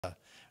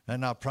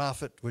And now,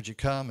 Prophet, would you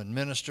come and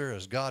minister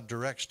as God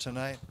directs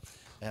tonight?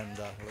 And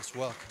let's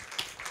welcome.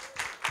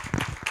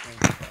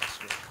 Thank you,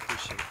 Pastor.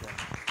 Appreciate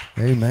that.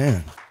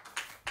 Amen.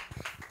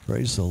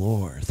 Praise the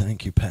Lord.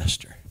 Thank you,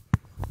 Pastor.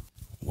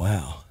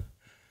 Wow.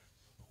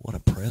 What a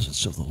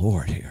presence of the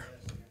Lord here.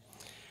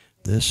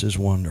 This is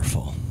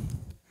wonderful.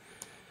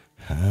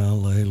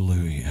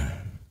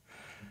 Hallelujah.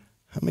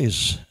 How many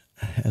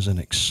has an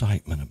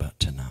excitement about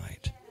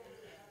tonight?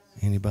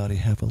 Anybody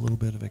have a little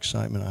bit of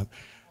excitement?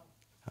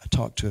 I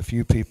talked to a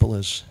few people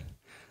as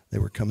they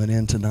were coming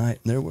in tonight,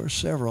 and there were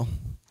several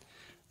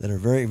that are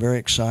very, very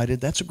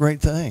excited. That's a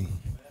great thing.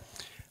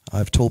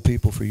 I've told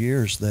people for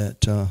years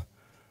that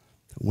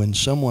when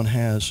someone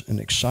has an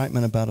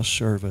excitement about a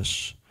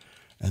service,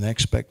 an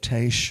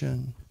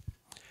expectation,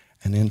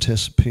 an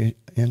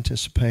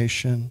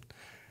anticipation,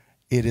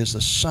 it is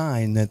a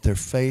sign that their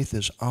faith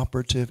is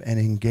operative and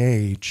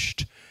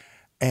engaged,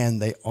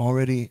 and they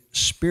already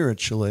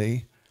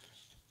spiritually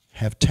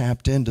have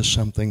tapped into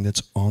something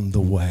that's on the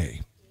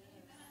way.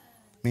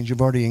 It means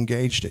you've already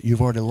engaged it.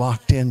 You've already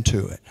locked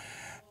into it.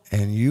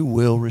 And you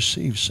will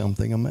receive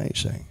something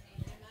amazing.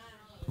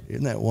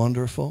 Isn't that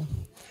wonderful?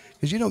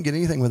 Because you don't get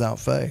anything without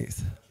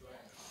faith.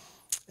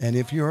 And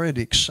if you're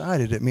already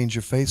excited, it means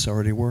your faith's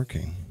already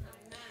working.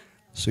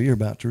 So you're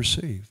about to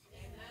receive.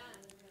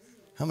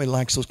 How many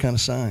likes those kind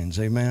of signs?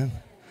 Amen?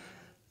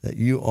 That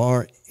you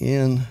are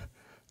in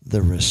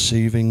the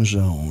receiving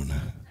zone.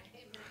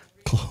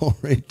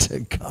 Glory to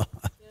God.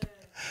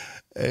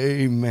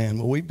 Amen.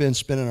 Well, we've been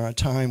spending our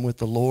time with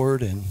the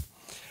Lord and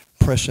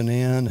pressing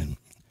in. And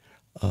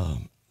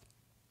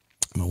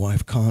my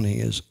wife Connie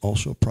is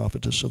also a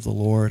prophetess of the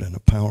Lord and a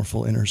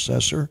powerful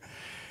intercessor.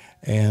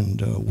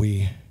 And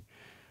we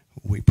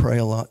pray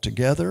a lot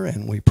together,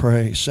 and we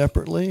pray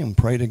separately and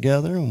pray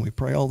together, and we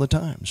pray all the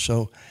time.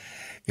 So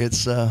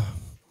it's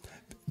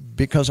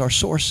because our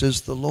source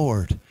is the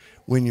Lord.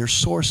 When your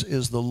source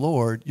is the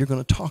Lord, you're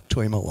going to talk to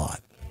him a lot.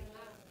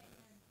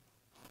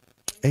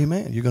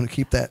 Amen. You're going to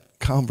keep that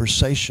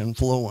conversation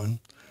flowing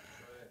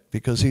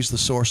because he's the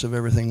source of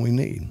everything we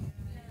need.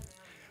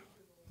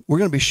 We're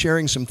going to be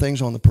sharing some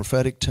things on the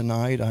prophetic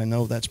tonight. I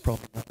know that's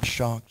probably not a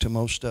shock to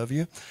most of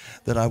you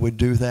that I would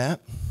do that.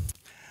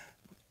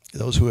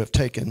 Those who have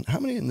taken, how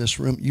many in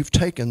this room, you've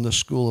taken the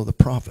school of the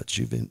prophets?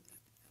 You've been,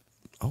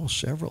 oh,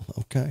 several.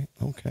 Okay.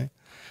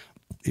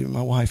 Even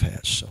my wife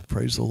has, so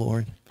praise the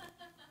Lord.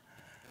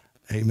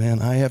 Amen.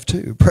 I have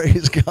too.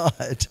 Praise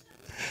God.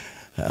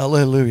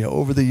 Hallelujah.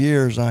 Over the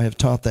years, I have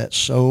taught that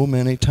so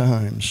many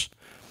times.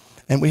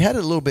 And we had it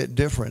a little bit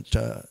different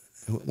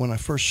when I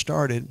first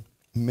started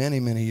many,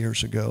 many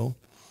years ago.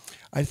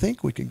 I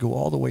think we could go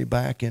all the way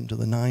back into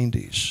the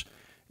 90s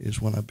is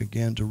when I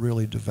began to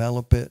really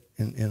develop it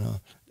in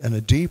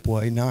a deep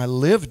way. Now, I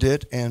lived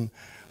it, and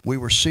we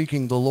were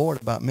seeking the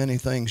Lord about many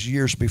things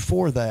years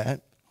before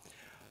that.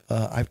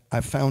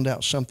 I found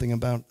out something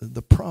about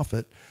the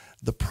prophet.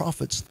 The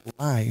prophet's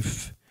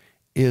life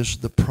is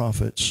the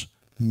prophet's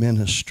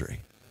ministry.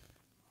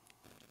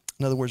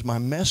 In other words, my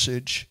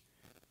message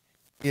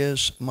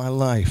is my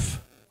life.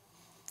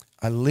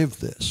 I live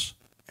this.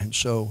 And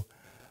so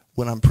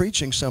when I'm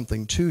preaching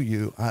something to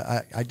you,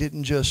 I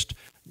didn't just,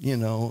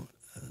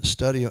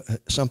 study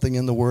something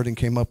in the Word and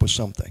came up with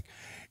something.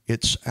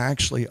 It's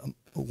actually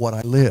what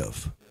I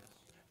live.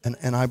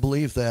 And I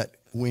believe that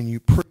when you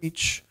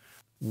preach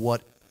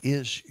what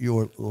is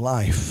your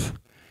life,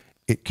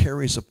 it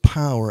carries a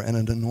power and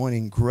an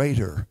anointing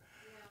greater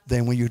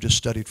than when you just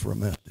studied for a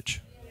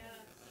message.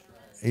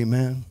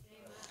 Amen?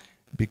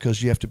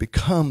 Because you have to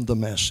become the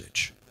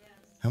message.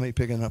 How many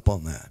picking up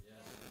on that?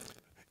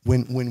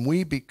 When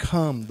we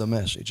become the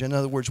message. In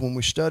other words, when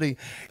we study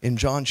in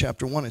John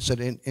chapter 1, it said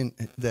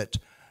that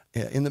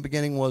in the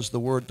beginning was the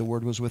Word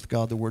was with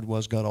God, the Word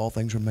was God, all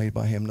things were made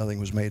by Him, nothing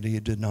was made that He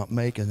did not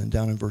make. And then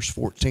down in verse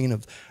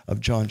 14 of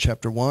John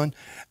chapter 1,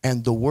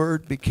 and the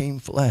Word became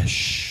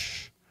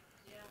flesh.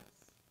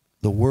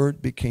 The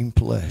Word became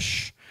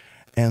flesh.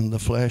 And the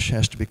flesh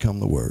has to become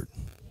the Word.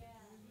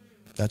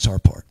 That's our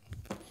part.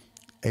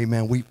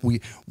 Amen.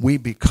 We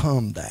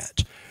become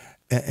that.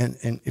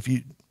 And if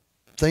you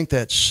think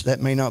that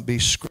may not be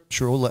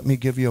scriptural, let me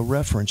give you a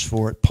reference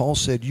for it. Paul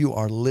said, you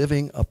are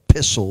living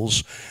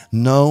epistles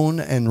known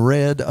and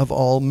read of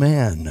all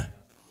men.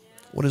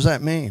 What does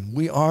that mean?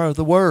 We are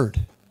the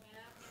Word.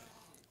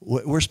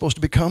 We're supposed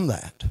to become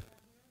that.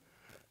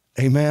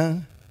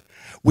 Amen.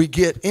 We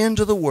get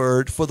into the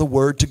Word for the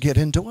Word to get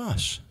into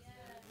us.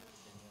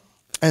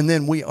 And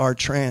then we are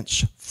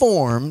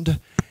transformed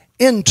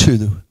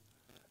into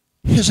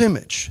His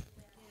image.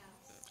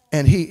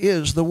 And He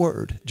is the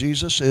Word.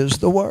 Jesus is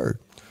the Word.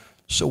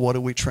 So what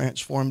are we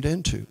transformed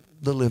into?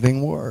 The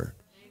living Word.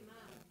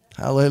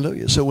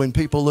 Hallelujah. So when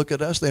people look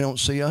at us, they don't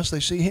see us, they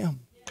see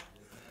Him.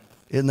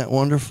 Isn't that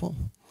wonderful?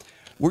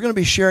 We're going to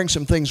be sharing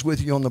some things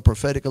with you on the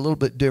prophetic, a little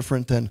bit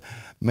different than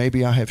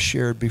maybe I have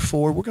shared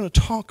before. We're going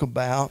to talk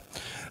about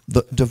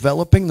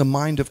developing the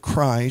mind of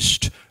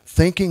Christ,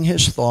 thinking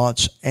His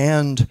thoughts,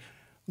 and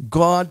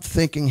God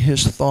thinking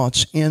His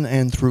thoughts in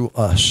and through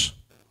us.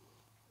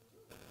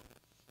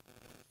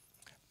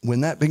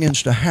 when that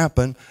begins to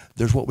happen,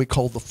 there's what we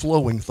call the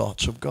flowing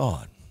thoughts of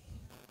God.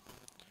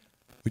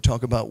 We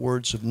talk about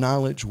words of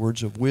knowledge,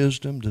 words of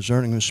wisdom,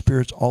 discerning of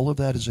spirits. All of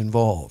that is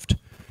involved.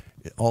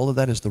 All of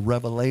that is the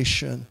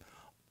revelation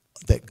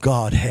that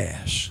God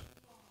has.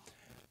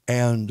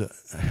 And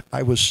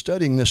I was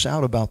studying this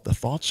out about the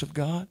thoughts of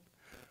God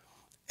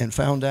and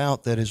found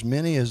out that as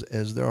many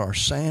as there are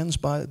sands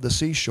by the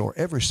seashore,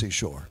 every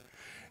seashore,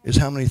 is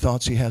how many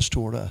thoughts he has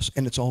toward us.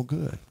 And it's all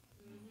good.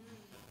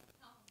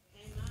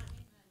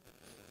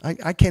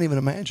 I can't even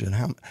imagine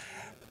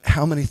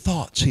how many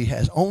thoughts he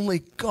has. Only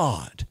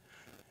God,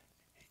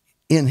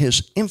 in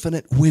his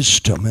infinite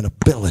wisdom and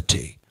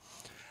ability,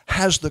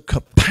 has the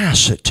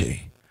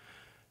capacity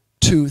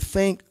to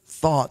think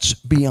thoughts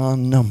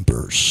beyond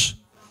numbers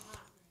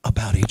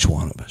about each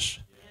one of us.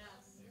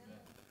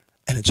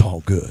 And it's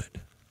all good.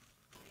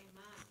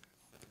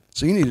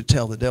 So you need to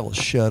tell the devil,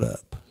 shut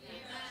up.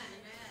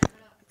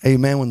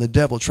 Amen. When the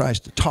devil tries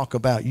to talk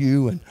about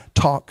you and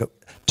talk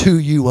to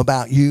you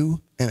about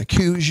you and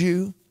accuse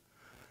you,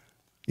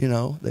 you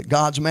know, that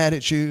God's mad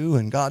at you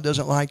and God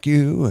doesn't like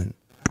you, and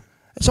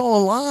it's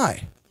all a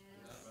lie.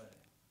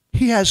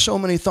 He has so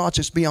many thoughts,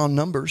 it's beyond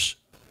numbers.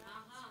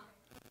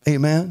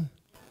 Amen.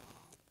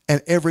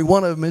 And every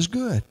one of them is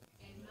good.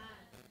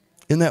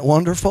 Isn't that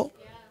wonderful?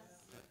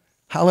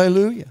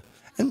 Hallelujah.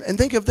 And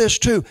think of this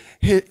too.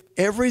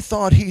 Every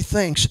thought he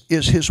thinks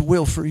is his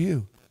will for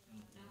you.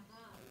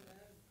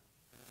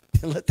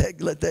 Let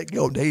that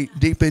go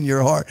deep in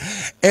your heart.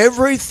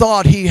 Every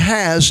thought he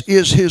has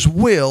is his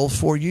will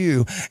for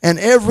you. And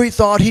every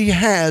thought he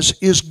has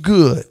is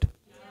good.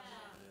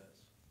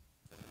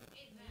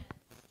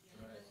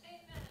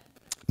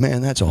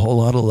 Man, that's a whole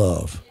lot of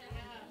love.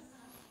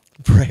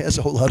 That's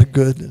a whole lot of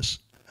goodness.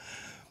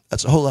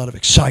 That's a whole lot of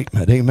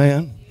excitement.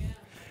 Amen.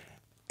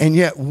 And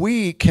yet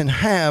we can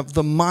have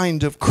the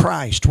mind of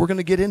Christ. We're going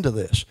to get into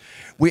this.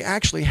 We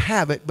actually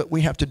have it, but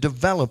we have to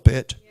develop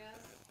it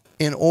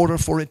in order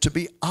for it to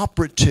be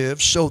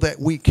operative so that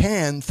we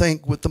can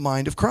think with the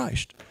mind of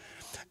Christ.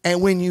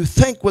 And when you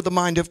think with the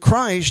mind of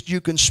Christ,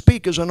 you can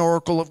speak as an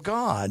oracle of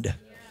God.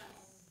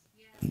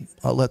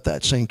 I'll let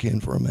that sink in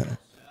for a minute.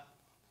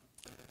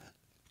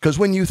 Because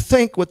when you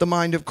think with the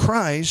mind of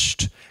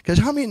Christ, because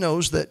how many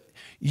knows that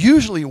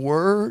usually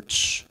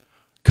words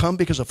come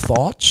because of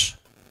thoughts?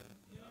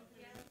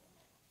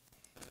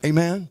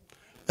 Amen.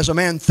 As a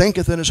man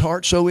thinketh in his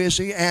heart, so is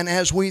he. And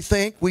as we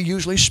think, we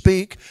usually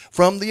speak.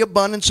 From the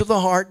abundance of the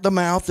heart, the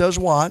mouth does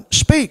what?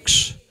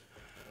 Speaks.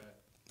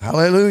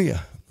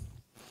 Hallelujah.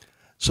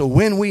 So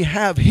when we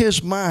have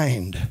his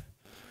mind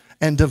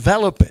and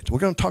develop it, we're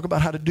going to talk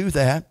about how to do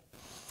that.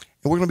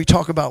 And we're going to be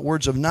talking about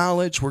words of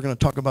knowledge. We're going to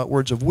talk about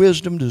words of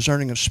wisdom,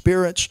 discerning of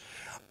spirits,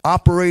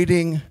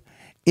 operating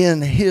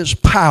in his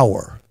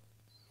power.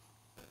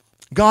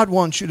 God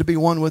wants you to be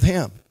one with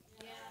him.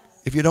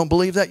 If you don't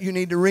believe that, you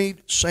need to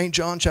read St.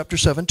 John chapter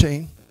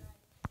 17,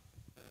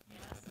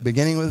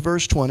 beginning with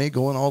verse 20,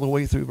 going all the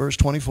way through verse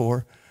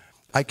 24.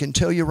 I can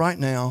tell you right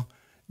now,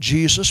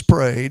 Jesus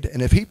prayed,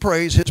 and if he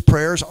prays, his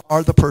prayers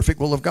are the perfect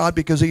will of God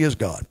because he is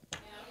God.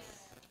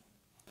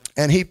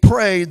 And he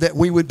prayed that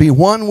we would be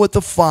one with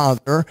the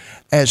Father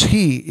as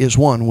he is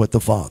one with the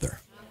Father.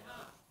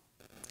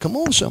 Come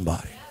on,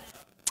 somebody.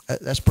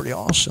 That's pretty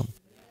awesome.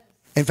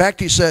 In fact,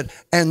 he said,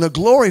 and the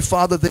glory,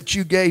 Father, that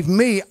you gave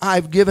me,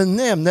 I've given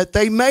them, that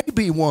they may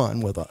be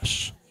one with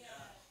us.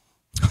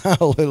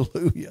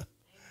 Hallelujah.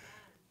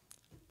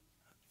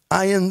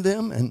 I in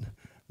them, and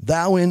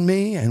thou in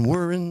me, and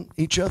we're in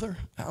each other.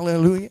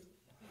 Hallelujah.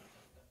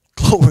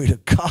 Glory to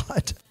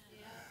God.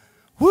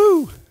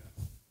 Woo.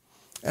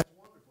 That's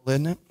wonderful,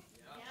 isn't it?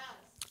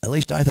 At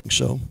least I think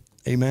so.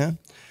 Amen.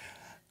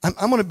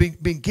 I'm going to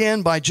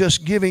begin by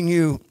just giving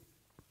you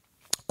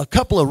a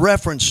couple of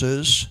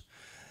references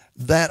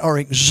that are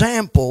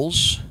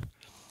examples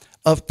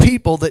of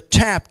people that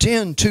tapped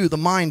into the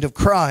mind of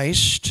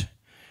Christ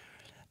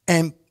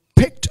and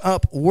picked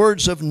up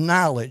words of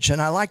knowledge.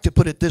 And I like to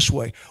put it this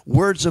way,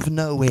 words of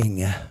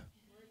knowing.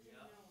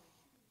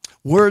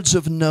 Words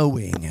of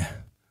knowing.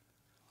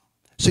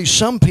 See,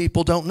 some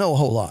people don't know a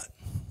whole lot.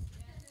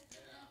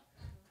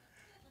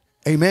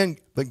 Amen.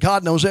 But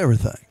God knows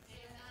everything.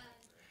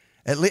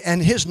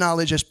 And his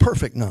knowledge is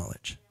perfect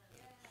knowledge.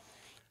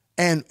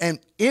 And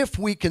if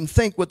we can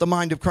think with the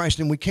mind of Christ,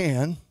 and we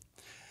can,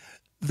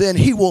 then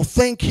he will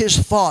think his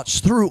thoughts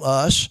through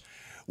us,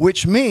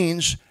 which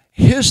means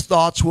his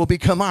thoughts will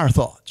become our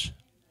thoughts.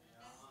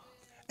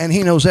 And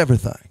he knows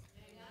everything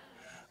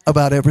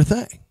about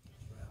everything.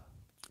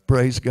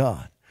 Praise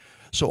God.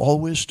 So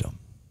all wisdom,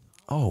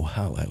 oh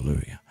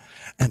hallelujah,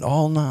 and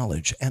all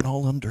knowledge and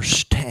all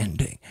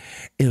understanding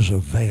is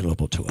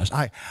available to us.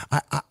 I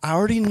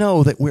already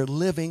know that we're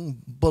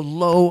living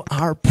below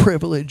our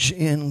privilege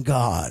in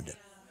God.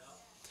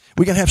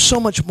 We can have so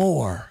much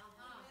more.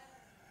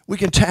 We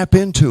can tap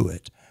into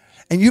it.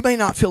 And you may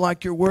not feel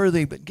like you're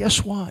worthy, but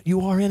guess what?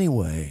 You are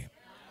anyway.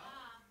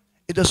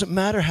 It doesn't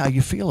matter how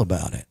you feel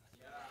about it.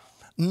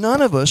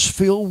 None of us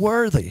feel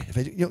worthy.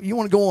 You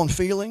want to go on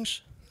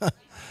feelings?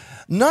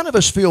 None of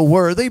us feel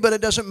worthy, but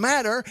it doesn't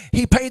matter.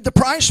 He paid the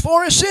price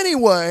for us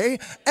anyway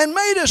and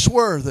made us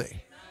worthy.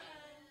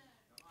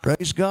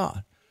 Praise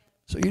God.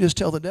 So you just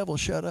tell the devil,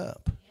 shut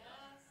up.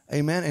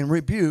 Amen. And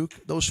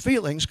rebuke those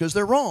feelings because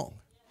they're wrong.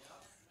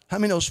 How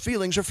many of those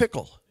feelings are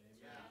fickle?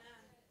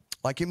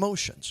 Like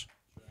emotions.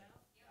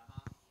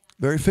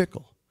 Very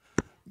fickle.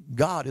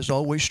 God is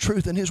always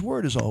truth and His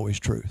Word is always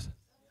truth.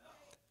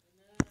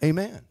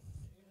 Amen.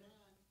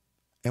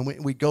 And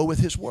we go with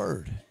His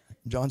Word.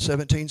 John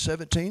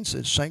 17:17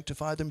 says,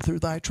 sanctify them through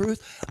thy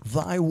truth.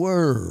 Thy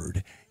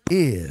word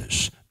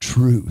is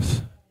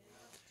truth.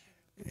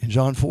 In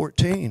John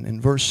 14, in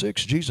verse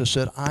 6, Jesus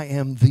said, I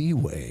am the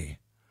way.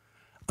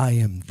 I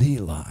am the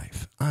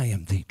life. I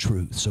am the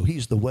truth. So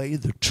He's the way,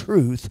 the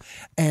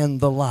truth, and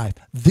the life.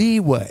 The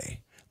way,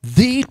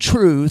 the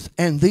truth,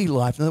 and the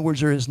life. In other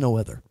words, there is no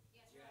other.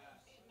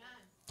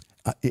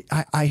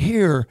 I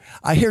hear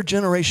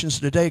generations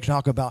today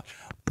talk about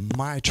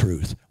my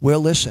truth. Well,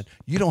 listen,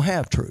 you don't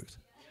have truth.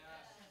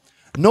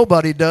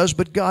 Nobody does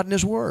but God and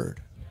His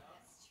Word.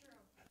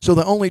 So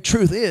the only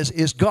truth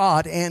is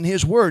God and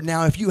His Word.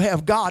 Now, if you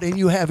have God and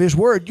you have His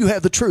Word, you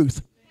have the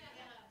truth.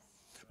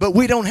 But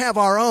we don't have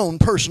our own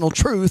personal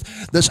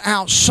truth that's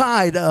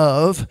outside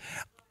of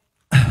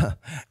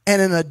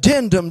and an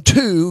addendum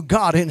to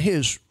God and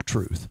His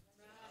truth.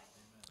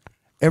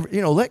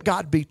 Let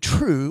God be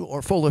true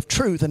or full of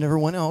truth and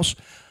everyone else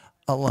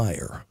a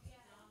liar.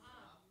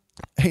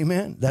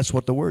 Amen. That's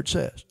what the Word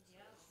says.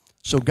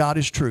 So God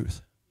is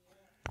truth.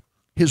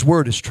 His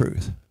Word is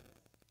truth.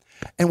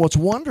 And what's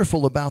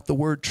wonderful about the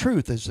word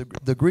truth is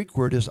the Greek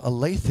word is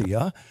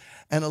aletheia.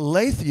 And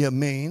aletheia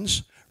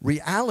means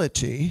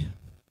reality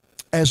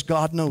as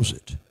God knows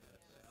it.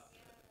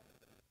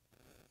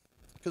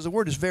 Because the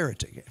word is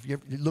verity. If you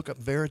look up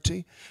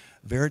verity,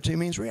 verity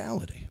means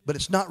reality. But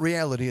it's not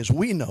reality as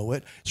we know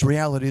it. It's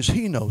reality as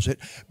He knows it.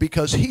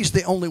 Because He's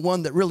the only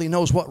one that really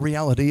knows what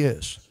reality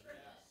is.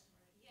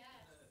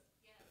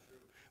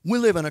 We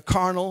live in a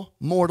carnal,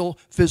 mortal,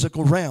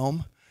 physical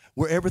realm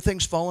where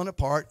everything's falling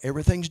apart,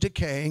 everything's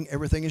decaying,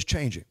 everything is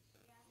changing.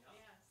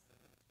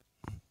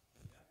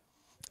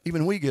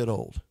 Even we get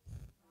old.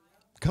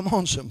 Come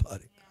on,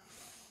 somebody.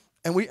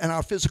 And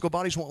our physical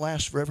bodies won't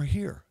last forever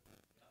here.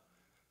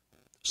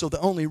 So the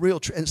only real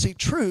truth, and see,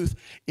 truth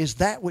is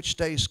that which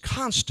stays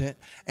constant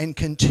and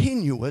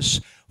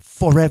continuous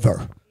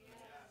forever.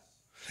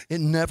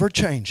 It never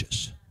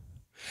changes.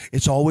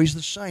 It's always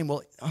the same.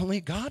 Well,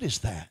 only God is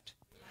that.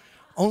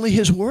 Only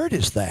His Word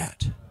is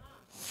that.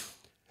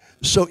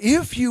 So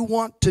if you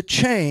want to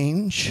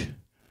change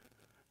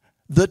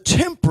the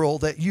temporal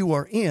that you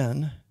are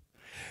in,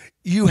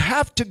 you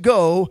have to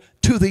go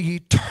to the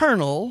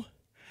eternal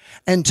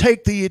and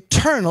take the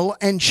eternal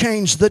and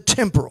change the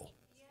temporal.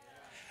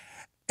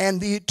 And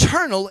the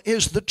eternal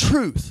is the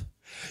truth.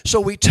 So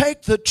we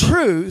take the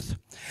truth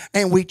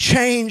and we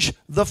change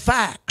the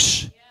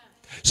facts.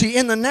 See,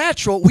 in the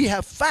natural, we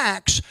have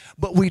facts,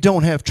 but we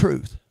don't have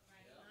truth.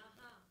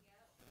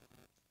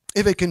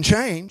 If it can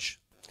change,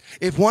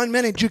 if 1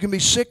 minute you can be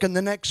sick and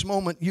the next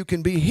moment you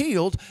can be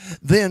healed,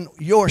 then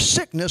your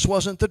sickness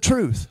wasn't the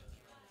truth.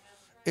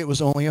 It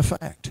was only a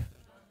fact.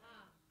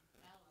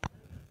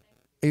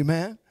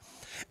 Amen?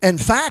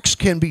 And facts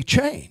can be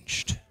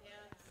changed.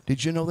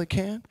 Did you know they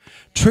can?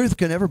 Truth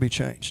can never be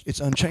changed. It's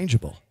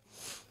unchangeable.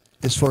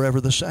 It's forever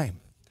the same.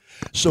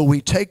 So we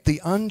take the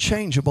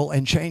unchangeable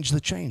and change the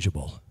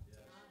changeable.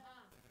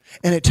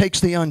 And it takes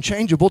the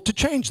unchangeable to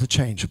change the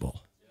changeable.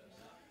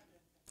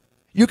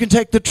 You can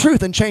take the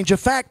truth and change a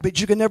fact,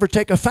 but you can never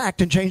take a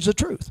fact and change the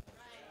truth.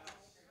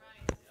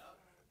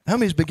 How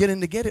many's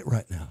beginning to get it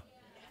right now?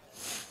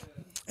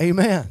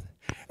 Amen.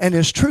 And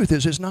His truth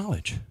is His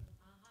knowledge.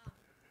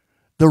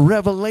 The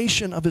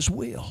revelation of His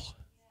will.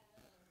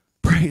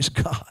 Praise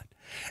God.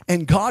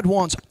 And God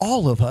wants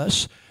all of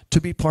us to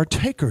be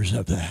partakers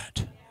of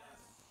that.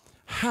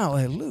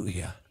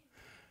 Hallelujah.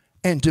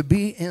 And to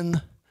be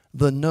in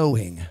the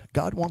knowing.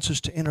 God wants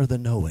us to enter the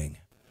knowing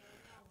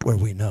where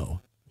we know.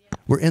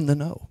 We're in the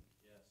know.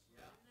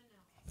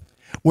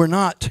 We're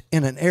not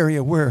in an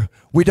area where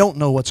we don't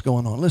know what's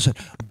going on. Listen,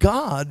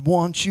 God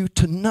wants you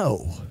to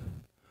know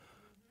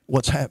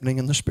what's happening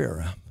in the spirit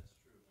realm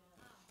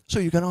so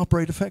you can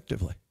operate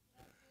effectively.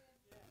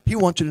 He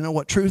wants you to know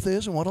what truth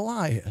is and what a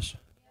lie is.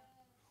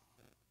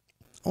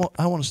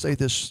 I want to say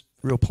this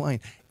real plain.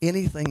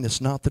 Anything that's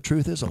not the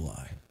truth is a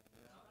lie.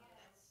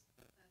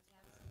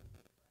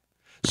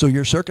 So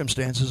your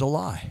circumstance is a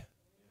lie.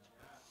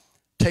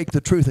 Take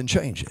the truth and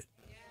change it.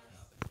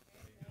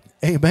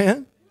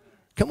 Amen?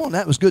 Come on,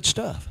 that was good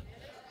stuff.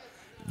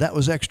 That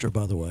was extra,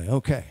 by the way.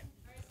 Okay.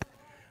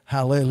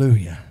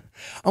 Hallelujah.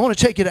 I want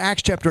to take you to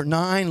Acts chapter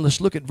 9. Let's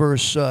look at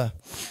verse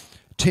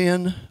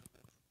 10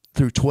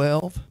 through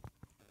 12.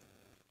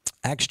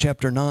 Acts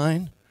chapter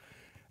 9.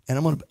 And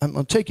I'm going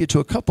to take you to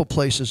a couple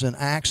places in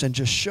Acts and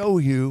just show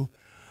you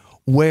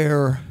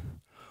where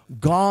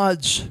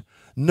God's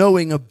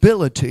knowing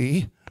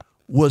ability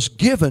was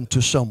given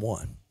to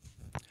someone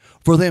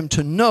for them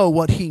to know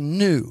what He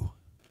knew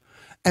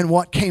and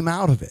what came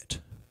out of it.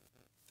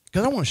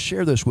 Because I want to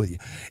share this with you.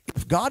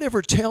 If God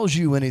ever tells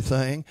you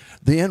anything,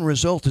 the end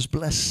result is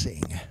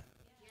blessing.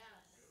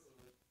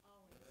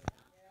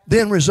 The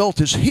end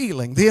result is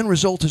healing. The end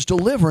result is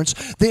deliverance.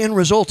 The end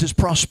result is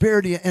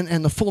prosperity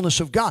and the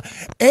fullness of God.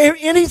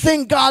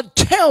 Anything God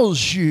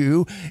tells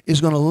you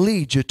is going to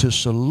lead you to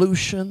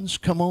solutions,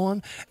 come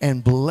on,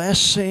 and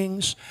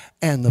blessings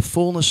and the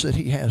fullness that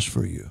He has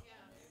for you.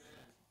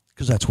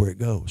 Because that's where it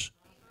goes.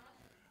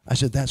 I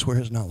said that's where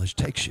His knowledge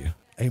takes you.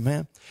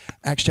 Amen.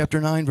 Acts chapter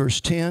 9, verse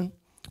 10,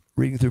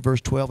 reading through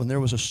verse 12. And there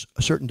was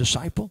a certain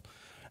disciple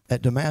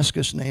at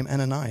Damascus named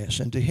Ananias.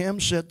 And to him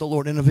said the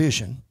Lord in a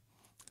vision.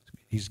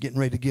 He's getting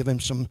ready to give him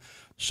some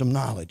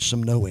knowledge,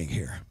 some knowing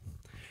here.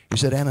 He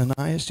said,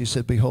 Ananias, he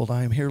said, behold,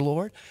 I am here,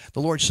 Lord.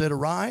 The Lord said,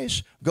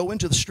 arise, go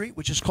into the street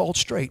which is called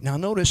Straight. Now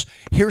notice,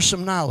 here's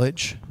some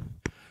knowledge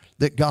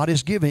that God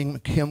is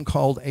giving him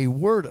called a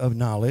word of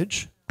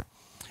knowledge.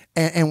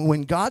 And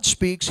when God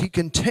speaks, He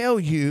can tell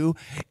you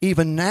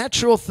even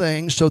natural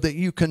things so that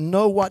you can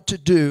know what to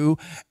do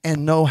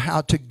and know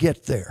how to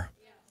get there.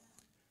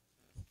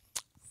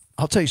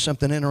 I'll tell you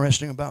something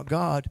interesting about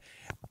God.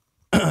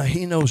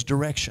 He knows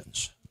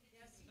directions.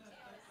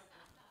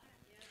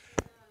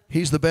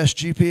 He's the best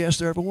GPS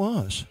there ever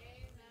was.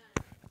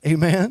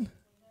 Amen.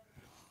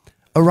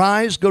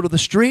 Arise, go to the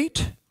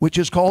street, which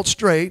is called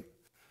Straight.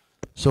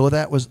 So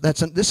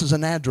this is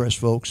an address,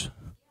 folks.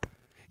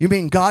 You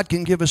mean God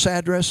can give us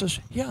addresses?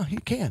 Yeah, He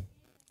can.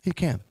 He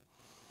can.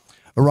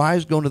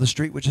 Arise, go into the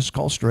street which is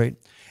called Straight.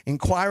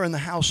 Inquire in the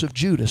house of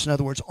Judas. In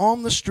other words,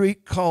 on the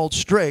street called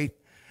Straight,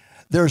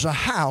 there's a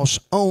house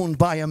owned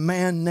by a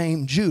man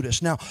named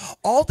Judas. Now,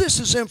 all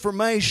this is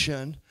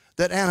information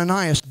that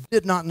Ananias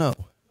did not know.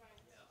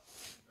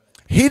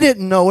 He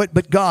didn't know it,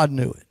 but God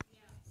knew it.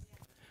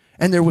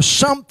 And there was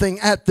something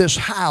at this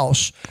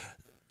house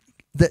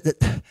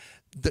that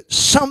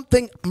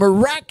something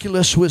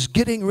miraculous was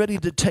getting ready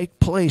to take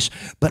place.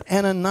 But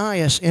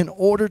Ananias, in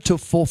order to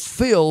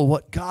fulfill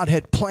what God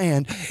had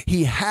planned,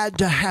 he had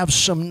to have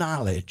some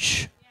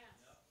knowledge.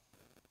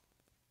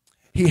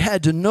 He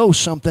had to know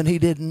something he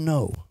didn't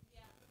know.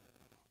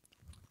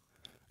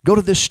 Go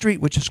to this street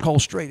which is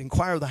called Straight.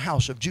 Inquire the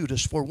house of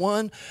Judas for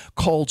one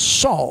called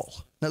Saul.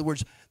 In other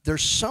words,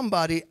 there's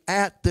somebody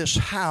at this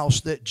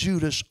house that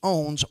Judas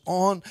owns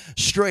on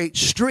Straight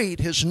Street.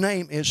 His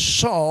name is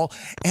Saul,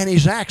 and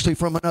he's actually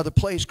from another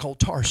place called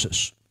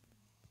Tarsus.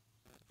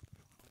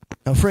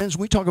 Now, friends,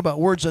 we talk about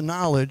words of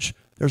knowledge.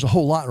 There's a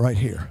whole lot right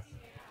here.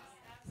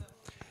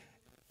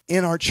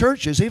 In our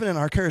churches, even in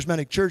our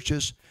charismatic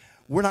churches,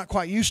 we're not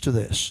quite used to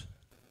this.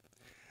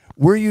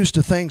 We're used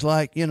to things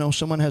like,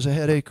 someone has a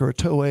headache or a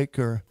toe ache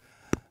or...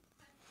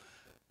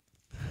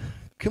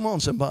 Come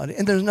on, somebody.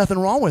 And there's nothing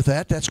wrong with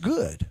that. That's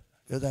good.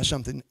 That's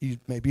something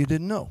maybe you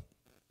didn't know.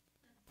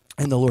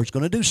 And the Lord's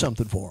going to do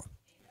something for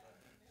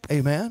them.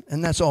 Amen?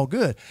 And that's all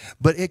good.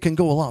 But it can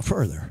go a lot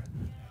further.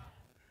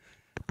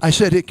 I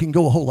said it can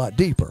go a whole lot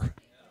deeper.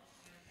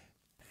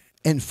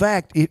 In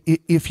fact,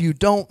 if you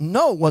don't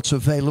know what's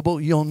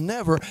available, you'll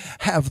never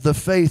have the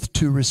faith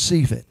to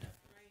receive it.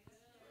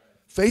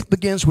 Faith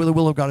begins where the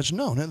will of God is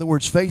known. In other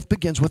words, faith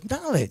begins with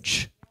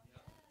knowledge.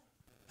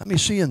 Let me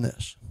see in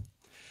this.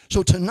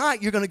 So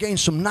tonight you're going to gain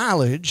some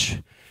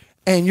knowledge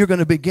and you're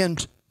going to begin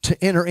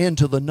to enter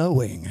into the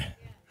knowing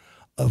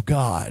of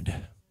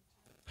God.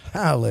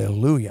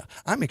 Hallelujah.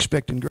 I'm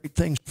expecting great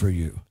things for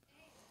you.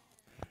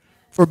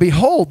 For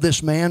behold,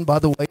 this man, by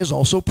the way, is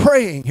also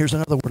praying. Here's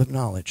another word of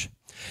knowledge.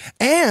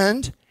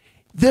 And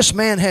this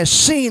man has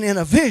seen in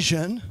a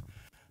vision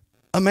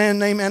a man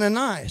named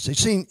Ananias.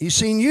 He's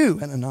seen you,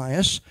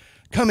 Ananias,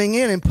 coming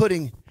in and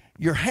putting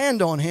your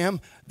hand on him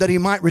that he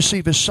might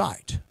receive his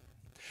sight,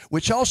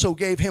 which also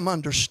gave him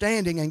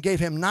understanding and gave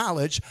him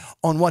knowledge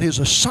on what his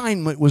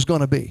assignment was going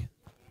to be.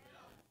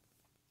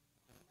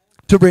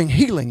 To bring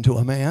healing to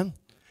a man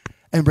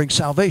and bring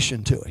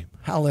salvation to him.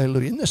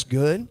 Hallelujah. Isn't this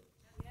good?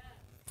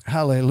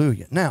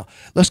 Hallelujah. Now,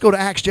 let's go to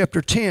Acts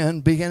chapter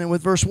 10, beginning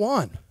with verse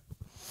 1.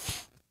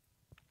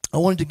 I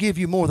wanted to give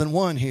you more than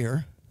one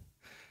here.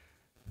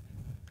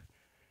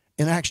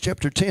 In Acts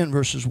chapter 10,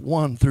 verses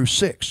 1 through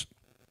 6.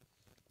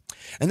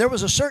 And there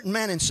was a certain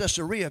man in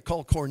Caesarea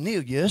called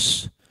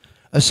Cornelius,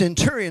 a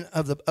centurion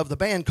of the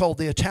band called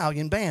the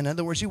Italian band. In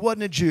other words, he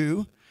wasn't a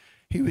Jew.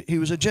 He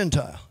was a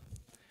Gentile.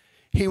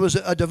 He was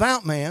a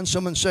devout man.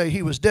 Someone say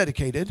he was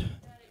dedicated.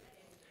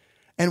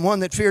 And one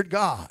that feared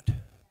God.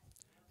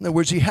 In other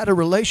words, he had a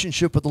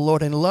relationship with the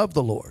Lord and loved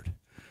the Lord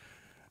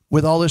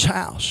with all his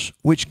house,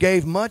 which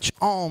gave much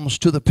alms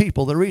to the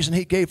people. The reason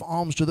he gave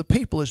alms to the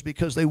people is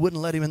because they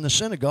wouldn't let him in the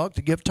synagogue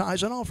to give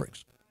tithes and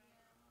offerings.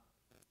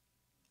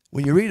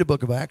 When you read the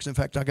book of Acts, in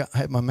fact, I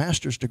had my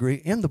master's degree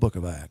in the book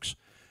of Acts.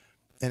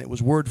 And it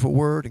was word for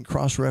word and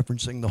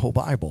cross-referencing the whole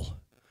Bible.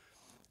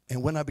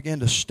 And when I began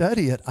to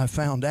study it, I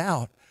found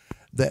out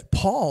that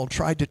Paul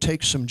tried to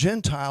take some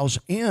Gentiles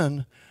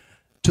in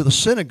to the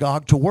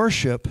synagogue to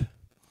worship,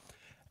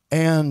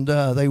 and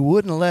they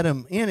wouldn't let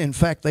him in. In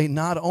fact, they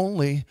not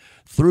only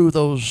threw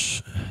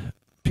those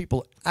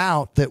people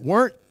out that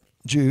weren't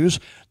Jews,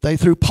 they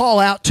threw Paul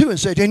out too and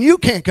said, and you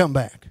can't come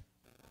back.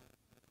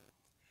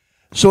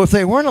 So if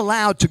they weren't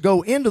allowed to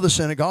go into the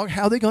synagogue,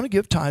 how are they going to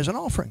give tithes and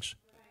offerings?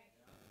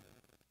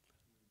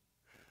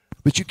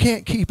 But you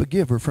can't keep a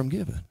giver from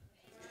giving.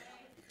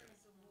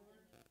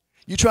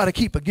 You try to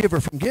keep a giver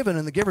from giving,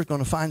 and the giver's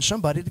going to find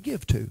somebody to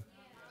give to.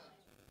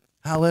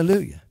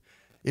 Hallelujah.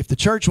 If the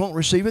church won't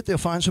receive it, they'll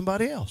find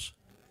somebody else.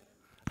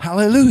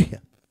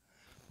 Hallelujah.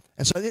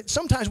 And so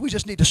sometimes we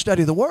just need to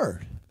study the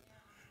Word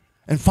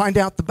and find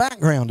out the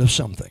background of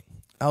something.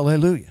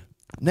 Hallelujah.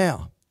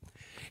 Now,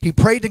 he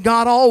prayed to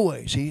God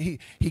always. He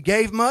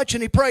gave much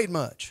and he prayed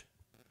much.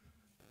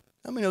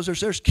 How many knows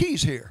there's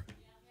keys here?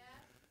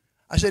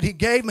 I said he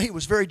gave, he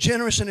was very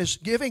generous in his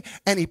giving,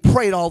 and he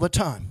prayed all the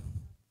time.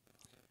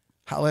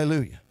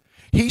 Hallelujah.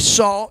 He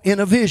saw in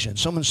a vision.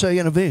 Someone say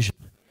in a vision.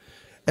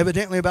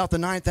 Evidently about the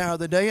 9th hour of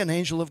the day, an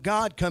angel of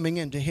God coming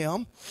into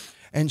him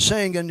and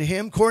saying unto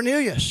him,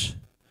 Cornelius.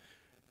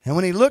 And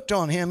when he looked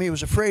on him, he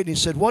was afraid. And he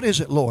said, what is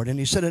it, Lord? And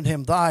he said unto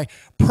him, thy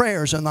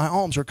prayers and thy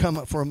alms are come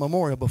up for a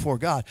memorial before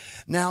God.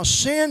 Now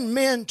send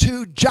men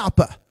to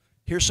Joppa.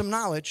 Here's some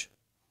knowledge.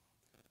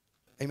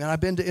 Amen.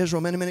 I've been to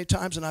Israel many, many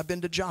times, and I've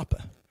been to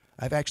Joppa.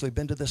 I've actually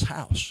been to this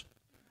house.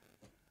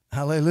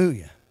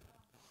 Hallelujah.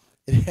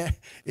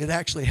 It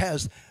actually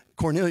has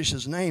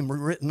Cornelius' name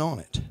written on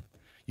it.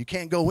 You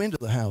can't go into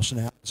the house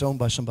now. It's owned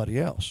by somebody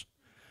else.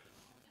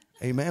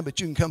 Amen. But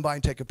you can come by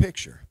and take a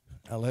picture.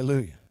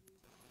 Hallelujah.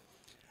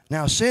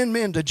 Now send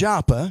men to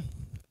Joppa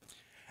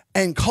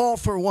and call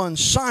for one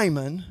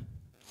Simon,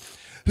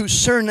 whose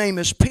surname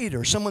is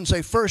Peter. Someone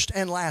say first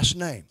and last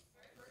name.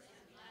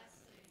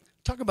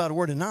 Talk about a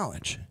word of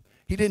knowledge.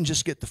 He didn't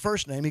just get the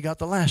first name, he got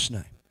the last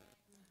name.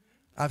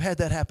 I've had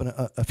that happen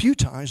a few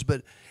times,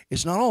 but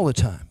it's not all the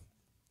time.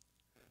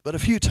 But a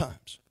few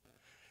times.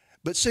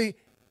 But see,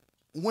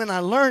 when I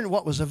learned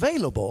what was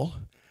available,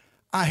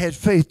 I had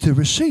faith to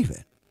receive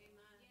it.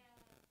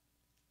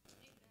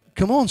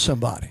 Come on,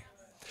 somebody.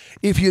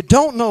 If you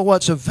don't know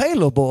what's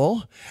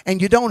available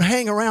and you don't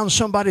hang around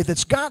somebody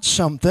that's got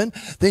something,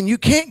 then you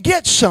can't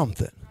get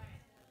something.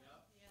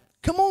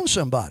 Come on,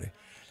 somebody.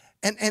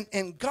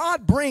 And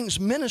God brings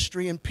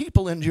ministry and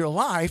people into your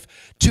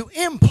life to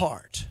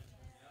impart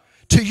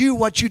to you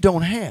what you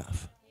don't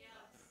have.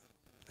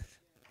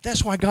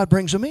 That's why God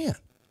brings them in.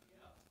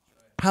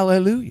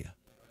 Hallelujah.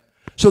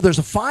 So there's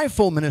a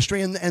fivefold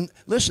ministry. And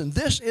listen,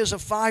 this is a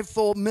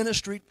fivefold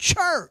ministry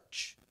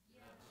church.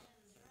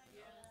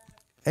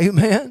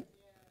 Amen.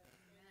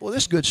 Well,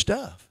 this is good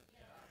stuff.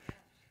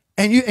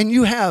 And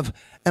you have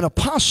an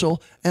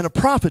apostle and a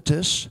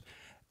prophetess,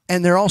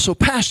 and they're also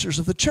pastors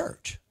of the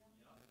church.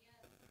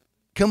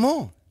 Come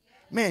on.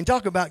 Man,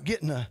 talk about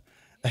getting a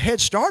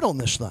head start on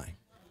this thing.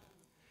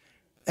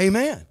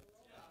 Amen.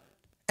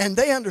 And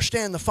they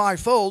understand the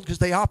fivefold because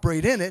they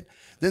operate in it.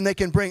 Then they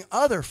can bring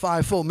other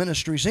fivefold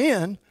ministries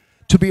in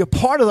to be a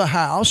part of the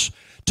house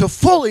to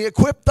fully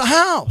equip the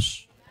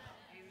house.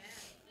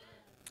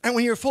 And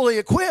when you're fully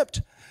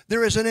equipped,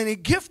 there isn't any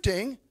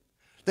gifting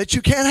that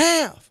you can't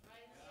have.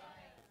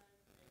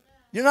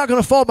 You're not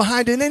going to fall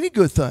behind in any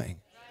good thing.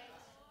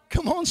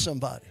 Come on,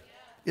 somebody.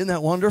 Isn't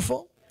that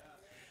wonderful?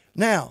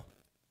 Now,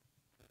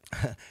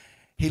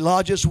 he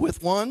lodges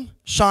with one,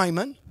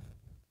 Simon.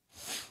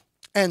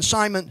 And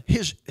Simon,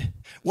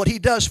 what he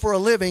does for a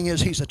living is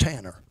he's a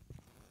tanner.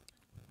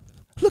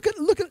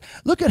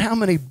 Look at how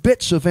many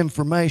bits of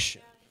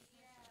information.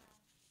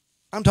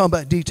 I'm talking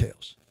about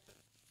details.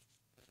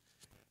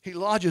 He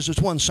lodges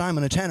with one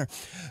Simon, a tanner,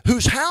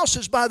 whose house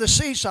is by the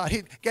seaside.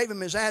 He gave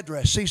him his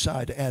address,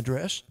 seaside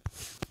address.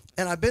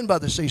 And I've been by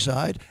the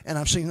seaside, and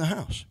I've seen the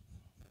house.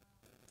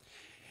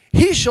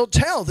 He shall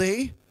tell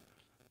thee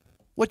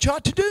what you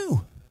ought to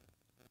do.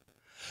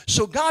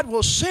 So God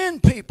will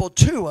send people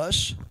to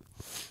us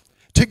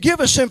to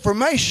give us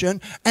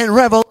information and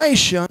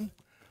revelation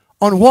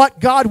on what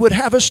God would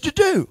have us to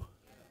do.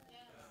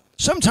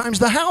 Sometimes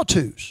the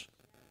how-tos.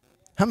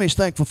 How many is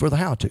thankful for the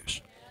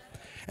how-tos?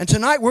 And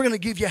tonight we're going to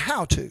give you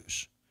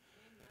how-tos.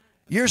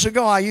 Years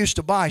ago I used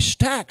to buy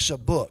stacks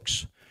of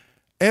books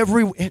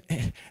every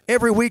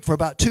week for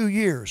about 2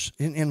 years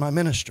in my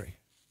ministry.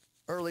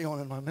 Early on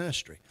in my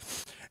ministry.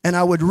 And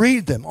I would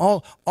read them.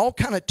 All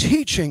kind of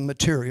teaching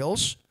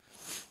materials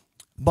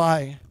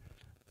by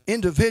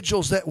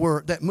individuals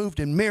that moved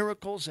in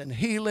miracles and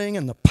healing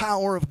and the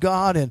power of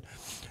God. And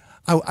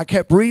I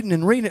kept reading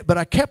and reading it, but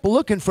I kept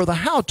looking for the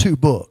how-to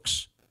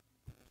books.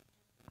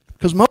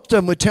 Because most of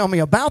them would tell me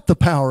about the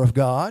power of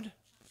God.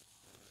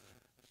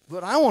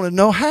 But I want to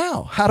know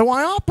how. How do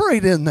I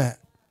operate in that?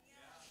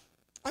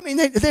 I mean,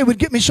 they would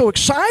get me so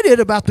excited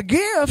about the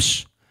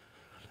gifts,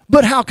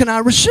 but how can I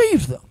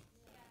receive them?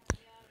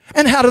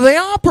 And how do they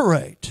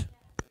operate?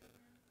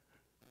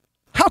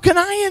 How can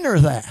I enter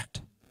that?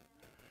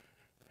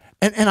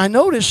 And I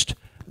noticed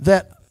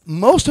that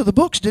most of the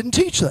books didn't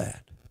teach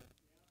that.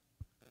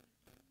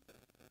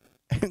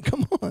 And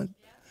come on.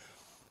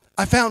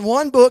 I found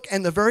one book,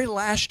 and the very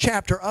last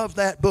chapter of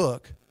that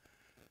book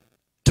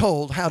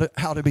told how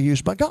to be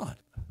used by God.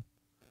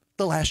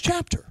 The last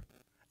chapter.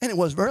 And it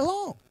wasn't very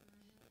long.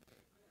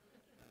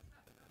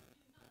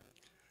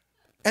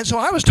 And so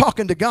I was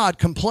talking to God,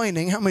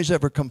 complaining. How many's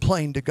ever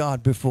complained to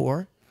God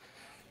before?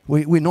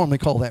 We normally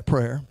call that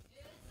prayer.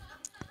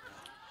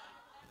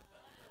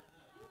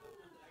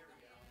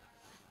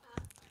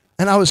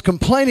 And I was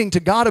complaining to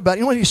God about,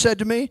 you know what he said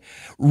to me?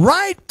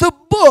 Write the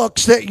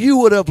books that you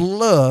would have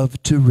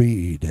loved to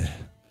read.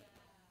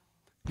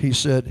 He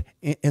said,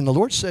 and the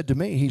Lord said to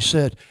me, he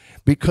said,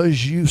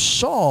 because you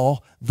saw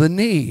the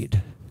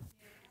need.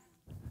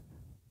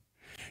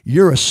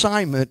 Your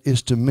assignment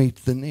is to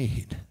meet the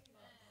need.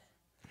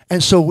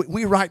 And so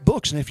we write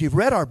books, and if you've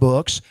read our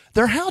books,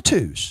 they're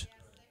how-tos.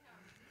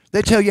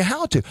 They tell you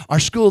how to. Our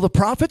School of the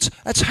Prophets,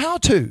 that's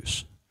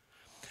how-tos.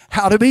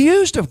 How to be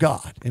used of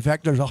God. In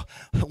fact,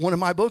 one of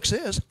my books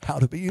is How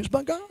to Be Used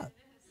by God.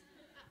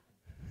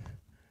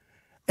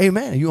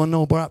 Amen. You want to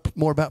know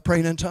more about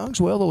praying in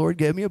tongues? Well, the Lord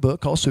gave me a book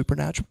called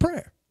Supernatural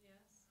Prayer.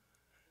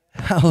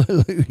 Yes.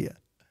 Hallelujah.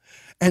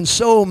 And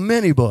so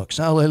many books.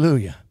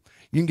 Hallelujah.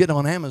 You can get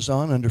on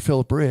Amazon under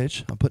Philip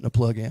Rich. I'm putting a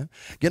plug in.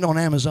 Get on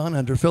Amazon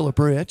under Philip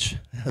Rich.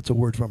 That's a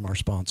word from our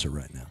sponsor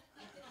right now.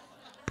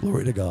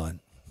 Glory to God.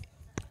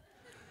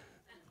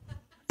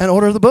 And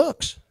order the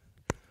books.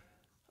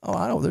 Oh,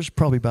 I know there's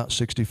probably about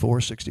 64,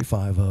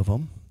 65 of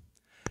them.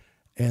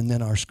 And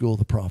then our School of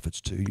the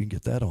Prophets, too. You can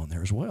get that on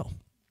there as well.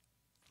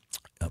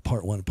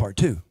 Part 1 and Part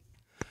 2.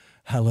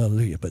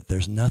 Hallelujah. But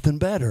there's nothing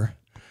better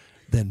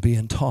than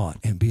being taught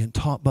and being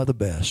taught by the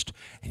best.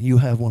 And you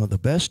have one of the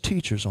best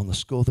teachers on the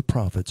School of the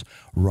Prophets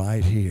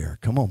right here.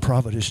 Come on,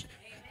 Prophetess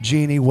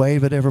Jeannie,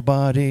 wave at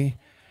everybody.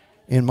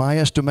 In my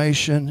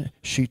estimation,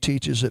 she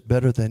teaches it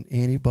better than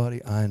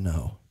anybody I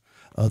know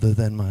other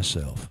than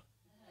myself.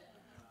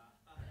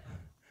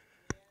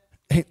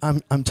 Hey,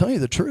 I'm telling you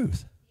the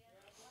truth.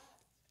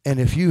 And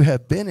if you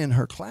have been in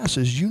her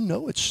classes, you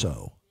know it's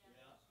so.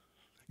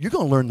 You're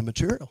going to learn the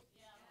material.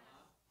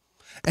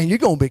 And you're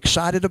going to be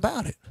excited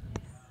about it.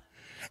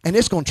 And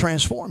it's going to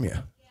transform you.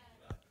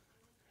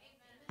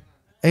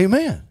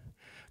 Amen.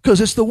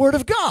 Because it's the Word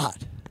of God.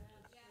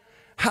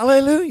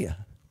 Hallelujah.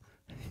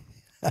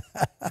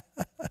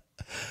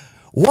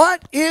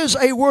 What is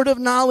a word of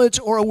knowledge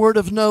or a word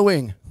of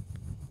knowing?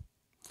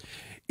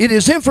 It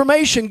is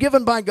information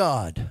given by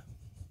God.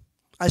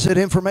 I said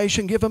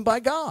information given by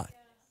God.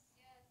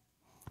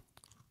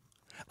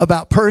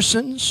 About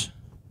persons,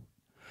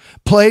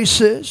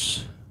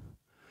 places,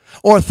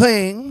 or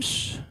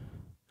things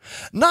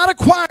not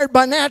acquired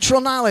by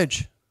natural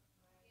knowledge.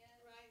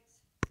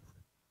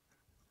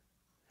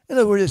 In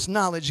other words, it's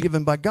knowledge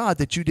given by God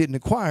that you didn't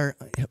acquire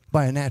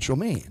by a natural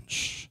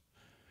means.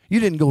 You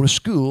didn't go to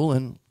school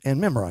and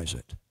memorize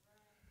it.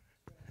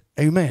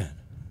 Amen.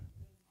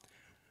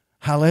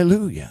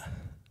 Hallelujah.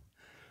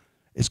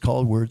 It's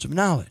called words of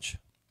knowledge.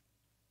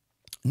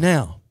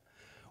 Now,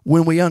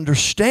 when we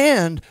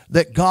understand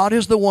that God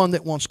is the one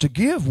that wants to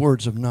give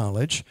words of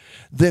knowledge,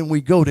 then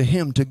we go to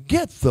Him to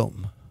get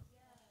them.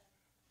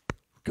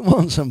 Come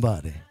on,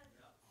 somebody.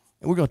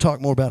 And we're going to talk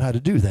more about how to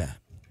do that.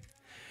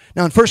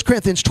 Now, in 1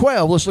 Corinthians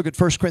 12, let's look at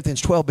 1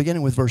 Corinthians 12,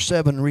 beginning with verse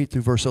 7 and read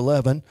through verse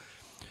 11.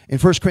 In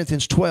 1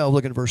 Corinthians 12,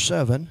 look at verse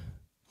 7.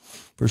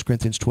 1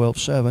 Corinthians 12,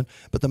 7.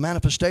 But the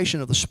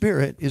manifestation of the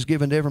Spirit is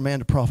given to every man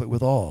to profit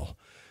withal.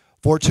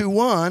 For to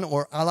one,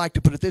 or I like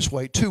to put it this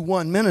way, to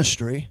one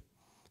ministry,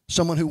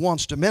 someone who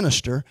wants to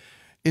minister,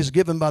 is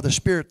given by the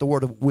Spirit the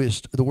word of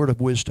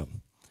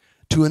wisdom.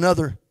 To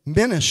another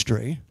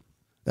ministry,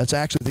 that's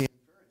actually the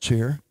endurance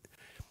here.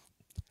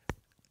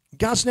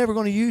 God's never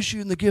going to use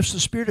you in the gifts of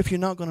the Spirit if you're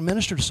not going to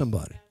minister to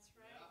somebody.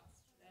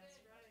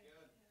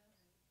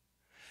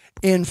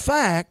 In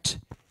fact,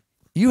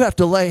 you have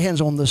to lay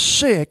hands on the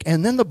sick,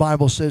 and then the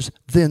Bible says,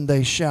 then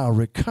they shall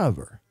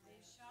recover.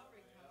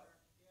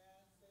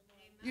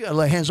 You got to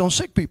lay hands on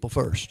sick people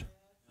first.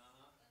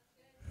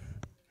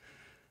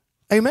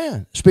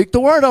 Amen. Speak the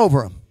word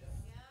over them.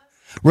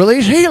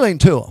 Release healing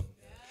to them.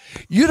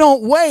 You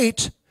don't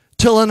wait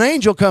till an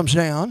angel comes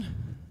down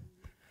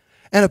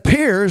and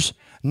appears,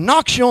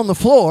 knocks you on the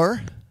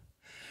floor,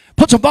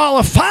 puts a ball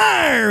of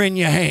fire in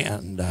your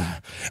hand,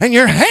 and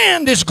your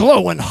hand is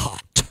glowing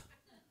hot.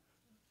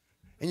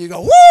 And you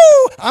go,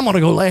 woo, I'm going to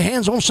go lay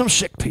hands on some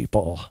sick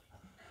people.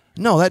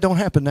 No, that don't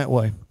happen that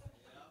way.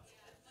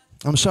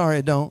 I'm sorry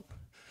it don't.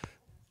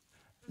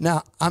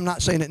 Now, I'm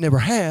not saying it never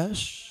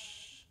has,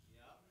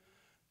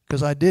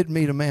 because I did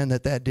meet a man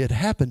that did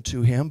happen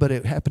to him, but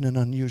it happened in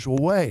an unusual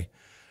way.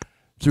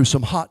 Through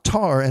some hot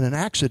tar and an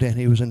accident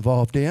he was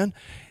involved in,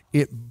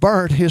 it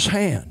burnt his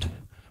hand,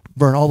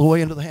 burned all the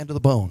way into the hand of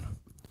the bone.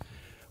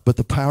 But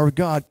the power of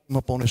God came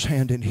up on his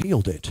hand and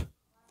healed it.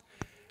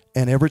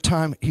 And every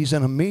time he's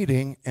in a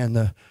meeting and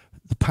the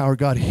power of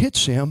God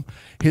hits him,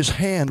 his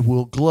hand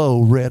will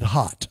glow red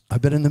hot.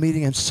 I've been in the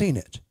meeting and seen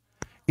it.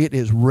 It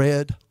is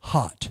red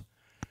hot.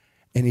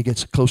 And he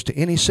gets close to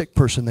any sick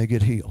person, they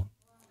get healed.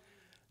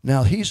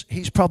 Now,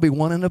 he's probably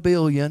 1 in a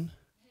billion.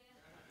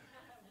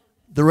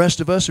 The rest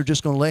of us are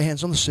just going to lay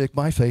hands on the sick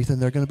by faith, and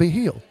they're going to be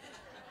healed.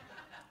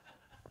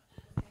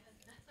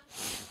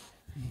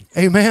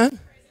 Amen?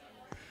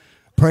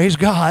 Praise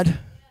God.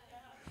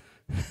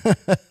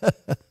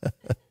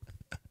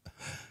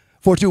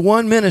 For to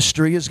one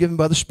ministry is given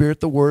by the Spirit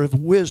the word of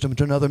wisdom,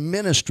 to another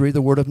ministry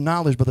the word of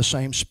knowledge by the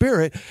same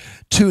Spirit,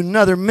 to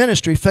another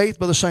ministry faith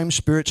by the same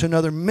Spirit, to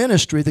another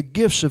ministry the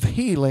gifts of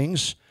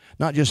healings,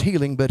 not just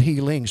healing but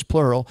healings,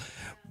 plural,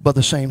 by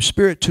the same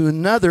Spirit, to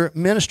another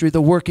ministry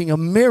the working of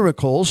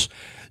miracles,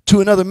 to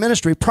another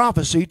ministry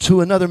prophecy, to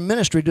another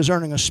ministry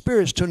discerning of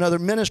spirits, to another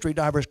ministry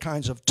diverse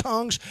kinds of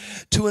tongues,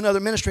 to another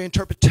ministry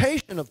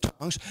interpretation of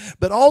tongues.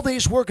 But all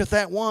these worketh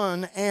that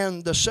one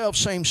and the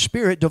selfsame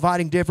Spirit,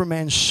 dividing different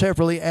men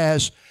severally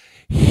as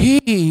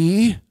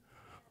He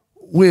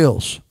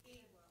wills.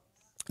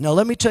 Now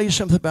let me tell you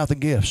something about the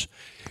gifts.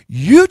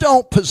 You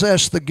don't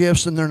possess the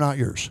gifts and they're not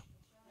yours.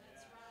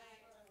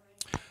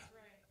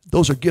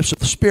 Those are gifts of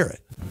the Spirit.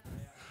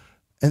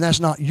 And that's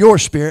not your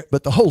spirit,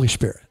 but the Holy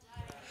Spirit.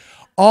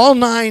 All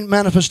 9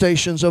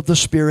 manifestations of the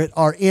Spirit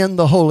are in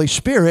the Holy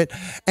Spirit,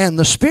 and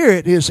the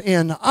Spirit is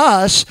in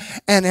us,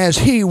 and as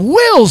He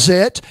wills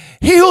it,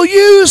 He'll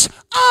use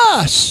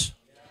us.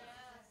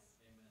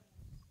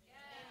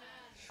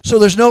 So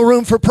there's no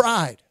room for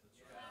pride.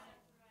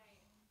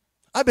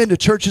 I've been to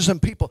churches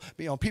and people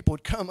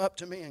would come up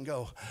to me and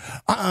go,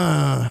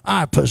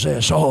 I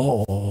possess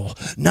all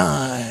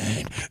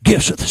 9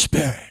 gifts of the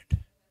Spirit.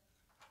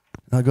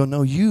 And I go,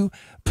 no, you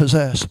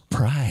possess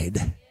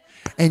pride.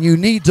 And you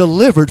need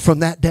delivered from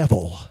that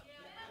devil.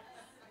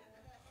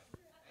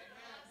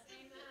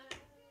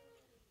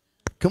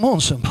 Come on,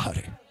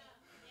 somebody.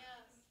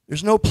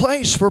 There's no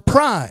place for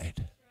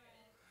pride.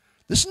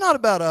 This is not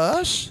about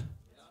us.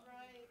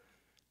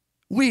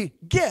 We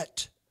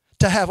get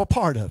to have a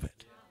part of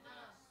it.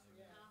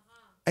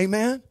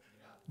 Amen?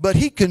 But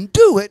He can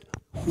do it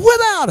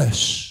without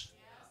us.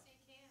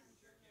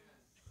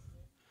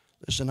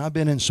 Listen, I've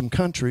been in some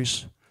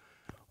countries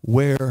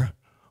where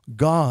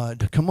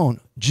God, come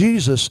on,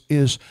 Jesus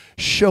is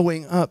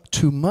showing up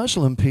to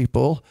Muslim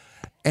people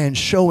and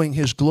showing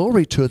His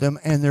glory to them,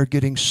 and they're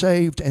getting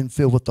saved and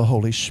filled with the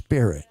Holy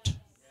Spirit.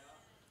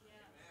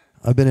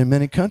 I've been in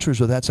many countries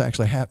where that's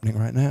actually happening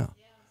right now.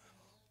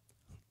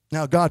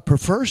 Now, God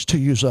prefers to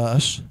use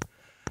us,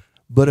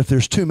 but if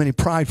there's too many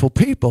prideful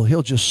people,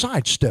 He'll just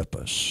sidestep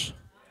us.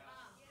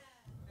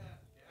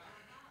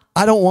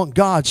 I don't want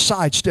God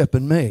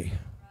sidestepping me.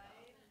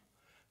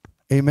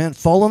 Amen.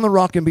 Fall on the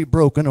rock and be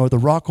broken, or the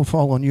rock will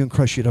fall on you and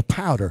crush you to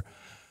powder.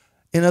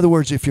 In other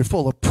words, if you're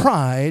full of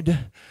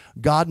pride,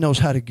 God knows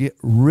how to get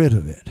rid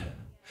of it.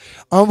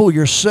 Humble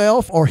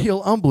yourself or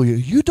He'll humble you.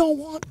 You don't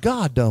want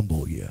God to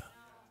humble you.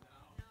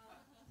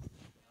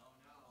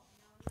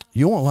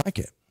 You won't like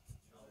it.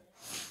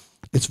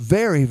 It's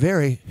very,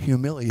 very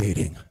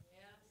humiliating.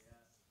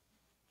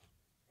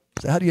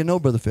 So how do you know,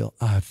 Brother Phil?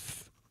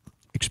 I've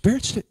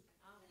experienced it.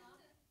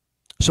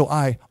 So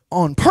I,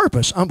 on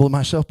purpose, humble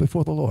myself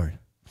before the Lord.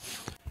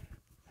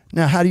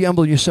 Now, how do you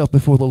humble yourself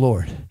before the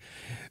Lord?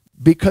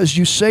 Because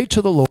you say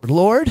to the Lord,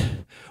 Lord,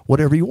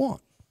 whatever you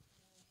want.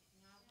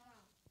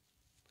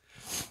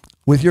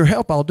 With your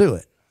help, I'll do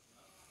it.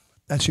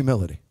 That's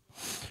humility.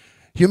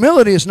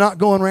 Humility is not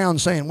going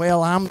around saying,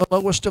 well, I'm the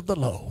lowest of the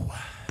low.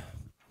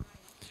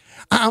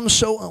 I'm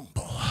so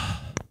humble.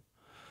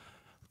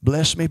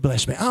 Bless me,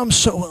 bless me. I'm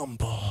so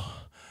humble.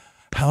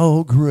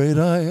 How great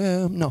I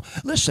am. No,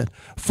 listen,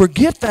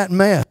 forget that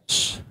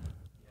mess.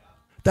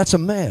 That's a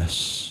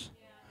mess.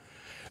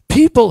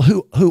 People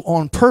who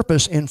on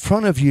purpose in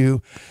front of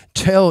you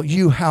tell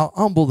you how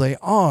humble they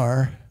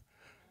are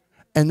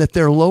and that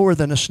they're lower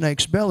than a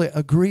snake's belly,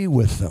 agree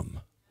with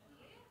them.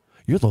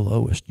 You're the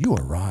lowest. You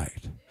are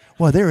right.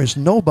 Well, there is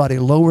nobody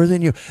lower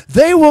than you.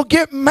 They will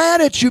get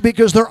mad at you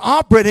because they're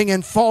operating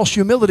in false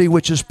humility,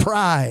 which is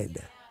pride.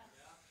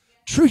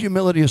 True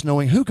humility is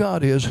knowing who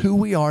God is, who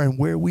we are, and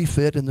where we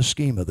fit in the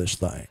scheme of this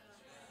thing.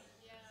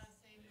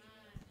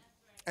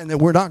 And that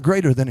we're not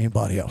greater than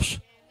anybody else.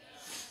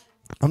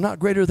 I'm not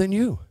greater than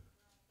you.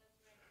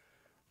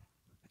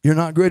 You're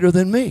not greater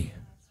than me.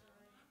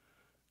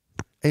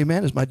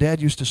 Amen. As my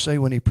dad used to say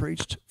when he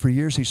preached for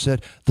years, he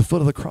said, the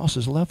foot of the cross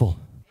is level.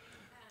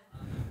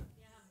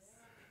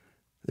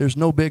 There's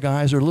no big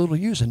eyes or little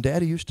U's. And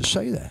Daddy used to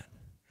say that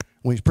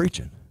when he's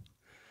preaching.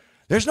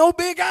 There's no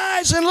big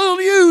eyes and little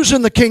U's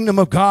in the kingdom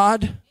of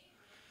God.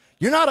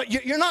 You're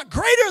not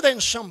greater than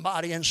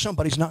somebody, and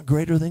somebody's not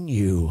greater than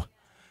you.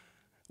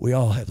 We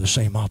all have the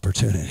same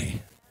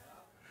opportunity.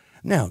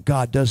 Now,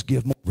 God does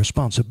give more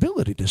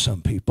responsibility to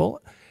some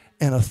people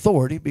and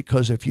authority,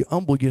 because if you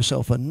humble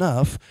yourself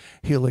enough,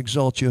 He'll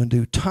exalt you in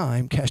due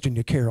time, casting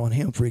your care on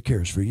Him, for He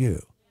cares for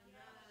you.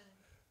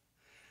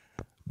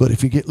 But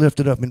if you get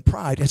lifted up in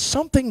pride, it's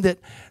something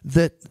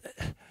that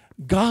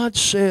God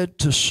said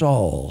to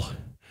Saul,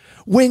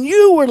 when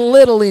you were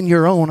little in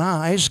your own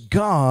eyes,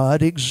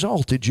 God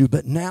exalted you,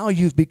 but now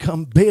you've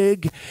become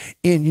big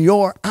in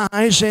your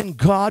eyes, and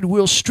God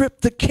will strip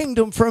the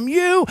kingdom from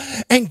you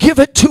and give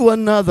it to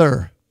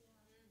another.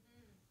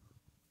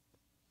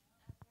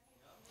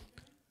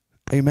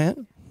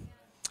 Amen?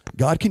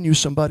 God can use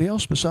somebody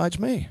else besides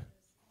me.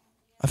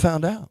 I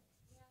found out.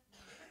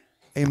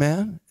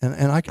 Amen?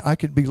 And I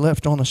could be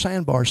left on a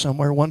sandbar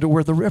somewhere, wonder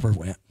where the river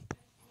went.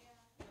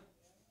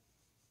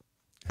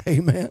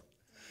 Amen?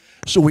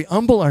 So we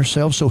humble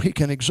ourselves so He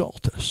can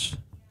exalt us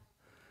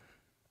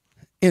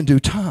in due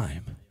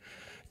time,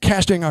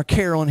 casting our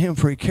care on Him,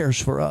 for He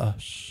cares for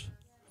us.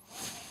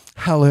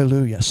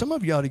 Hallelujah. Some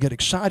of you ought to get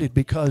excited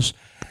because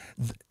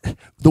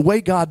the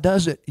way God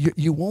does it,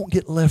 you won't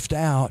get left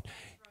out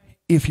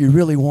if you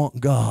really want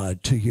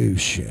God to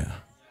use you.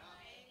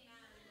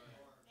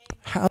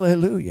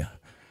 Hallelujah.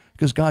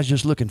 Because God's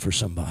just looking for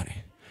somebody.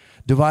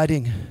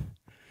 Dividing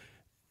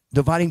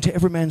to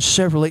every man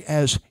severally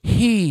as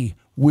He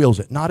wills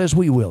it, not as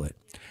we will it.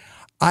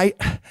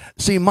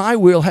 See, my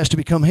will has to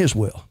become His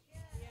will.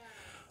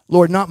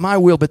 Lord, not my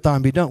will, but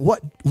thine be done.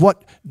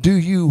 What do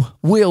you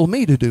will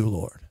me to do,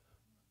 Lord?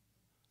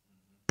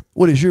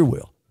 What is your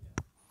will?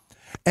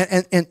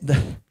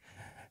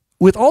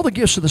 With all the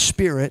gifts of the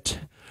Spirit,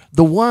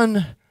 the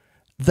one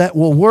that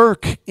will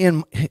work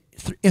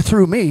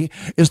through me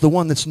is the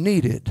one that's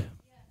needed.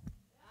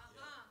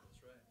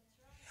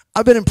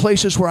 I've been in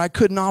places where I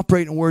couldn't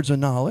operate in words of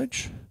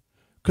knowledge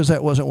because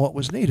that wasn't what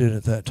was needed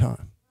at that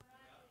time.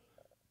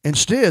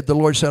 Instead, the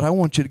Lord said, I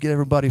want you to get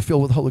everybody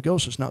filled with the Holy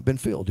Ghost that's not been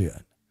filled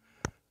yet.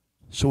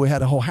 So we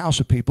had a whole house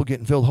of people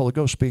getting filled with the Holy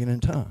Ghost speaking in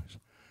tongues.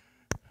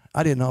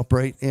 I didn't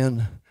operate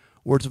in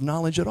words of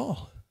knowledge at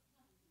all.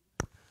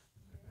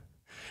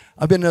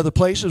 I've been in other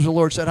places where the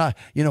Lord said,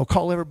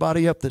 call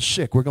everybody up that's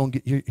sick. We're going to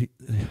get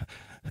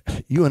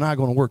you and I are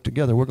going to work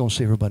together. We're going to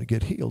see everybody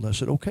get healed. I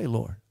said, okay,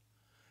 Lord.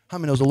 How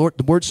many knows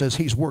the Word says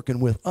He's working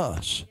with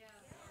us,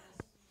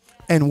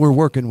 and we're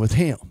working with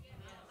Him.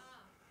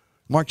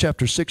 Mark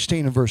chapter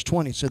 16 and verse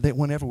 20 said that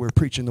whenever we're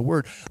preaching the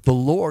Word, the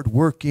Lord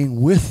working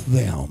with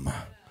them,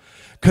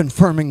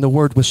 confirming the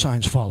Word with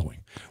signs following.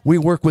 We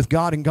work with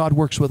God, and God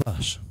works with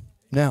us.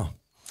 Now,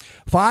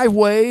 5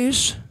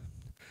 ways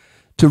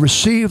to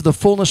receive the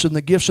fullness and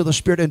the gifts of the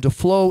Spirit and to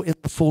flow in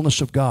the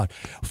fullness of God.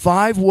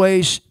 5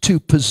 ways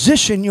to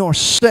position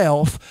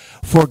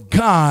yourself for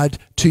God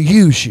to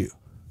use you.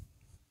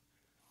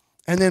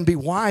 And then be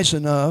wise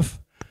enough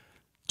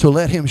to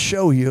let Him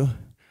show you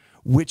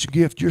which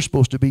gift you're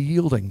supposed to be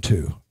yielding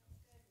to.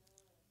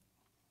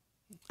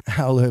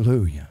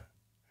 Hallelujah.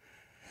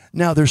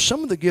 Now, there's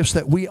some of the gifts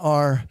that we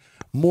are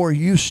more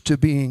used to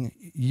being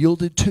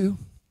yielded to.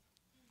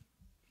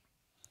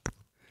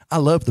 I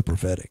love the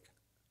prophetic.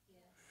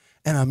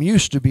 And I'm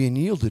used to being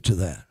yielded to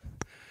that.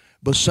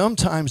 But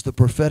sometimes the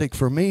prophetic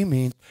for me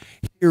means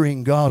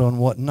hearing God on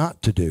what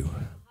not to do.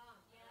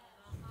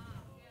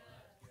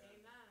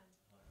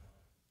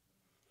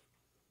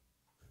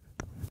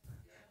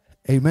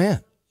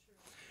 Amen.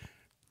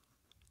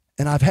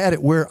 And I've had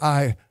it where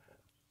I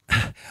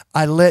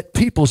let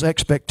people's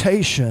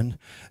expectation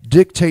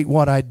dictate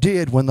what I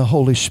did when the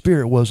Holy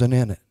Spirit wasn't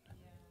in it.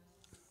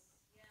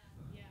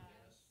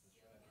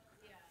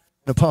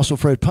 Apostle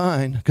Fred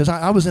Pine, because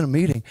I was in a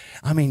meeting.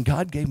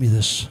 God gave me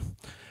this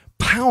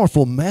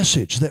powerful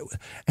message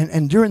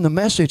and during the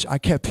message I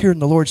kept hearing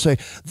the Lord say,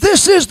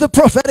 this is the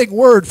prophetic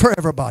word for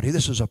everybody.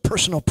 This is a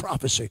personal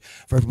prophecy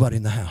for everybody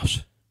in the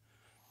house.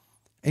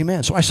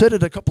 Amen. So I said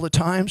it a couple of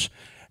times,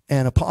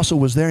 and Apostle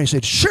was there, and he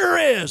said, sure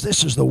is.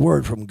 This is the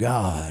word from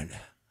God.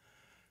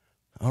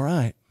 All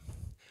right.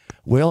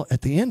 Well,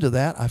 at the end of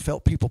that, I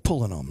felt people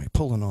pulling on me.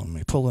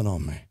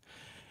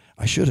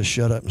 I should have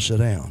shut up and sat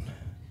down.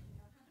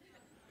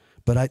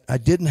 But I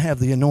didn't have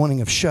the anointing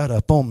of shut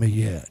up on me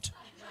yet.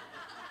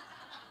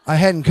 I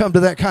hadn't come to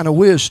that kind of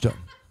wisdom.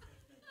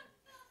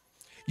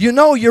 You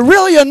know, you're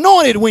really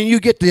anointed when you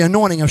get the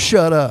anointing of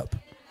shut up.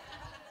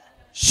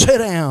 Sit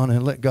down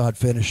and let God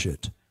finish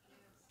it.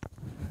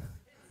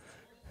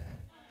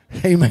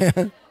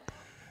 Amen.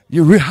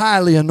 You're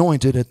highly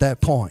anointed at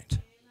that point.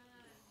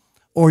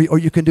 Or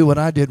you can do what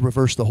I did,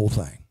 reverse the whole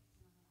thing.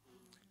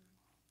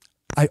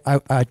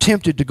 I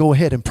attempted to go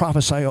ahead and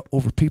prophesy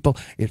over people.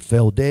 It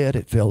fell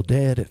dead.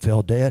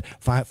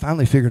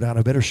 Finally figured out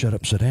I better shut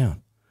up and sit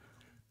down.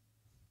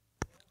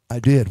 I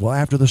did. Well,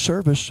 after the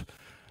service,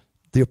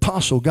 the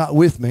apostle got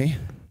with me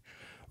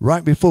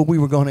right before we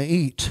were going to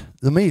eat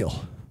the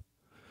meal,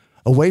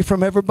 away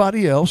from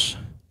everybody else.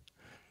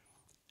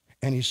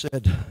 And he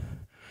said,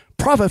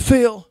 Prophet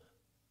Phil,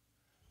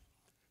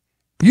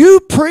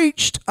 you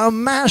preached a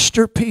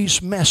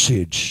masterpiece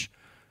message.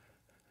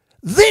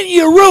 Then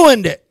you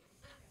ruined it.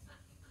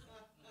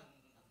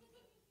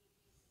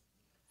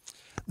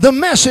 The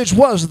message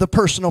was the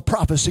personal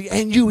prophecy,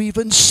 and you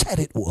even said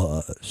it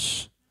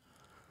was.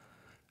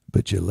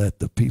 But you let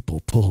the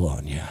people pull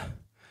on you.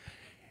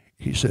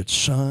 He said,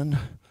 son,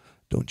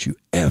 don't you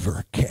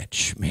ever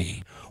catch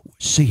me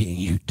seeing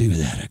you do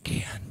that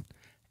again.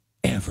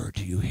 Ever,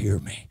 do you hear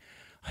me?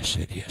 I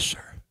said, yes,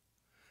 sir.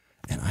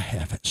 And I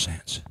haven't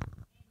since.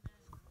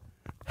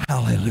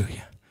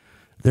 Hallelujah.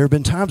 There have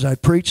been times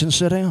I'd preach and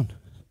sit down.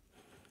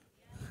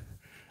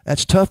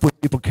 That's tough when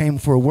people came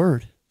for a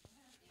word.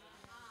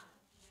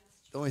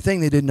 The only thing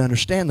they didn't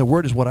understand, the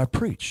word is what I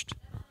preached.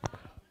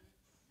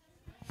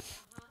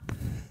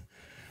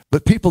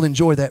 But people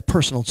enjoy that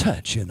personal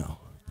touch, you know.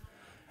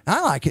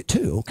 I like it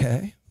too,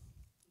 okay?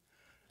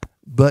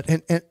 But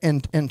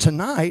and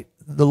tonight,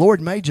 the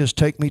Lord may just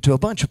take me to a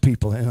bunch of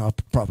people and I'll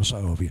prophesy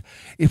over you.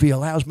 If He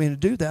allows me to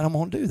do that, I'm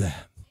going to do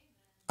that.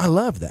 I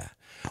love that.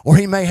 Or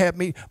He may have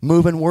me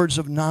moving words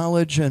of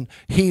knowledge and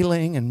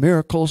healing and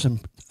miracles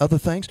and other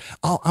things.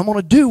 I'm going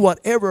to do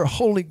whatever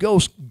Holy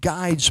Ghost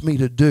guides me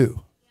to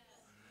do.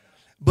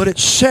 But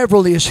it's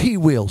severally as He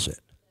wills it.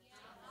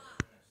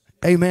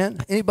 Amen?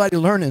 Anybody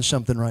learning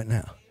something right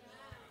now?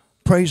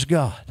 Praise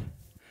God.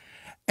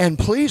 And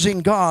pleasing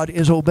God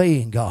is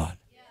obeying God.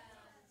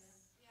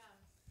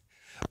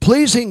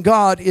 Pleasing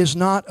God is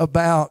not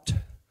about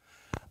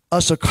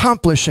us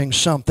accomplishing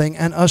something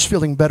and us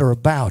feeling better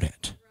about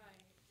it.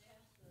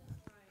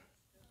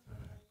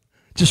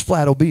 Just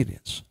flat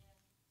obedience.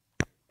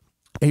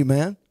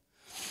 Amen.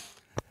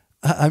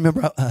 I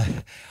remember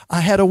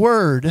I had a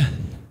word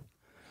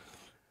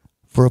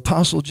for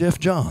Apostle Jeff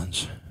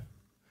Johns.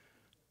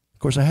 Of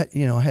course, I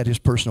had his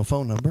personal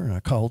phone number, and I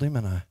called him,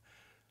 and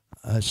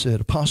I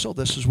said, Apostle,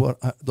 this is what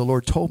the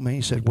Lord told me.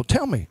 He said, well,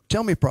 tell me,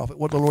 prophet,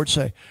 what did the Lord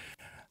say?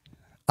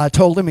 I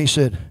told him, I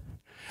said,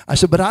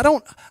 but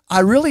I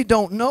really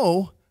don't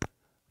know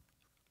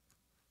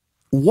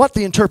what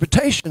the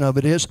interpretation of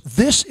it is.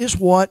 This is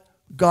what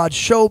God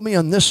showed me,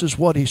 and this is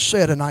what He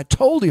said. And I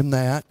told him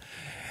that.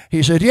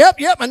 He said, yep,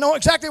 I know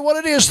exactly what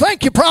it is.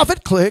 Thank you,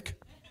 prophet. Click.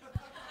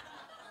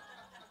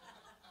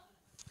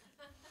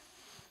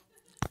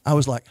 I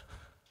was like,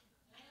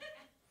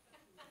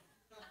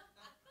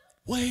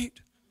 wait.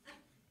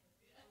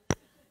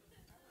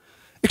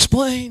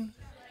 Explain.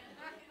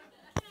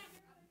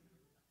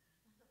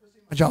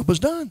 My job was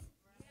done.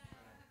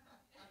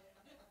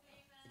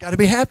 Got to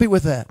be happy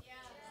with that.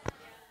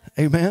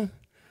 Amen.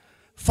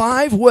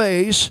 5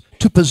 ways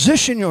to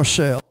position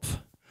yourself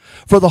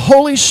for the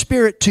Holy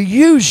Spirit to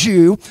use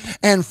you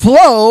and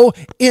flow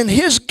in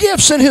His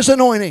gifts and His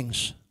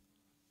anointings.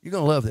 You're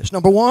going to love this.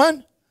 Number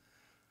 1,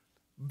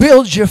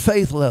 build your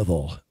faith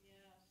level.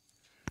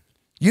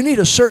 You need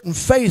a certain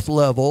faith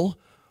level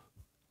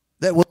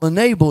that will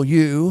enable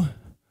you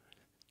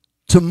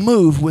to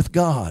move with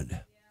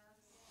God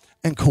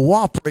and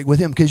cooperate with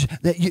Him, because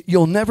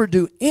you'll never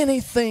do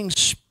anything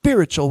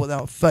spiritual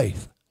without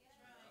faith.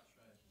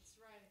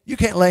 You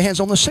can't lay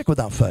hands on the sick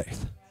without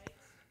faith.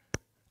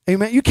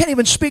 Amen. You can't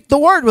even speak the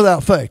word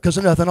without faith, because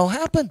nothing will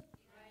happen.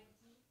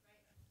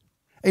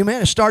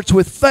 Amen. It starts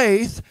with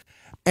faith,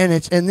 and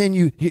then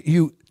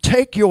you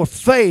take your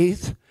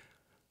faith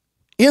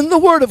in the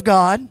Word of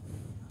God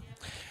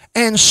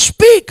and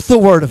speak the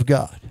Word of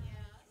God,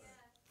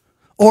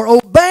 or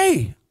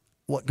obey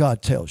what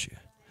God tells you.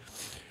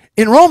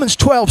 In Romans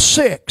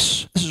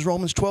 12:6, this is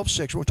Romans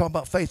 12:6, we're talking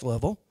about faith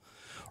level.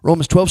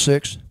 Romans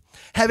 12:6,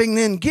 having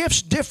then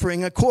gifts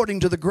differing according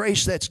to the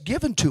grace that's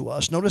given to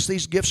us. Notice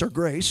these gifts are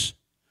grace.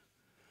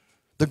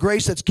 The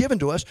grace that's given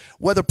to us.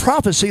 Whether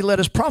prophecy, let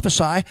us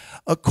prophesy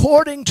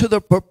according to the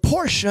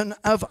proportion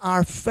of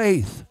our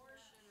faith.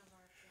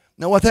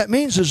 Now what that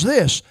means is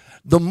this: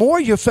 the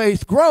more your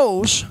faith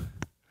grows,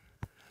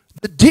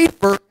 the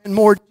deeper and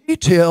more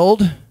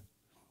detailed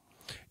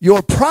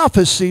your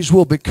prophecies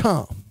will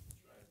become.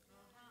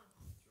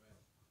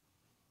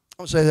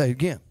 I'll say that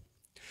again.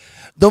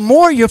 The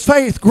more your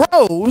faith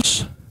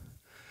grows,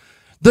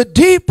 the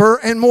deeper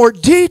and more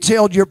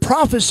detailed your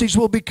prophecies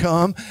will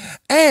become,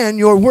 and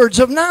your words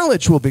of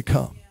knowledge will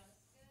become.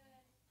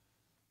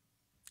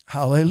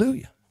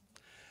 Hallelujah.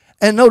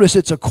 And notice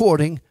it's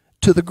according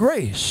to the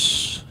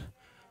grace.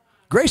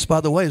 Grace, by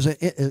the way, is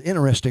an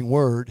interesting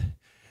word.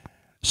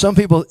 Some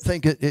people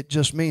think it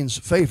just means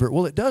favor.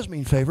 Well, it does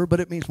mean favor, but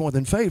it means more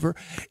than favor.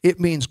 It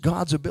means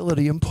God's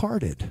ability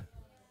imparted.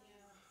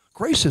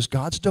 Grace is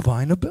God's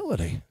divine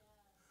ability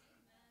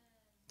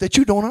that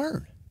you don't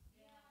earn.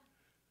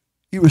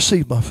 You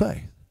receive by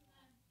faith.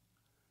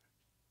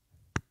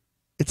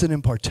 It's an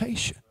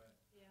impartation.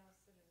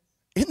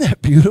 Isn't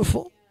that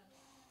beautiful?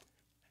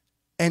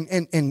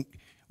 And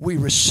we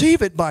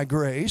receive it by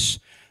grace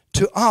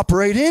to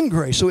operate in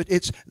grace. So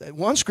it's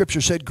one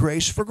scripture said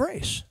grace for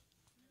grace.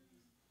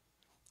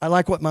 I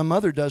like what my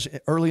mother does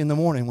early in the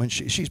morning when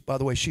she's, by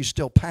the way, she's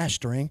still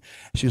pastoring.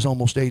 She's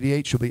almost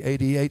 88. She'll be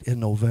 88 in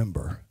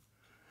November.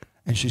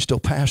 And she's still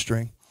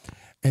pastoring.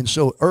 And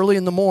so early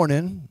in the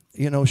morning,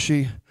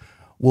 she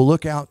will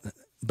look out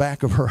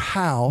back of her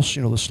house,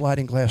 the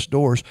sliding glass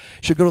doors.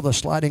 She'll go to the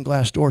sliding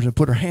glass doors and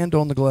put her hand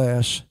on the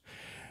glass,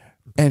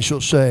 and she'll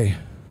say,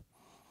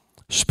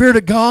 Spirit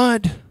of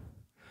God,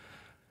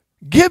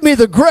 give me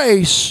the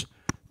grace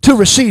to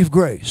receive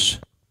grace.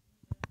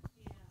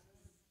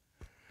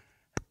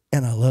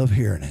 And I love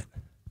hearing it,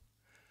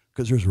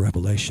 because there's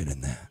revelation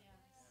in that.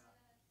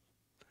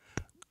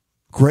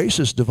 Grace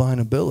is divine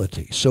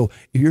ability. So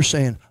you're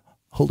saying,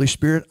 Holy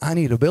Spirit, I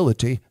need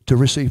ability to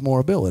receive more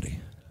ability.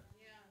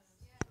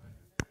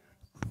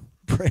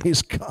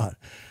 Praise God.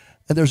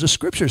 And there's a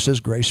scripture that says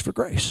grace for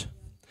grace.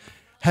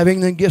 Having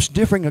then gifts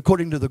differing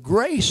according to the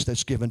grace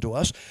that's given to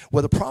us,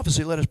 whether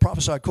prophecy, let us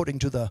prophesy according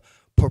to the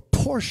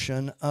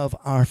proportion of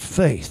our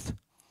faith.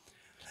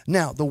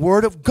 Now, the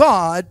Word of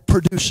God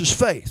produces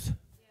faith.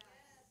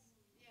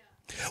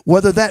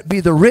 Whether that be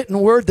the written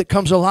word that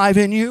comes alive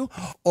in you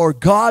or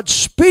God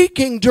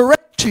speaking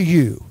direct to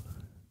you.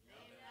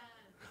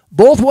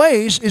 Both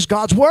ways is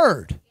God's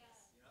word.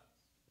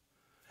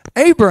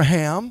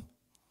 Abraham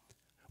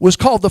was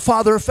called the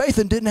father of faith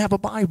and didn't have a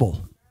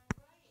Bible.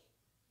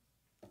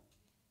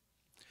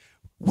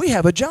 We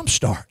have a jump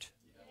start.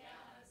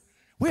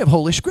 We have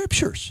Holy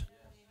Scriptures.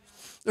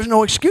 There's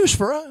no excuse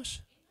for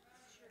us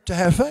to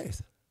have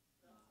faith.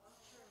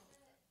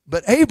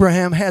 But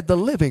Abraham had the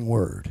living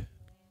word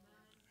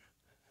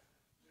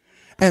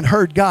and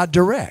heard God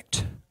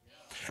direct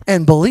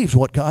and believed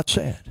what God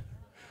said.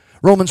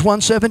 Romans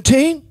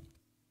 1:17,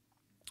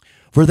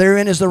 for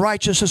therein is the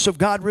righteousness of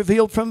God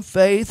revealed from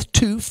faith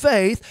to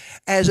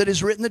faith, as it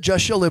is written, the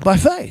just shall live by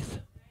faith.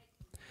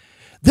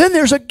 Then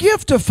there's a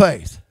gift of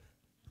faith.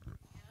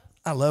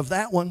 I love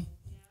that one.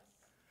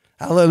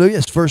 Hallelujah.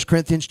 It's 1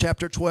 Corinthians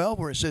chapter 12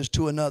 where it says,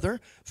 to another,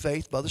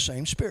 faith by the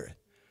same Spirit.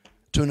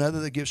 To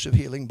another, the gifts of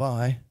healing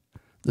by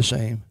the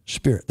same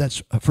Spirit.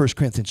 That's 1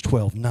 Corinthians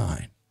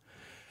 12:9.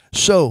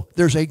 So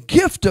there's a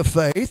gift of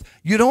faith.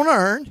 You don't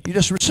earn, you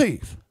just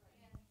receive.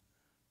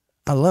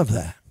 I love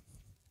that.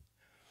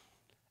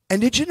 And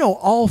did you know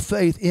all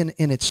faith in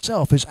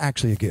itself is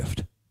actually a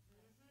gift?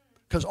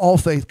 Because all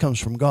faith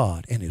comes from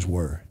God and His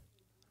Word.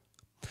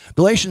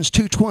 Galatians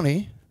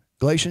 2:20,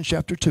 Galatians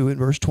chapter 2 and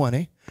verse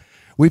 20,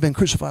 we've been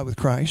crucified with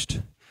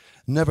Christ.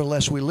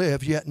 Nevertheless we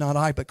live, yet not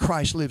I, but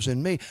Christ lives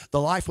in me. The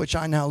life which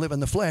I now live in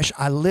the flesh,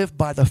 I live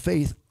by the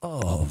faith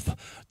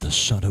of the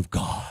Son of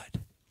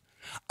God.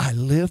 I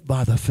live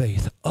by the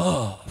faith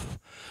of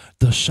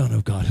the Son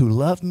of God who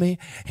loved me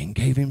and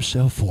gave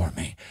Himself for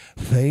me.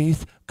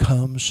 Faith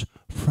comes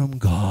from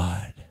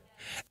God.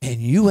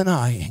 And you and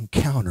I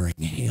encountering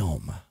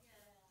Him.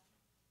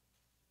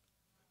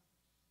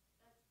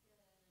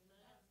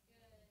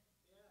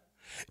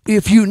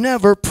 If you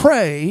never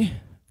pray,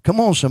 come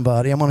on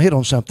somebody, I'm going to hit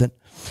on something.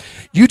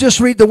 You just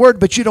read the Word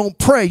but you don't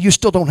pray, you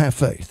still don't have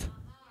faith.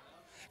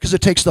 Because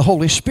it takes the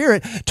Holy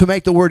Spirit to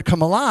make the Word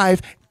come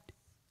alive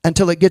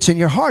until it gets in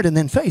your heart and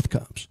then faith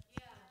comes.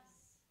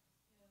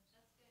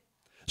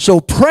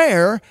 So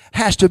prayer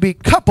has to be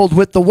coupled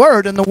with the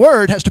Word and the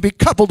Word has to be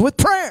coupled with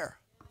prayer.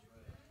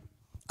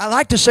 I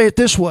like to say it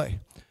this way.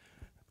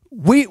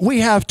 We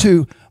have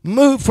to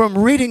move from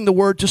reading the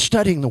Word to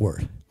studying the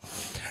Word.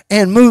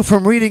 And move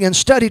from reading and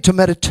study to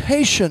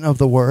meditation of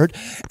the Word.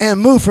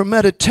 And move from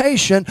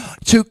meditation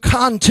to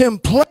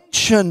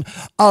contemplation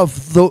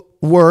of the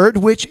Word,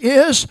 which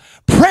is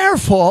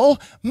prayerful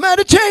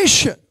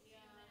meditation.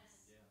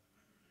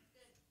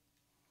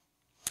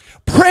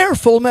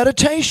 Prayerful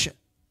meditation.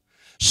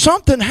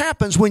 Something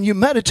happens when you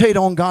meditate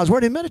on God's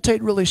Word. And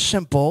meditate really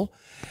simple.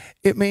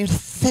 It means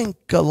think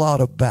a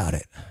lot about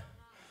it.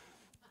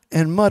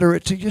 And mutter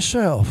it to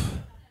yourself.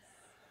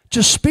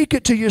 Just speak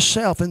it to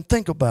yourself and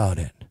think about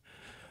it.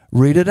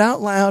 Read it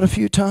out loud a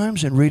few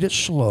times and read it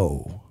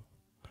slow.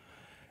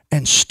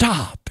 And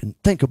stop and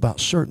think about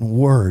certain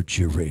words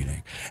you're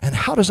reading. And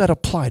how does that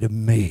apply to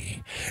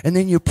me? And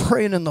then you're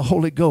praying in the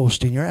Holy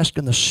Ghost and you're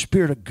asking the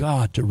Spirit of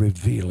God to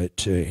reveal it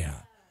to you.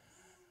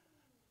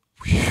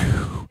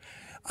 Whew.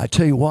 I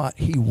tell you what,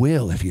 He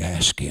will if you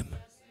ask Him.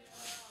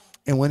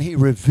 And when He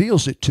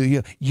reveals it to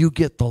you, you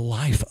get the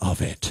life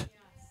of it.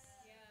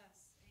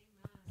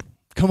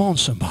 Come on,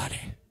 somebody.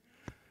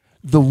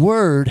 The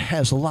Word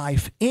has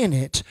life in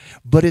it,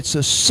 but it's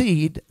a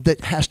seed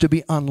that has to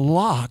be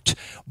unlocked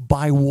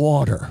by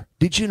water.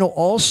 Did you know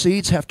all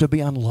seeds have to be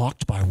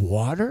unlocked by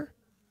water?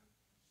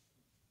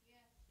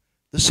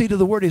 The seed of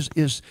the Word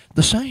is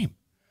the same.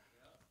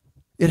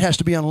 It has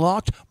to be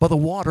unlocked by the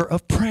water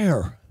of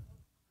prayer.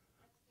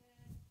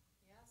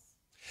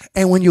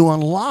 And when you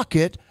unlock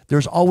it,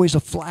 there's always a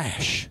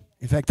flash.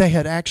 In fact, they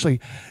had actually,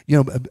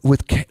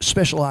 with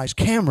specialized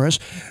cameras,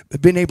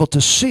 been able to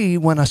see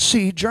when a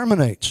seed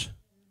germinates.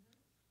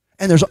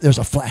 And there's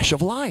a flash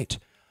of light.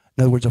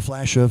 In other words, a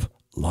flash of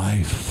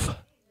life.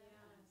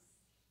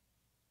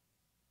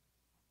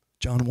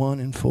 John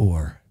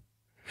 1:4.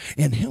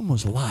 In Him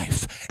was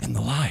life, and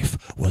the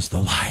life was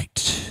the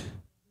light.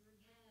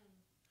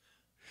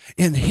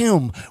 In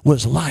Him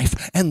was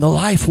life, and the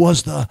life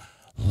was the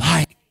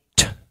light.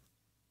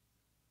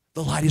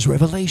 The light is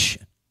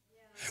revelation.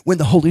 When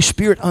the Holy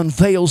Spirit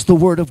unveils the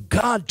Word of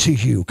God to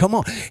you, come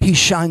on, He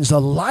shines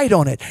the light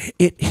on it.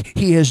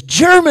 He is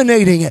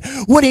germinating it.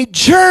 When He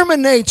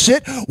germinates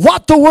it,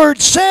 what the Word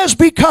says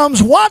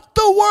becomes what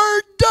the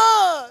Word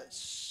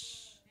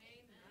does.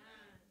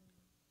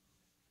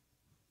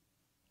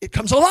 It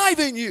comes alive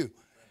in you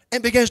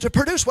and begins to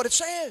produce what it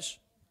says.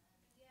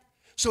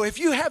 So if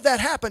you have that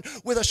happen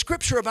with a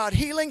scripture about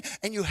healing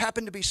and you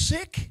happen to be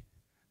sick,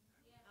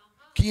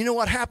 you know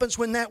what happens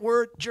when that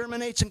word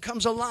germinates and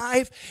comes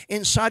alive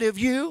inside of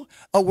you?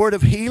 A word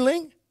of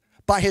healing.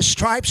 By His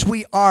stripes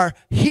we are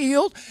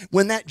healed.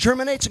 When that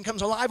germinates and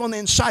comes alive on the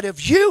inside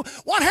of you,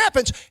 what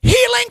happens?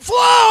 Healing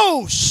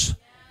flows.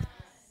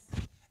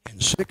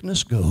 And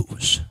sickness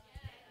goes.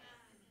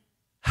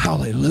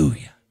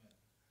 Hallelujah.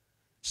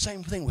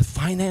 Same thing with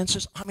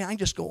finances. I mean, I can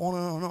just go on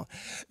and on and on.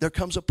 There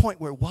comes a point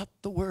where what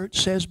the Word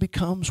says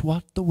becomes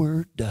what the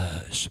Word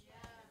does.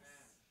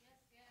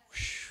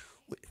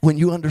 When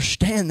you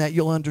understand that,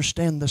 you'll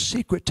understand the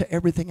secret to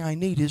everything I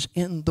need is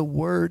in the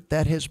Word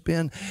that has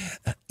been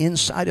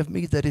inside of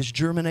me, that is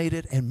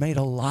germinated and made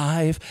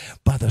alive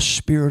by the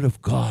Spirit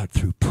of God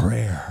through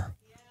prayer.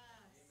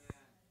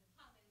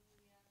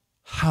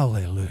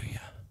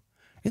 Hallelujah.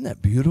 Isn't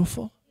that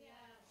beautiful?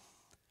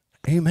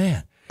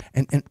 Amen.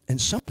 And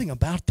something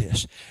about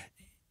this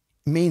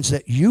means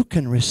that you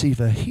can receive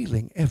a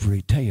healing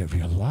every day of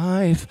your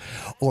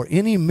life, or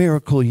any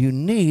miracle you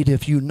need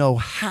if you know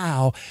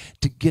how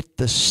to get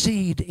the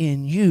seed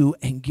in you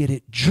and get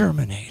it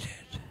germinated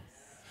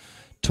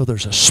till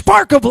there's a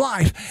spark of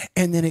life,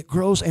 and then it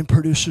grows and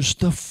produces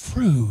the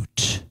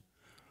fruit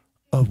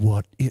of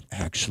what it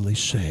actually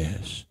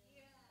says.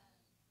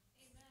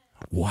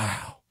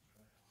 Wow.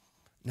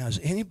 Now, is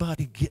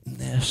anybody getting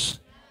this?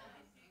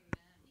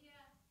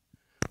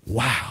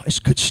 Wow, it's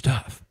good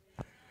stuff.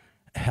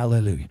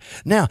 Hallelujah.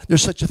 Now,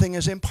 there's such a thing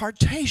as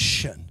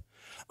impartation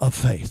of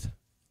faith.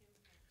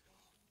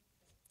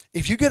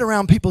 If you get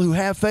around people who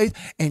have faith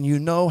and you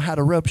know how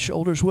to rub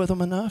shoulders with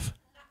them enough,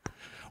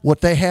 what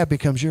they have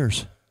becomes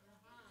yours.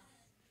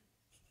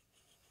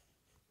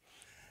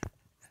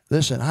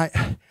 Listen,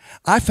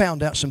 I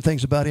found out some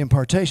things about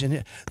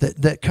impartation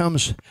that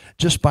comes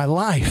just by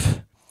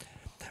life.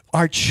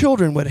 Our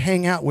children would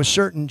hang out with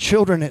certain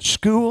children at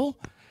school,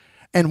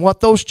 and what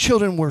those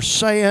children were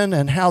saying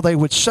and how they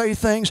would say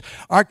things,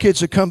 our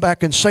kids would come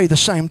back and say the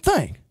same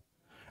thing,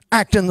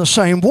 act in the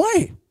same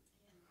way.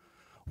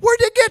 Where'd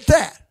you get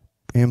that?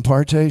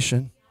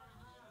 Impartation.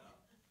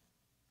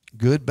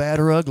 Good, bad,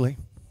 or ugly.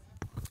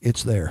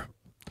 It's there.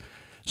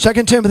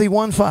 2 Timothy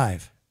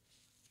 1:5.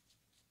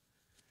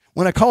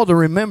 When I call to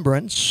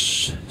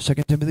remembrance, 2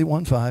 Timothy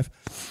 1:5,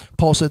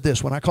 Paul said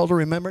this, when I call to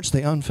remembrance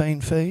the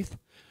unfeigned faith,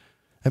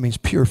 that means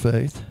pure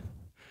faith,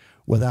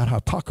 without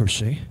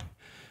hypocrisy,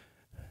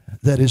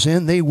 that is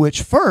in thee,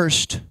 which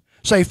first,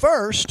 say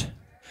first,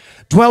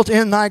 dwelt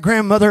in thy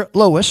grandmother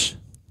Lois,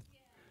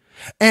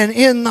 and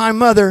in thy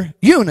mother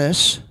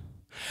Eunice,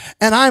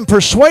 and I'm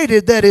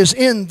persuaded that is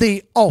in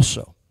thee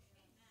also.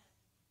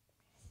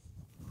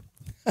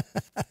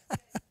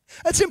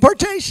 That's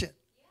impartation.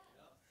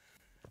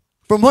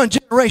 From one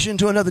generation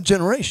to another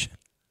generation.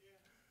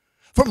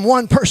 From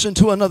one person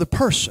to another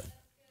person.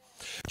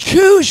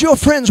 Choose your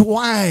friends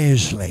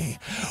wisely.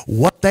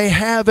 What they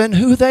have and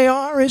who they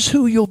are is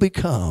who you'll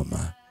become.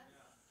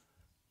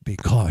 Be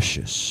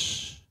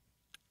cautious.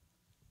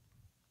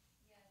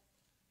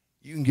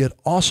 You can get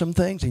awesome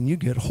things and you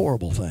get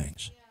horrible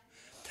things.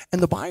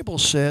 And the Bible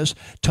says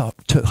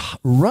to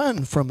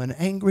run from an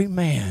angry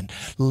man,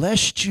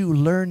 lest you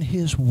learn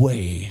his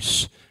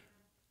ways.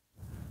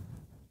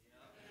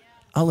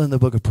 I'll end the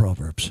book of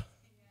Proverbs.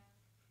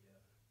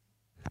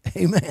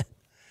 Amen.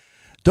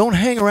 Don't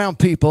hang around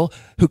people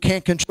who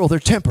can't control their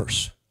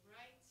tempers.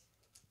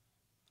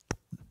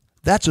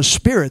 That's a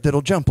spirit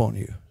that'll jump on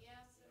you.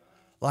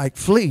 Like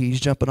fleas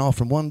jumping off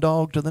from one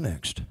dog to the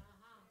next.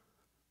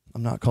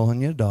 I'm not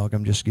calling you a dog.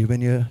 I'm just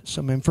giving you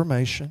some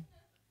information.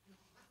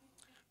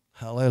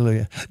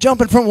 Hallelujah.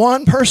 Jumping from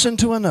one person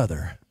to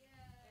another.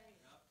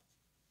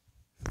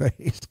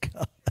 Praise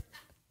God.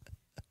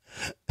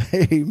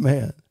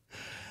 Amen.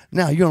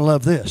 Now, you're going to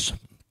love this.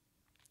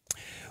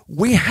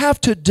 We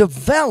have to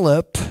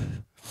develop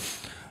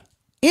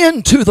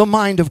into the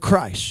mind of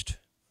Christ.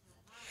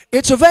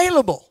 It's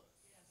available.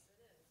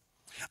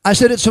 I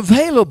said it's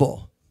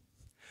available.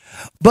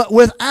 But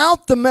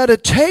without the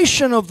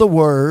meditation of the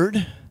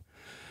Word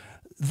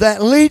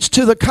that leads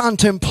to the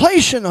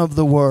contemplation of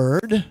the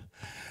Word,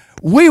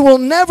 we will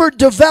never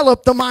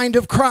develop the mind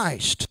of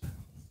Christ.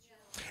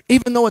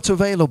 Even though it's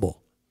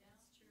available.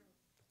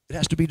 It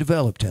has to be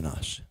developed in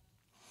us.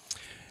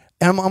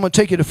 And I'm going to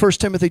take you to 1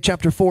 Timothy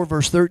chapter 4,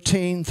 verse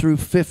 13 through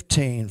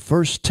 15.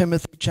 1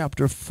 Timothy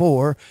chapter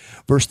 4,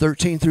 verse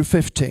 13 through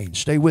 15.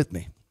 Stay with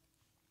me.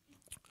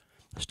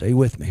 Stay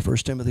with me. 1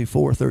 Timothy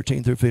 4,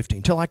 13 through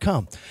 15. Till I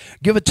come.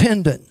 Give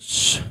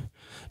attendance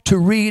to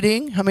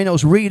reading. How many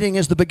knows reading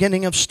is the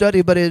beginning of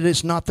study, but it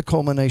is not the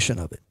culmination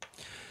of it.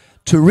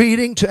 To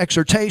reading, to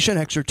exhortation.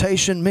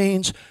 Exhortation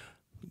means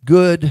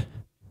good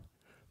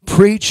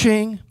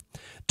preaching.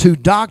 To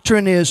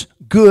doctrine is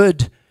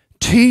good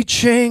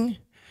teaching.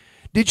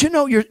 Did you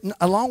know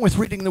along with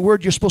reading the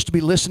Word, you're supposed to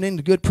be listening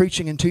to good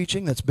preaching and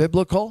teaching that's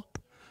biblical?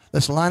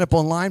 That's line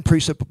upon line,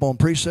 precept upon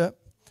precept.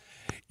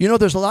 You know,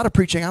 there's a lot of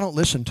preaching I don't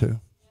listen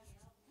to.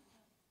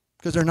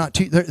 Because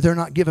they're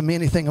not giving me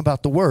anything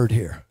about the Word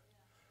here.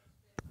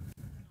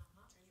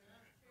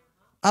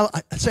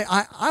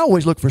 I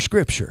always look for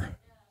Scripture.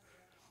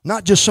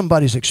 Not just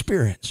somebody's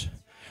experience.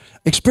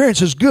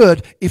 Experience is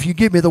good if you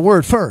give me the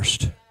Word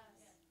first.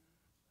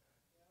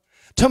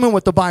 Tell me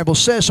what the Bible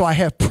says so I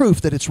have proof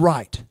that it's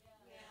right.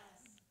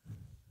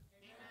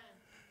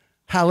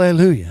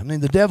 Hallelujah. I mean,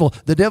 the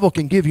devil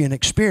can give you an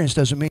experience,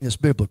 doesn't mean it's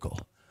biblical.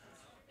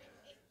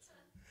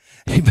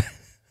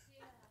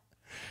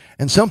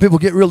 And some people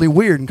get really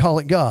weird and call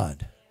it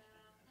God.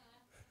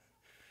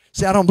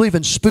 See, I don't believe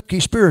in spooky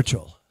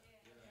spiritual,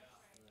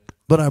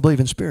 but I believe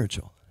in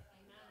spiritual.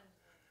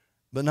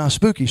 But not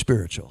spooky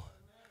spiritual.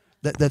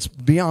 That's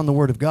beyond the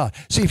Word of God.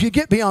 See, if you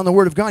get beyond the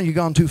Word of God, you've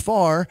gone too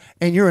far,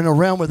 and you're in a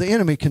realm where the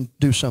enemy can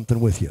do something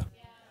with you.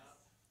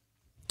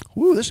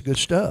 Woo, this is good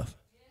stuff.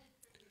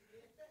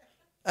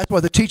 That's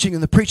why the teaching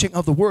and the preaching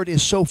of the Word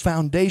is so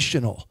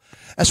foundational.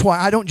 That's why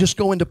I don't just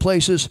go into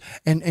places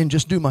and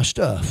just do my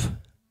stuff.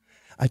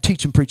 I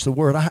teach and preach the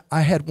Word.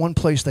 I had one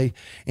place they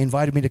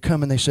invited me to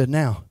come, and they said,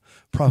 now,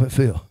 Prophet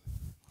Phil,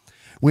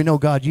 we know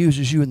God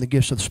uses you in the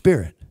gifts of the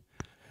Spirit.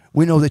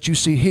 We know that you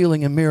see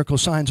healing and miracle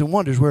signs and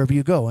wonders wherever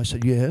you go. I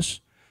said,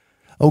 yes.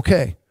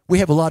 Okay, we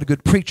have a lot of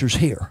good preachers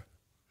here.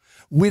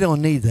 We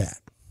don't need that.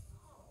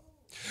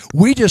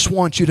 We just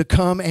want you to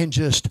come and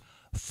just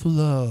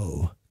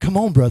flow. Come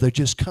on, brother,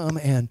 just come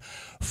and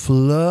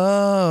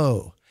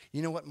flow.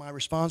 You know what my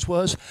response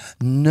was?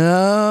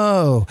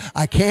 No,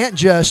 I can't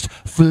just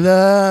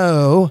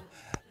flow.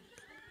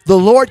 The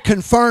Lord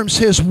confirms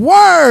His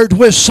Word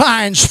with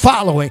signs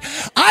following.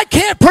 I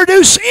can't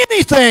produce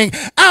anything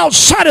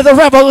outside of the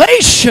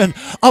revelation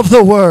of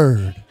the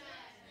Word.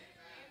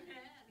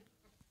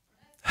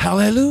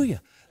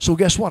 Hallelujah. So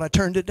guess what? I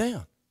turned it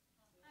down.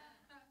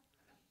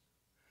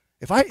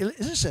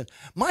 Listen,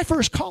 my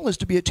first call is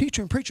to be a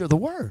teacher and preacher of the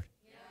Word.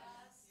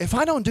 If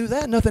I don't do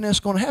that, nothing else is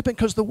going to happen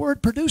because the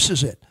Word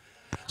produces it.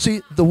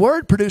 See, the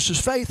Word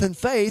produces faith, and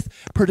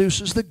faith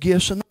produces the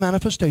gifts and the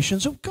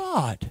manifestations of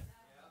God.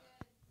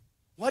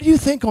 Why do you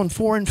think on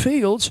foreign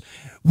fields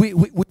we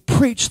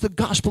preach the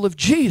gospel of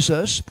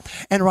Jesus,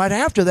 and right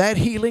after that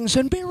healings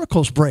and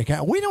miracles break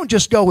out? We don't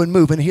just go and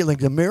move in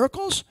healing and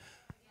miracles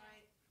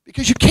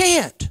because you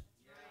can't.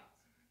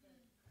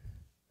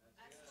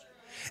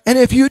 And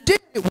if you did,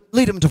 it would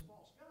lead them to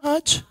false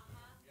gods.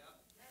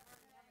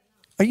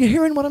 Are you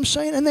hearing what I'm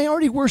saying? And they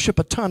already worship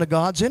a ton of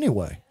gods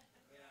anyway.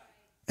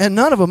 And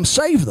none of them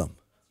save them.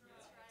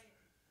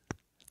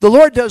 The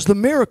Lord does the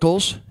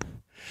miracles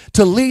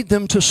to lead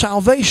them to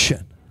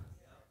salvation.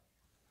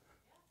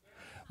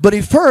 But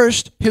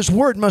His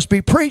Word must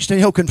be preached, and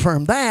He'll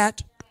confirm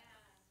that.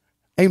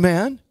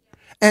 Amen.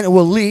 And it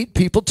will lead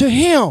people to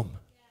Him.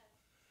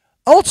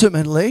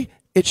 Ultimately,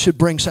 it should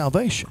bring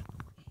salvation.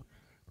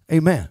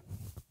 Amen.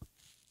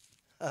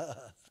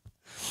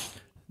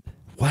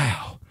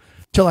 Wow.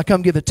 Till I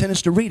come give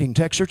attendance to reading,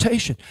 to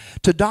exhortation,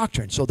 to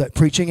doctrine, so that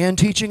preaching and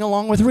teaching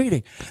along with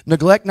reading.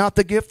 Neglect not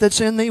the gift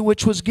that's in thee,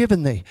 which was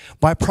given thee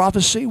by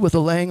prophecy with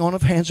the laying on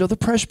of hands of the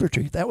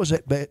presbytery. That was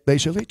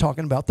basically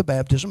talking about the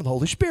baptism of the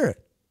Holy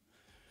Spirit.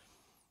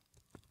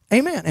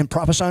 Amen. And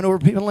prophesying over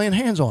people and laying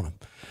hands on them.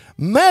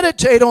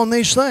 Meditate on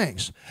these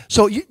things.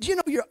 So,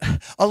 you're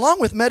along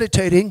with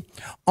meditating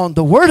on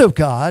the Word of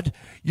God,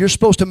 you're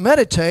supposed to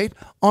meditate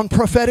on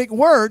prophetic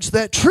words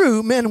that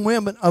true men and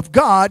women of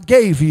God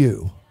gave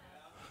you.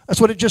 That's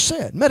what it just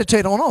said.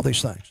 Meditate on all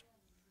these things.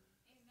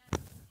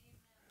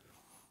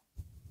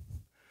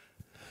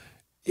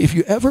 If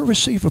you ever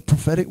receive a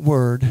prophetic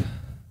word,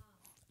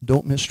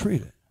 don't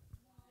mistreat it,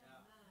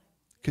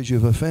 because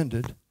you've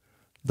offended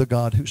the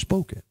God who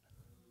spoke it.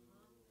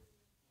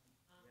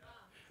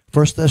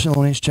 1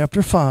 Thessalonians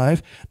chapter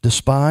 5,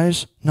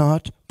 despise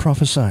not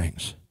prophesying.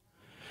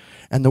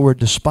 And the word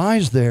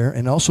despise there,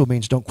 and also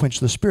means don't quench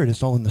the Spirit.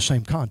 It's all in the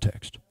same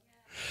context.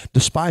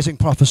 Despising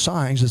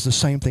prophesying is the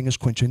same thing as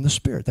quenching the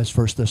Spirit. That's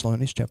 1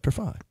 Thessalonians chapter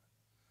 5.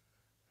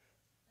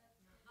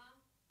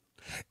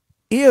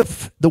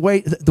 If the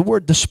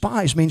word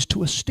despise means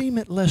to esteem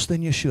it less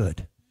than you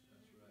should.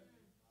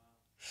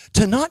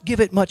 To not give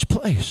it much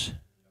place.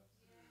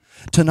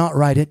 To not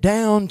write it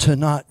down, to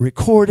not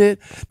record it,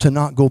 to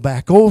not go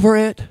back over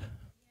it.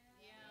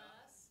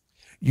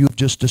 You've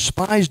just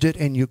despised it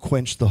and you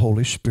quenched the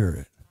Holy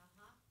Spirit.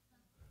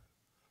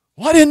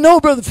 Well, I didn't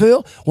know, Brother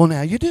Phil. Well,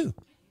 now you do.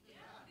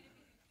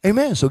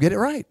 Amen. So get it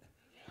right.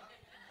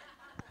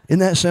 Isn't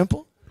that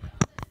simple?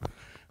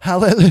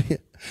 Hallelujah.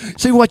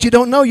 See, what you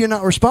don't know, you're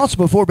not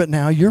responsible for, but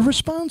now you're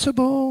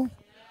responsible.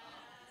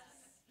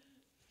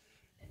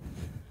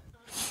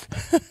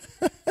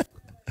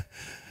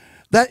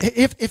 That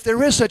if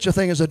there is such a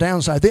thing as a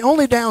downside, the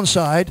only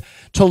downside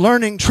to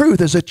learning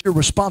truth is that you're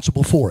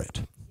responsible for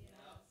it.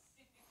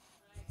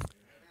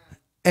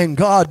 And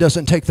God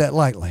doesn't take that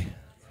lightly.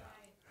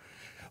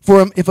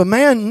 For if a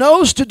man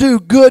knows to do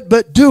good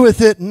but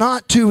doeth it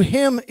not, to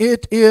him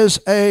it is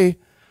a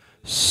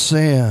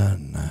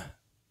sin.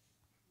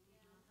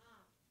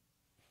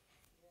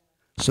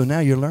 So now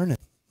you're learning.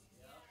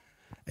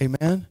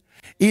 Amen.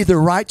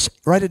 Either write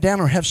it down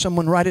or have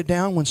someone write it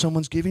down when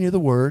someone's giving you the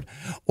word,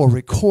 or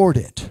record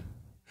it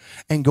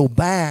and go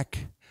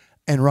back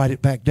and write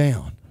it back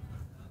down.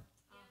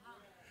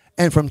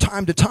 And from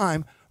time to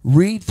time,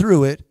 read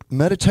through it,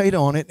 meditate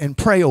on it, and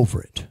pray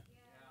over it.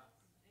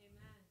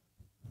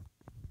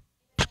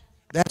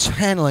 That's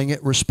handling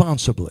it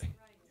responsibly.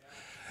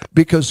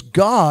 Because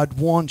God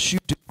wants you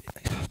to...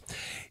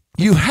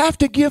 You have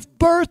to give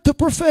birth to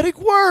prophetic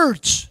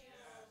words.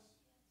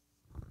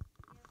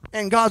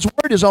 And God's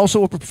word is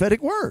also a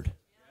prophetic word.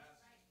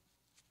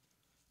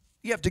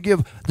 You have to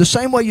give, the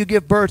same way you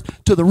give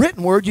birth to the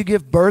written word, you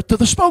give birth to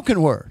the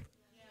spoken word.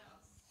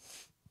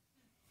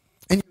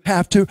 And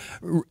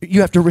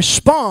you have to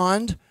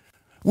respond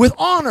with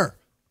honor,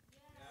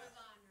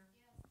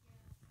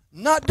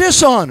 not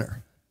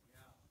dishonor.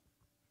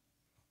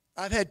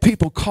 I've had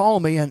people call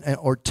me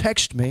or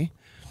text me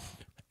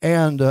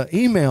and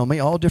email me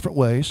all different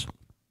ways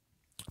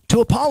to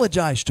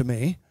apologize to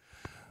me.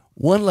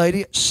 One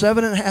lady,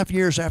 7.5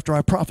 years after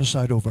I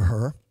prophesied over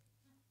her,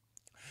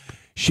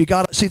 see,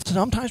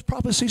 sometimes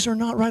prophecies are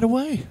not right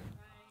away.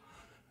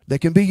 They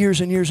can be years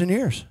and years and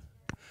years.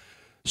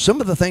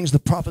 Some of the things the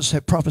prophets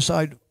had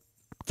prophesied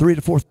 3,000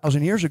 to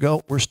 4,000 years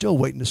ago, we're still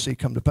waiting to see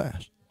come to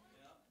pass.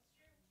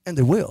 And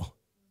they will.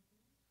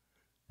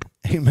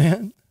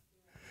 Amen.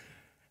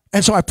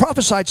 And so I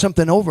prophesied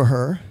something over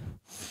her.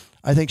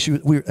 I think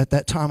at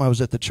that time I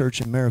was at the church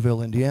in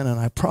Maryville, Indiana, and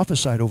I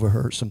prophesied over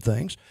her some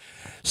things.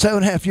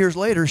 7.5 years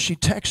later, she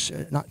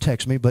not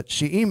texts me, but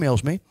she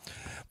emails me,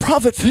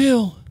 Prophet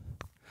Phil,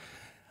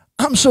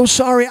 I'm so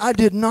sorry I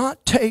did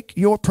not take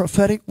your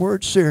prophetic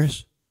word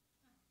serious.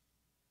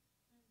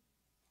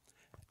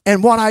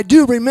 And what I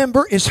do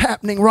remember is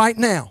happening right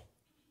now.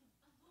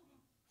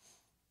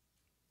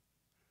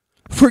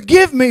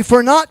 Forgive me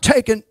for not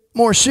taking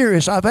more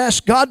serious. I've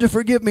asked God to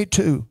forgive me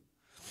too.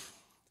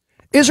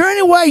 Is there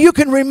any way you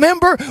can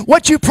remember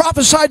what you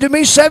prophesied to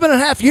me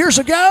 7.5 years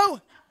ago?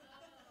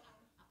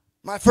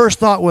 My first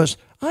thought was,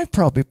 I've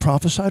probably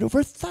prophesied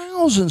over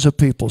thousands of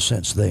people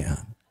since then.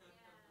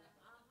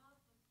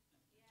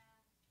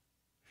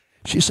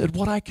 She said,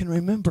 what I can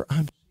remember,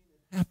 I'm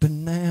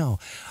happen now.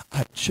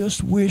 I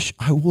just wish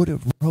I would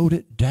have wrote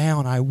it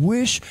down. I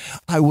wish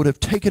I would have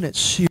taken it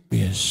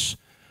serious.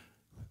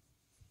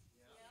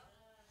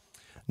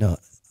 Now,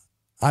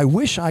 I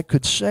wish I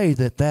could say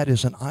that that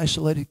is an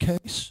isolated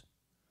case,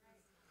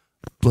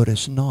 but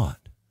it's not.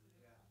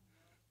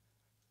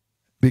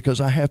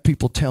 Because I have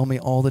people tell me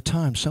all the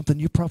time, something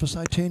you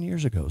prophesied 10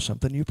 years ago,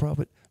 something you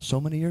prophesied so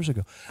many years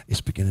ago,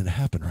 it's beginning to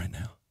happen right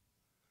now.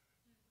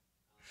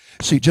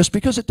 See, just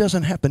because it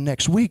doesn't happen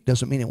next week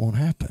doesn't mean it won't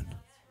happen.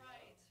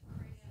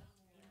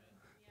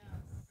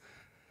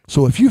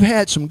 So if you've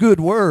had some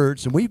good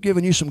words, and we've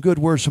given you some good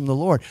words from the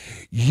Lord,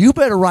 you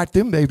better write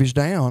them babies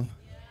down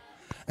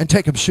and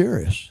take them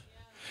serious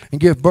and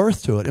give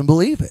birth to it and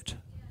believe it.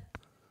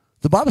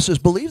 The Bible says,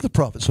 believe the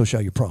prophet, so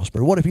shall you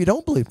prosper. What if you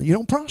don't believe it? You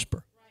don't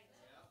prosper.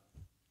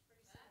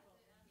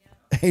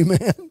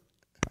 Amen.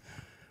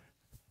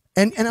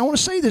 And I want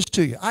to say this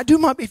to you.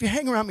 If you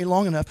hang around me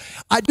long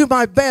enough, I do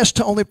my best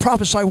to only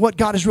prophesy what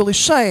God is really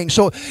saying.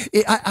 So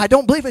I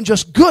don't believe in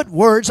just good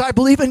words. I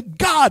believe in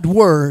God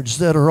words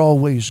that are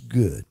always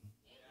good.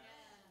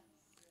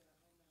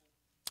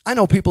 I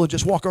know people who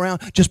just walk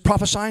around just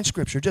prophesying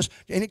scripture, just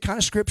any kind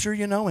of scripture,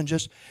 and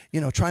just,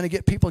 trying to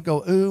get people to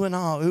go ooh and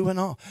ah, ooh and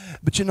ah.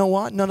 But you know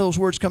what? None of those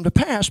words come to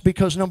pass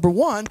because, number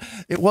one,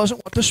 it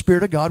wasn't what the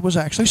Spirit of God was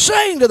actually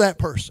saying to that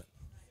person.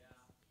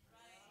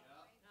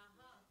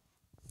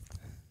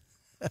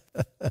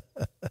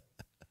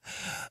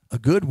 A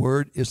good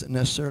word isn't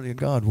necessarily a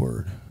God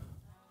word,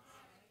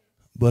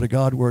 but a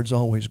God word's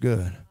always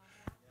good.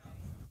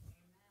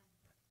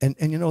 And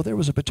there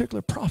was a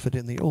particular prophet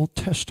in the Old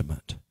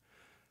Testament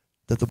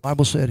that the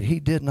Bible said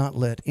he did not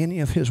let any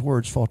of his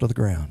words fall to the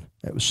ground.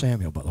 That was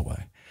Samuel, by the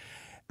way.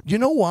 Do you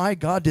know why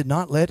God did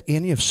not let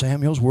any of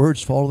Samuel's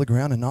words fall to the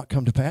ground and not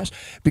come to pass?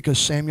 Because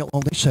Samuel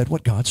only said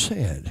what God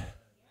said.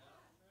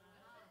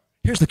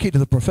 Here's the key to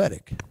the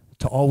prophetic,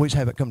 to always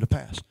have it come to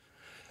pass.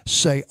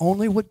 Say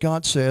only what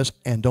God says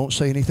and don't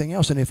say anything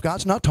else. And if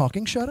God's not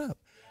talking, shut up.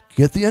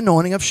 Get the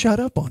anointing of shut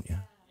up on you.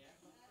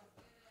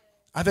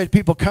 I've had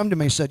people come to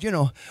me and said,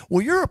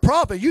 well, you're a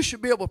prophet. You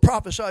should be able to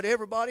prophesy to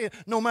everybody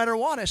no matter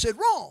what. I said,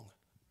 wrong.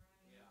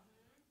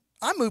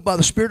 I'm moved by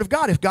the Spirit of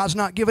God. If God's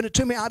not giving it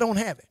to me, I don't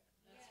have it.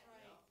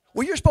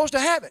 Well, you're supposed to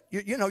have it.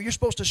 You're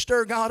supposed to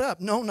stir God up.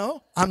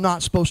 No, I'm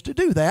not supposed to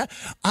do that.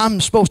 I'm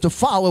supposed to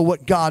follow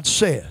what God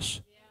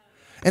says.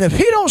 And if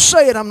He don't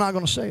say it, I'm not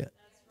going to say it.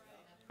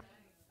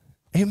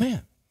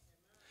 Amen.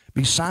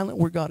 Be silent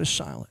where God is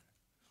silent.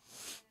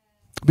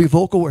 Be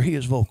vocal where He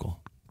is vocal.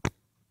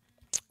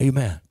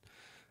 Amen.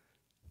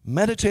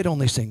 Meditate on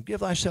these things. Give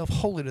thyself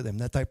wholly to them,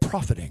 that thy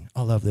profiting,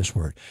 I love this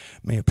word,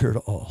 may appear to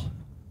all.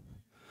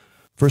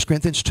 1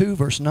 Corinthians 2,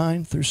 verse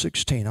 9 through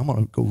 16. I'm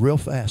going to go real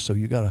fast, so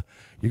you're going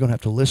to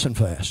have to listen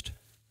fast.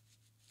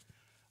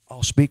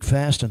 I'll speak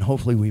fast, and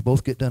hopefully we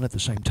both get done at the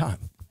same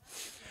time.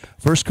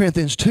 1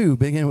 Corinthians 2,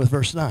 beginning with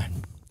verse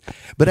 9.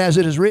 But as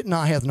it is written,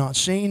 eye hath not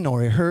seen,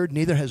 nor heard,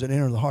 neither has it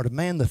entered the heart of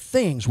man, the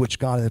things which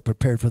God hath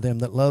prepared for them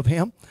that love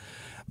Him.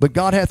 But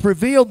God hath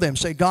revealed them.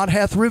 Say, God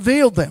hath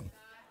revealed them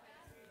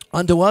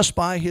unto us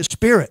by His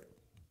Spirit.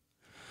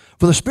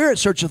 For the Spirit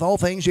searcheth all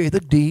things, yea,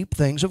 the deep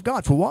things of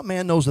God. For what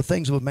man knows the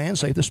things of a man,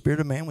 save the Spirit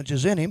of man which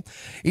is in him?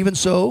 Even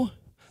so,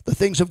 the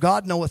things of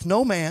God knoweth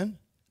no man.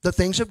 The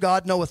things of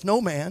God knoweth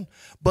no man,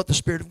 but the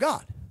Spirit of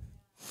God.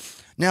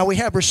 Now we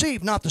have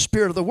received not the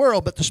spirit of the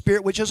world, but the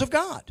Spirit which is of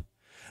God,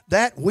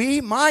 that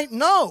we might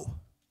know.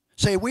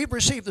 Say, we've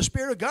received the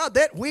Spirit of God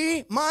that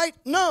we might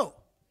know.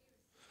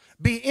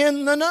 Be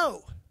in the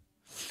know.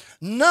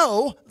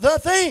 Know the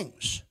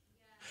things.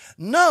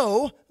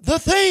 Know the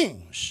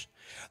things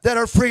that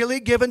are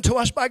freely given to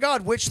us by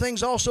God, which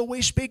things also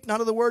we speak,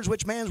 not of the words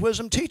which man's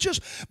wisdom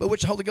teaches, but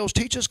which the Holy Ghost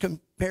teaches,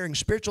 comparing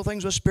spiritual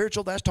things with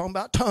spiritual. That's talking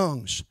about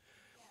tongues.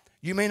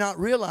 You may not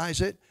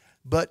realize it,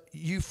 but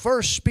you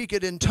first speak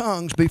it in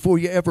tongues before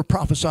you ever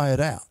prophesy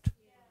it out.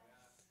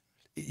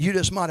 You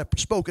just might have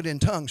spoken in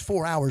tongues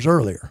 4 hours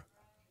earlier.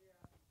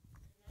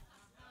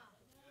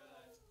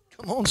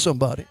 Come on,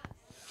 somebody.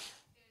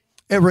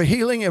 Every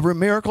healing, every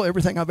miracle,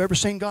 everything I've ever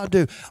seen God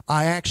do,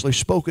 I actually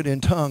spoke it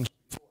in tongues.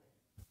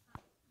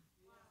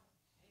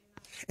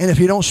 And if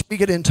you don't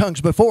speak it in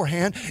tongues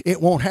beforehand, it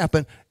won't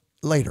happen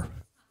later.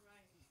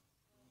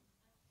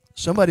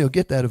 Somebody will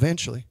get that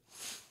eventually.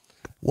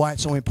 Why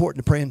it's so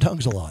important to pray in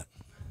tongues a lot.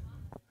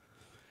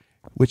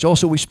 Which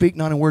also we speak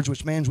not in words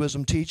which man's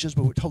wisdom teaches,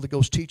 but what the Holy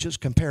Ghost teaches,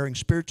 comparing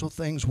spiritual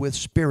things with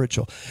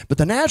spiritual. But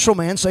the natural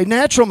man, say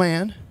natural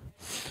man,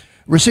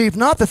 receive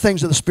not the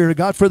things of the Spirit of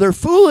God, for their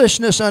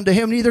foolishness unto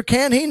him, neither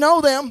can he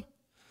know them,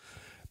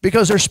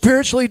 because they're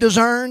spiritually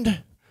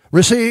discerned,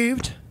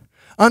 received,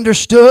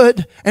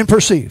 understood, and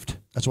perceived.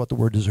 That's what the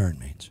word discern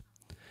means.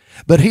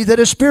 But he that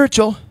is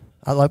spiritual,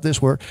 I love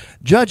this word,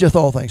 judgeth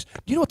all things. Do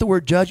you know what the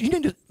word judge? You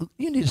need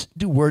to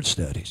do word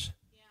studies.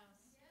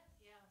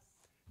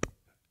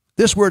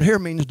 This word here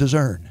means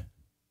discern.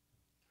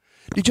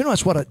 Did you know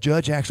that's what a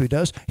judge actually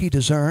does? He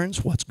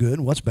discerns what's good,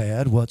 what's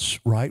bad, what's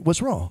right,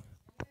 what's wrong.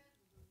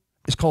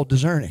 It's called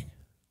discerning.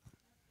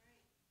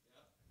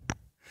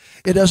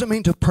 It doesn't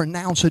mean to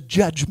pronounce a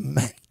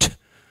judgment.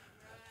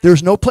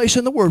 There's no place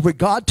in the Word where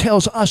God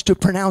tells us to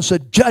pronounce a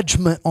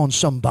judgment on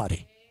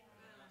somebody.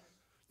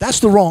 That's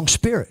the wrong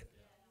spirit.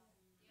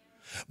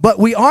 But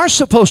we are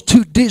supposed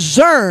to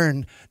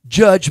discern.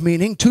 Judge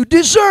meaning to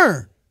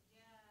discern.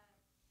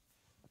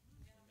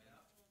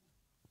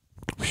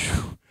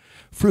 Whew.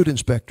 Fruit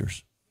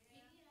inspectors.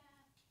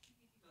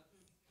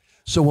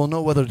 So we'll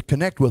know whether to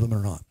connect with them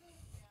or not.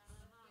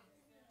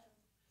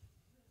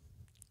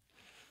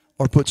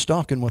 Or put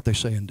stock in what they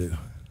say and do.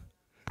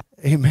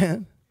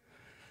 Amen.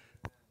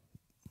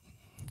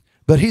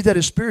 But he that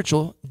is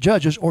spiritual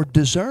judges or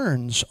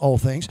discerns all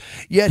things,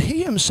 yet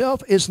he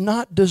himself is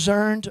not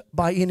discerned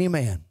by any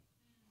man.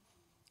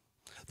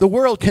 The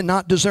world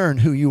cannot discern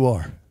who you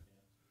are.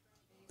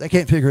 They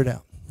can't figure it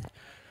out.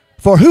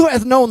 For who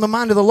hath known the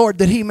mind of the Lord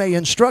that he may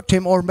instruct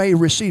him or may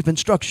receive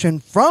instruction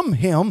from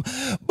him?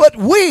 But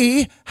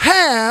we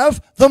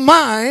have the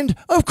mind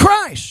of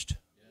Christ.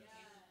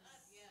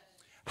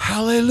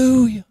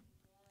 Hallelujah.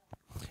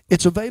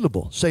 It's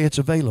available. Say it's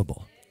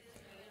available.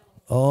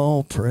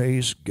 Oh,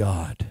 praise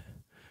God.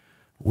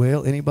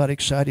 Well, anybody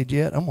excited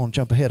yet? I'm going to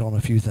jump ahead on a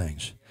few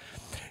things.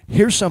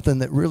 Here's something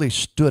that really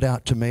stood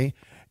out to me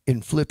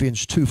in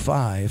Philippians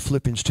 2:5.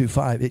 Philippians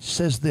 2:5. It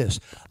says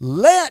this.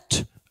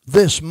 Let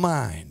this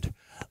mind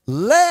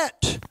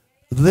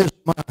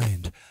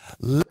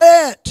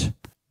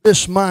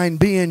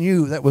be in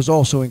you that was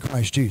also in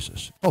Christ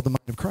Jesus. Oh, the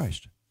mind of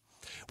Christ.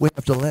 We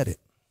have to let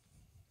it.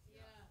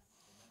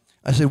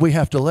 I said we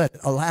have to let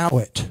it, allow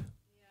it,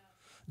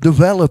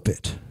 develop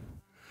it,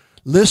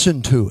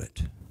 listen to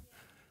it,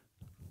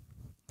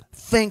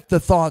 think the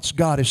thoughts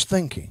God is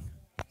thinking.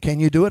 Can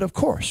you do it? Of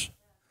course.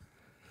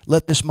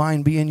 Let this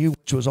mind be in you,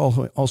 which was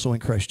also in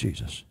Christ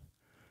Jesus.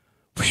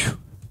 Whew.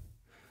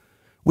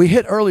 We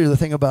hit earlier the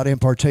thing about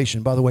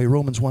impartation. By the way,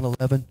 Romans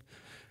 1:11,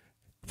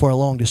 for I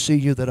long to see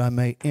you that I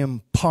may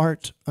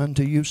impart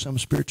unto you some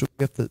spiritual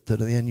gift that at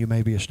the end you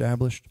may be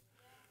established.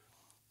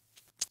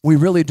 We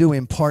really do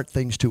impart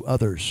things to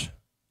others,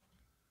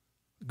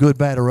 good,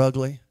 bad, or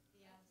ugly.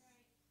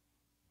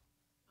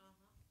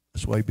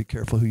 That's why you be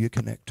careful who you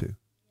connect to.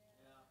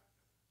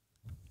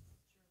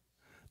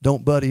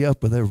 Don't buddy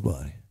up with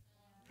everybody.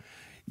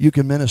 You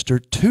can minister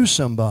to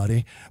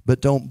somebody, but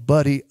don't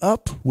buddy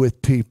up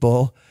with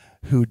people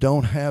who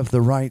don't have the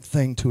right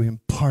thing to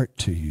impart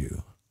to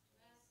you.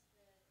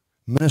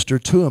 Minister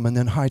to them and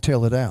then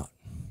hightail it out.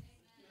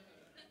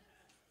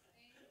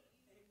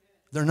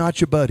 They're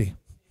not your buddy.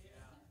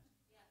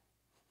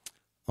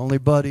 Only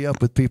buddy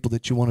up with people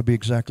that you want to be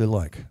exactly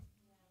like.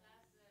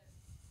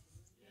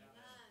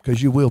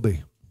 Because you will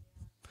be.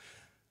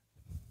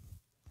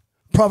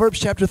 Proverbs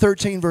chapter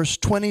 13 verse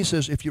 20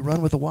 says, if you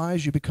run with the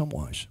wise, you become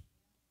wise.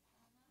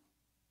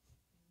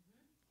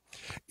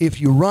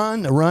 If you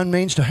run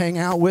means to hang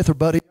out with or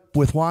buddy up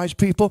with wise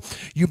people,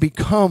 you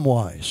become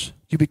wise.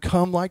 You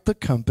become like the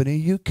company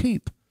you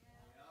keep.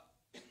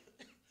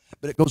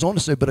 But it goes on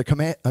to say, but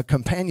a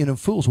companion of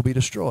fools will be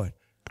destroyed.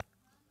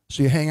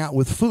 So you hang out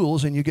with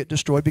fools and you get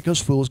destroyed because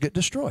fools get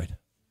destroyed.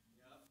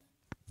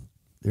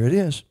 There it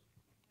is.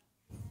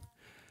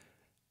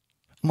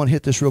 I'm going to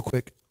hit this real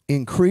quick.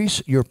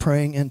 Increase your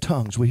praying in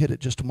tongues. We hit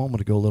it just a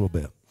moment ago a little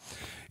bit.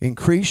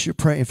 Increase your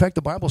praying. In fact,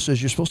 the Bible says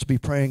you're supposed to be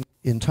praying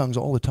in tongues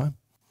all the time.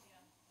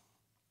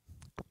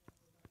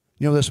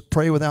 You know this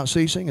pray without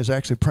ceasing is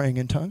actually praying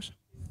in tongues.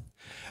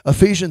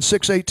 Ephesians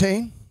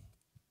 6:18.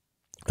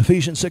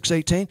 Ephesians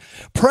 6:18.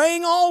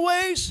 Praying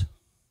always.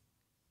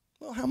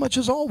 Well, how much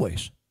is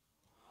always?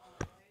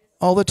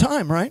 all the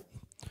time, right?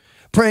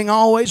 Praying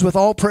always with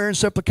all prayer and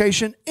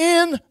supplication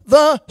in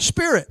the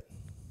Spirit.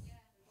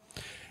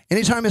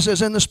 Anytime it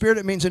says in the Spirit,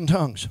 it means in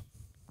tongues.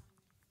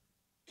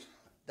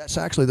 That's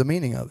actually the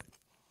meaning of it.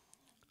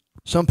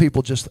 Some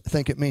people just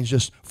think it means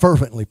just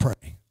fervently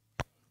praying.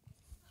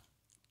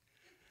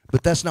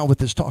 But that's not what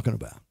this is talking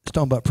about. It's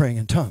talking about praying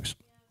in tongues.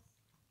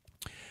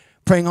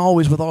 Praying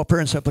always with all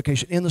prayer and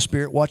supplication in the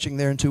Spirit, watching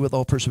thereunto with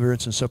all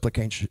perseverance and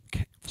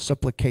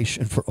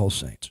supplication for all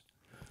saints.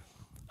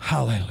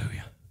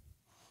 Hallelujah.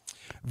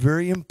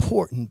 Very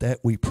important that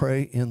we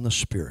pray in the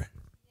Spirit.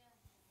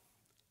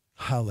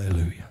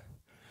 Hallelujah.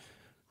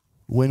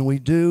 When we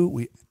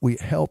do, we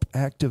help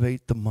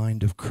activate the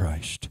mind of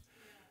Christ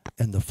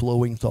and the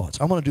flowing thoughts.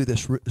 I'm going to do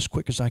this as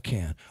quick as I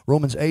can.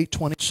 Romans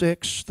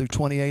 8:26 through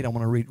 28, I'm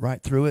going to read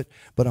right through it,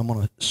 but I'm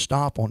going to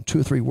stop on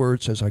 2 or 3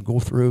 words as I go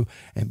through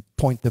and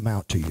point them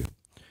out to you.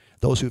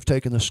 Those who've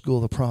taken the school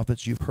of the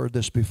prophets, you've heard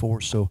this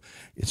before, so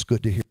it's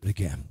good to hear it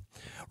again.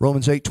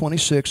 Romans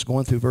 8:26,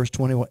 going through verse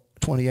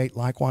 28,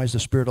 likewise the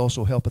Spirit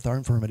also helpeth our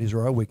infirmities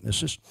or our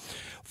weaknesses.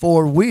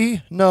 For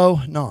we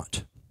know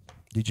not.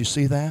 Did you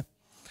see that?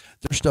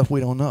 There's stuff we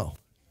don't know.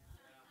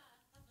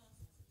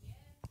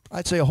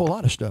 I'd say a whole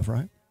lot of stuff,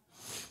 right?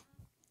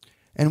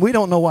 And we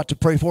don't know what to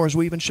pray for as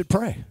we even should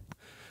pray.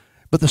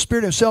 But the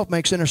Spirit himself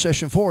makes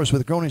intercession for us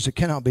with groanings that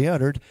cannot be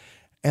uttered.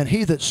 And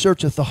he that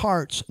searcheth the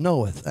hearts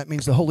knoweth. That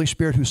means the Holy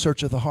Spirit who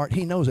searcheth the heart,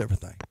 he knows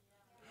everything.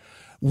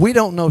 We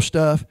don't know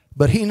stuff,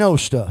 but he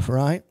knows stuff,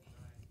 right?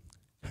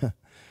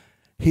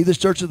 He that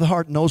searcheth the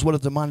heart knows what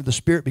is the mind of the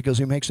Spirit, because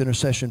he makes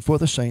intercession for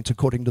the saints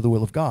according to the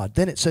will of God.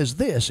 Then it says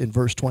this in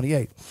verse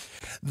 28.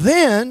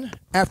 Then,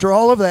 after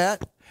all of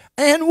that,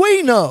 and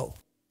we know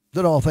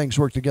that all things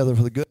work together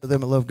for the good of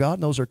them that love God,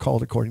 and those are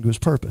called according to his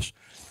purpose.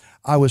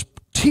 I was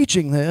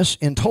teaching this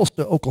in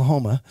Tulsa,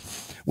 Oklahoma,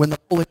 when the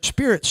Holy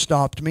Spirit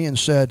stopped me and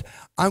said,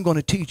 I'm going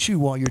to teach you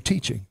while you're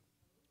teaching.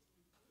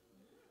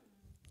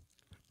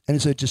 And he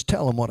said, just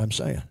tell them what I'm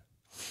saying.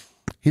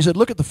 He said,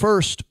 look at the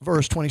first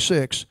verse,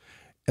 26.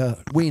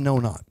 We know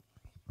not.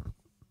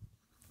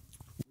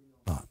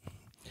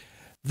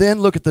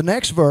 Then look at the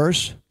next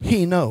verse.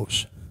 He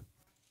knows.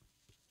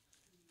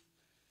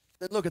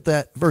 Then look at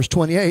that verse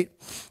 28.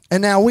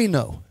 And now we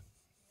know.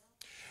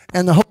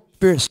 And the Holy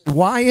Spirit said,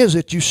 why is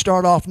it you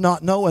start off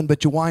not knowing,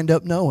 but you wind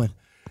up knowing?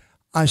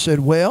 I said,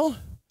 well,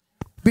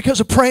 because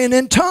of praying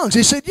in tongues.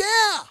 He said,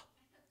 yeah.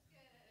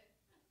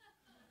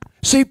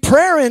 See,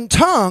 prayer in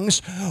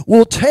tongues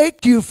will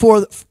take you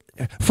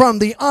from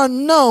the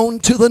unknown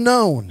to the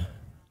known.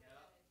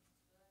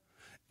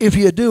 If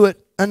you do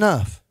it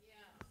enough.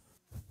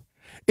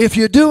 If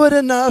you do it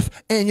enough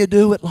and you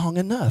do it long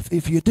enough.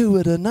 If you do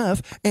it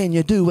enough and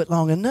you do it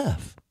long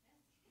enough.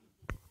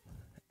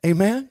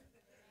 Amen?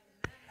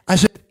 I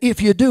said, if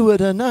you do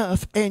it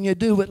enough and you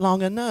do it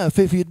long enough.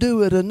 If you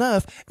do it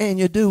enough and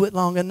you do it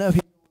long enough,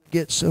 you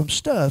get some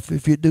stuff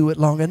if you do it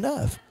long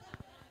enough.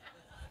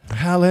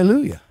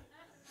 Hallelujah.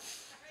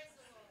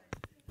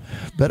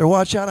 Better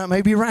watch out. I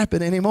may be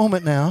rapping any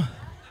moment now.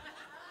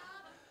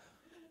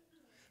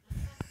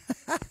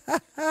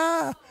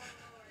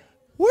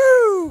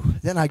 Woo!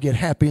 Then I get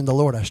happy in the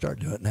Lord. I start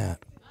doing that.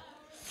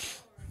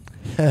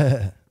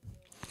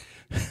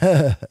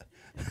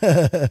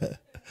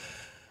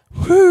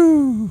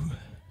 Woo!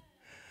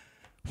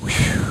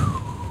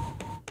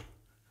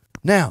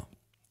 Now,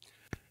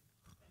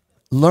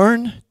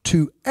 learn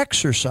to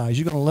exercise.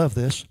 You're going to love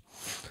this.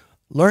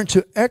 Learn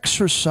to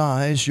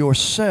exercise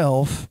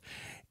yourself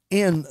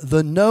in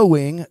the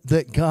knowing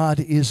that God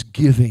is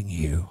giving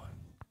you.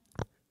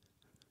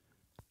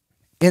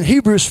 In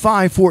Hebrews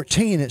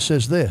 5:14 it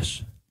says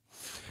this.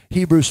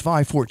 Hebrews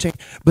 5:14.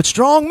 But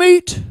strong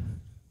meat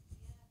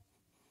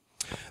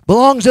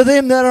belongs to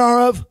them that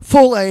are of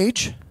full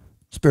age,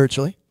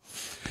 spiritually,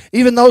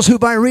 even those who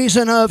by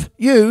reason of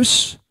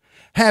use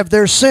have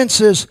their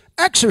senses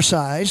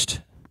exercised.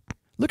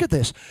 Look at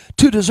this.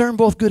 To discern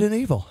both good and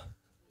evil.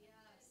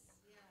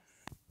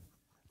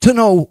 To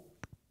know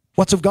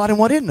what's of God and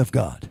what isn't of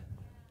God.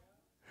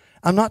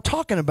 I'm not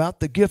talking about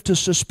the gift of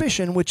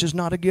suspicion, which is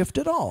not a gift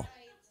at all.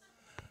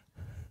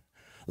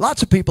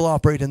 Lots of people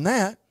operate in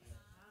that.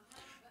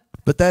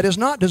 But that is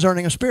not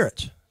discerning of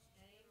spirits.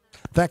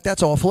 In fact,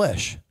 that's all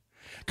flesh.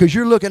 Because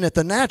you're looking at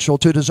the natural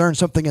to discern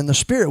something in the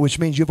spirit, which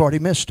means you've already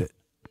missed it.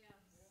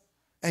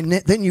 And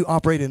then you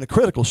operate in a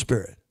critical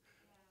spirit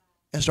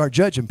and start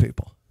judging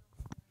people.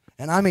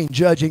 And I mean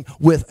judging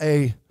with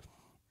a,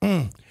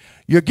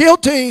 you're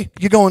guilty,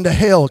 you're going to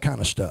hell kind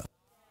of stuff.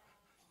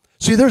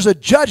 See, there's a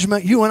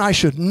judgment you and I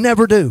should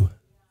never do.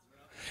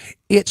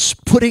 It's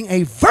putting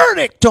a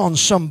verdict on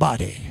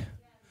somebody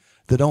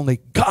that only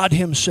God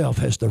himself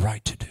has the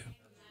right to do.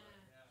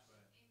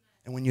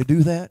 And when you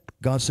do that,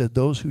 God said,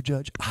 those who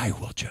judge, I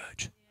will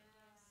judge.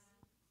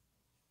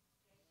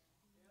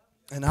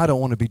 And I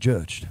don't want to be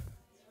judged.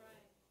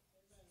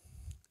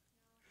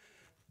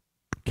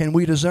 Can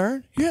we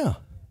discern? Yeah.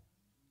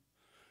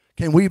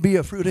 Can we be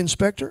a fruit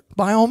inspector?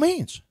 By all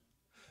means.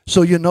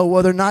 So you know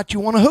whether or not you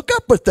want to hook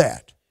up with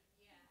that.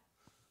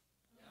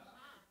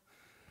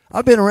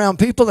 I've been around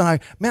people and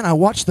I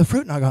watch the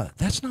fruit and I go,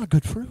 that's not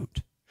good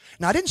fruit.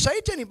 Now, I didn't say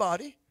it to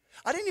anybody.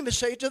 I didn't even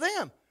say it to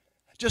them.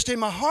 Just in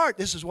my heart,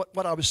 this is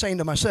what I was saying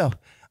to myself.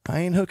 I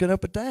ain't hooking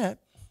up with that.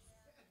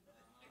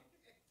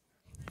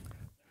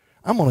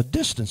 I'm going to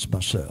distance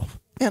myself.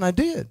 And I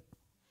did.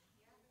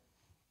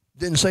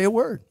 Didn't say a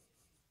word.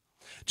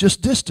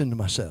 Just distanced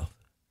myself.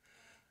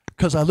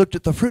 Because I looked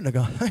at the fruit and I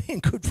go, that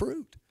ain't good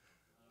fruit.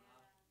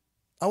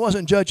 I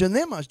wasn't judging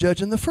them, I was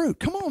judging the fruit.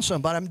 Come on,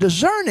 somebody. I'm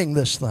discerning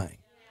this thing.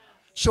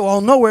 So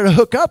I'll know where to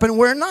hook up and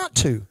where not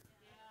to.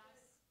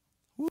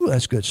 Ooh,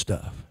 that's good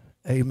stuff.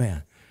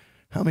 Amen.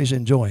 How many's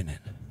enjoying it?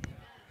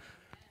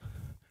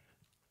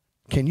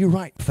 Can you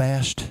write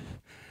fast?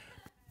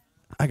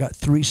 I got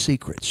 3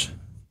 secrets.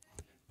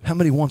 How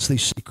many wants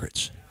these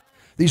secrets?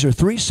 These are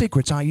 3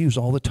 secrets I use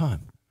all the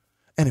time.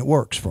 And it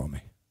works for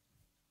me.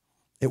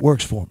 It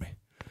works for me.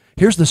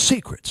 Here's the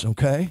secrets,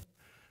 okay?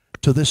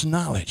 To this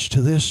knowledge,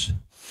 to this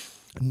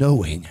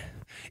knowing,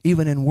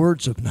 even in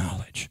words of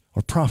knowledge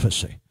or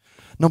prophecy.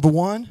 Number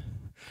 1,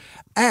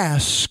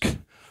 ask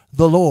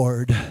the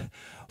Lord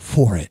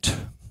for it.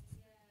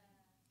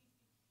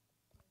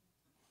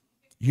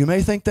 You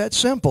may think that's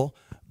simple,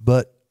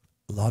 but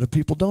a lot of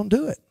people don't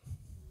do it.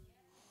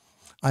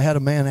 I had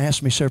a man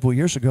ask me several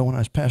years ago when I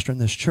was pastoring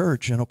this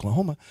church in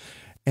Oklahoma,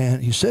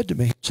 and he said to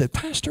me, he said,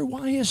 Pastor,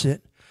 why is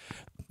it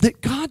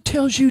that God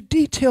tells you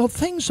detailed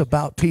things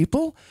about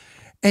people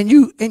and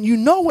you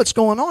know what's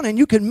going on and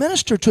you can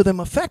minister to them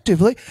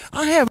effectively?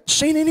 I haven't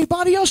seen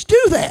anybody else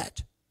do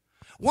that.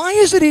 Why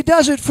is it he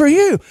does it for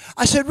you?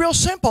 I said, real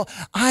simple.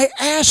 I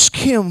ask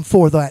him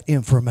for that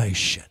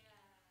information.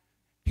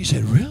 He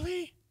said,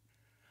 really?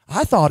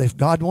 I thought if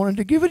God wanted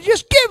to give it,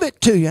 just give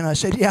it to you. And I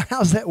said, yeah,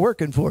 how's that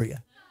working for you?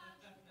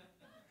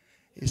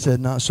 He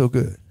said, not so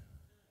good.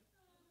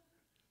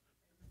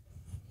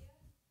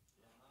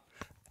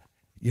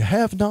 You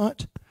have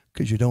not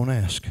because you don't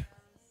ask.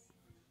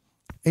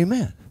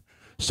 Amen.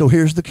 So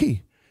here's the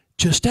key.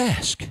 Just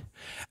ask.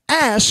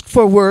 Ask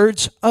for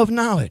words of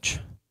knowledge.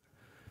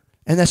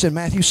 And that's in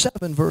Matthew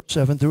 7, verse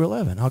 7 through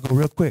 11. I'll go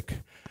real quick.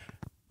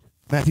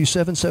 Matthew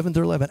 7, 7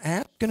 through 11.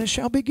 Ask and it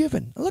shall be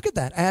given. Look at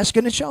that. Ask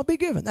and it shall be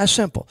given. That's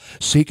simple.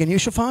 Seek and you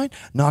shall find.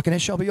 Knock and it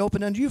shall be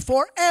opened unto you.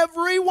 For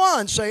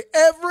everyone, say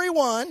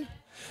everyone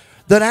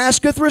that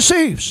asketh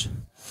receives.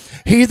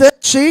 He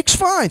that seeks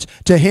finds.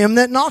 To him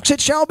that knocks it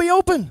shall be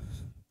open.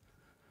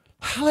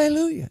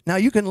 Hallelujah. Now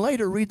you can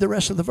later read the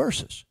rest of the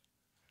verses.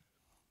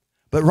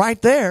 But right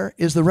there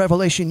is the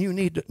revelation you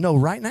need to know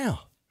right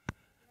now.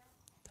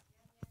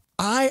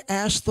 I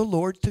asked the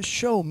Lord to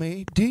show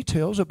me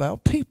details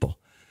about people.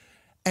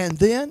 And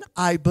then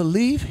I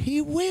believe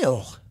he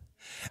will.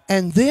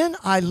 And then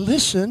I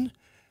listen,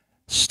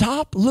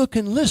 stop, look,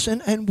 and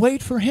listen, and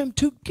wait for him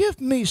to give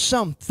me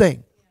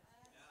something.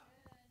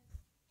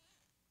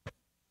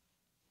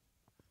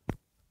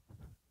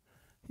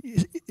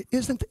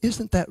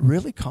 Isn't that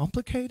really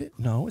complicated?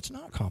 No, it's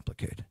not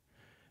complicated.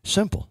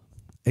 Simple.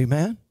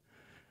 Amen?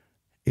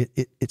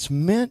 It's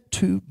meant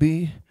to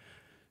be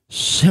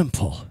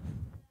simple.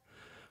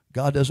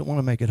 God doesn't want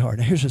to make it hard.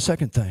 Now here's the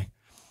second thing.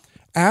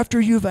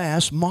 After you've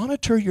asked,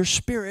 monitor your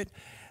spirit,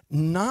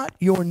 not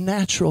your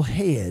natural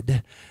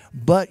head,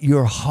 but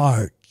your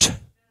heart.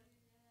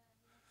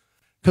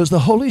 Because the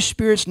Holy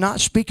Spirit's not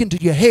speaking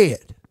to your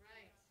head.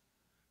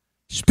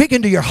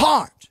 Speaking to your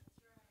heart.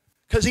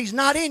 Because he's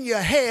not in your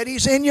head,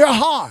 he's in your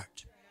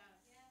heart.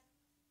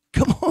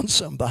 Come on,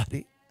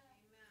 somebody.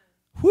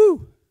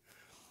 Woo.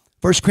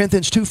 1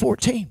 Corinthians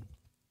 2:14.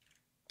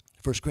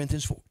 1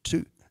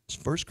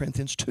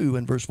 Corinthians 2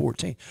 and verse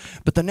 14.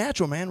 But the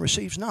natural man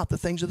receives not the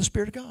things of the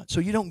Spirit of God. So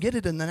you don't get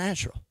it in the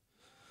natural.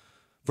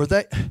 For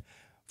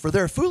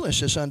their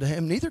foolishness unto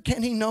him, neither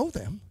can he know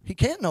them. He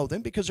can't know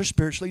them because they're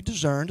spiritually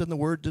discerned. And the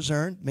word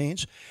discerned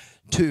means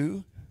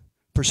to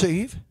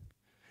perceive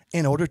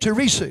in order to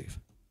receive.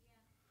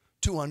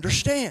 To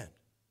understand.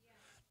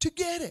 To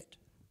get it.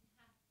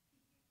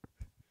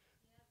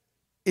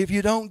 If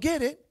you don't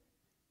get it,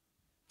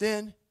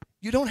 then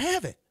you don't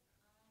have it.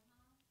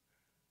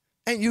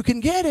 And you can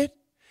get it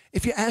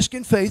if you ask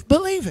in faith,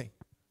 believing.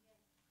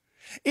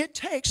 It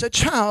takes a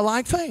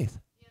childlike faith.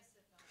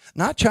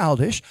 Not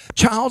childish,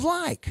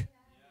 childlike.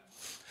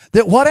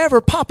 That whatever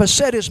Papa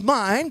said is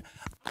mine,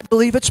 I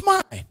believe it's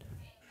mine.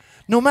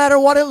 No matter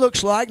what it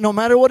looks like, no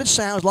matter what it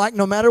sounds like,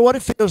 no matter what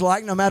it feels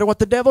like, no matter what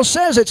the devil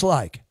says it's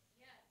like.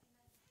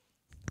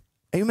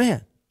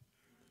 Amen.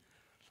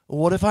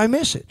 What if I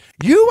miss it?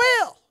 You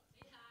will.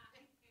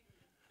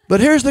 But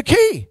here's the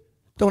key.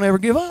 Don't ever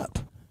give up.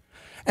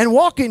 And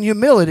walk in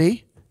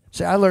humility.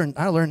 See, I learned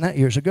that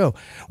years ago.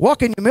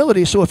 Walk in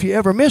humility so if you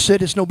ever miss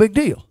it, it's no big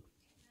deal.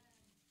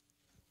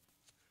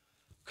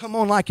 Come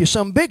on like you're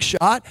some big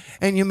shot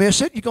and you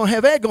miss it, you're going to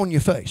have egg on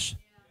your face.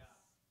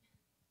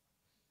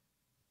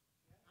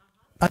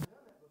 I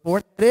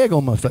had egg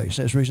on my face.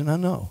 That's the reason I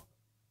know.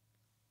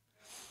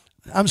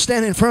 I'm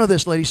standing in front of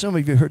this lady. Some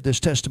of you heard this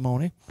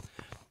testimony.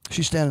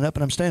 She's standing up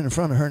and I'm standing in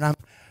front of her and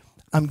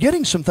I'm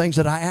getting some things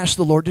that I asked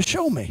the Lord to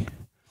show me.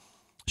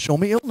 Show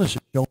me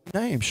illnesses. Show me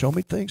names. Show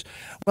me things.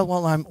 Well,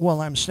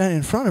 while I'm standing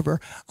in front of her,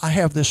 I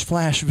have this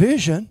flash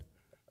vision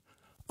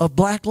of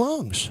black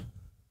lungs.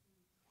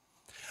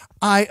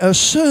 I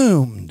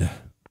assumed.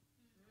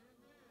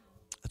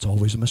 That's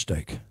always a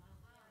mistake.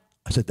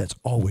 I said that's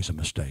always a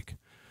mistake.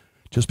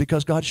 Just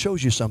because God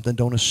shows you something,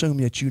 don't assume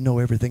that you know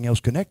everything else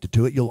connected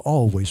to it. You'll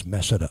always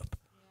mess it up.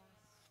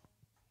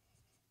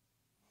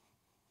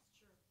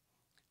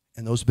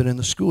 And those who've been in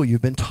the school,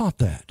 you've been taught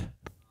that.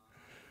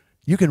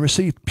 You can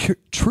receive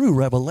true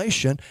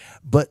revelation,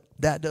 but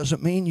that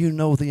doesn't mean you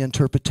know the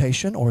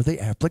interpretation or the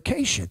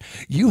application.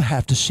 You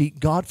have to seek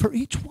God for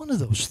each one of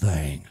those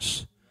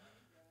things.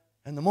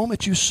 And the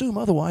moment you assume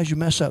otherwise, you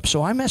mess up.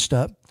 So I messed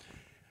up.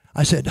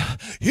 I said,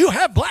 you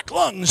have black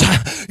lungs.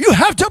 You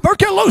have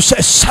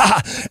tuberculosis.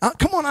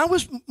 Come on, I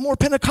was more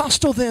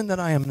Pentecostal then than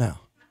I am now.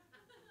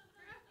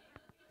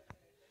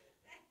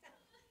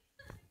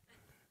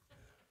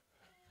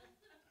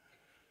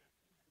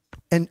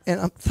 And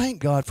thank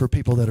God for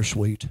people that are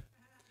sweet.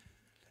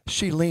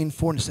 She leaned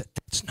forward and said,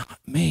 that's not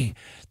me.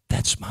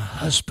 That's my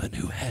husband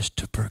who has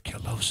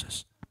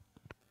tuberculosis.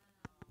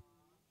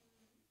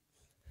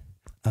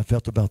 I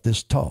felt about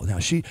this tall. Now,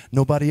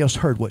 nobody else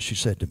heard what she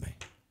said to me.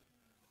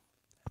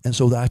 And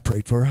so I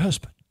prayed for her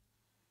husband.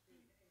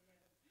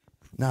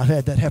 Now, I've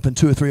had that happen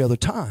 2 or 3 other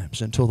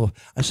times until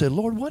I said,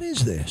 Lord, what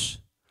is this?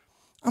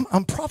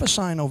 I'm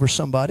prophesying over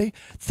somebody,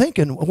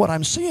 thinking what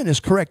I'm seeing is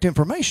correct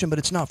information, but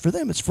it's not for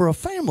them. It's for a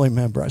family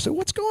member. I said,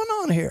 what's going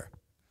on here?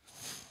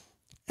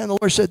 And the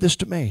Lord said this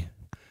to me.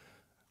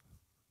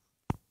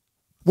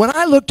 When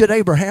I looked at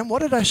Abraham,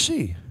 what did I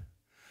see?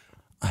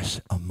 I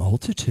said, a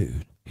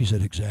multitude. He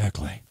said,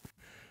 exactly.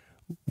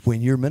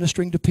 When you're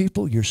ministering to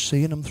people, you're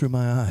seeing them through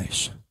my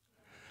eyes.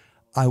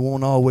 I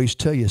won't always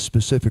tell you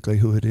specifically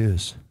who it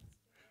is.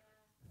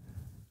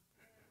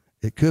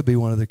 It could be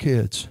one of the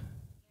kids.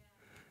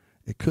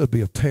 It could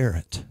be a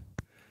parent.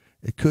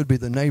 It could be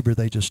the neighbor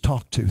they just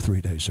talked to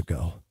 3 days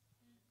ago.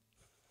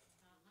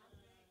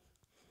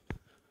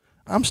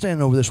 I'm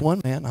standing over this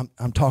one man.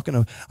 I'm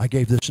talking. I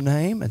gave this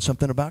name and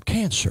something about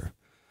cancer.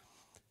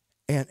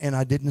 And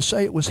I didn't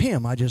say it was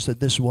him. I just said,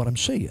 this is what I'm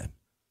seeing.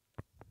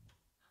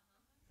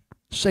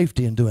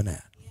 Safety in doing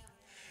that.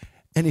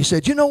 And he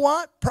said, you know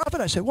what,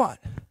 prophet? I said, what?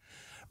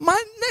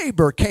 My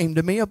neighbor came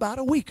to me about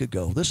a week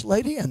ago, this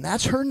lady, and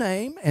that's her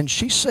name. And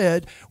she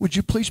said, would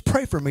you please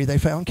pray for me? They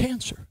found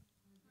cancer.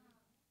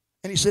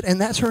 And he said, and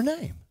that's her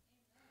name.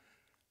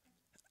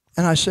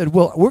 And I said,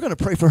 well, we're going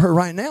to pray for her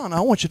right now, and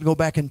I want you to go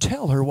back and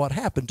tell her what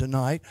happened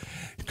tonight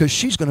because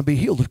she's going to be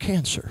healed of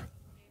cancer.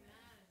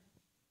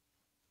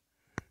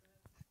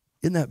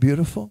 Isn't that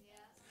beautiful?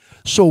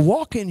 So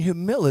walk in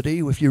humility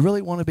if you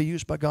really want to be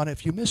used by God.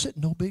 If you miss it,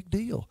 no big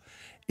deal.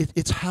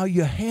 It's how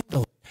you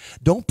handle it.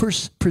 Don't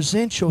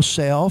present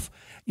yourself,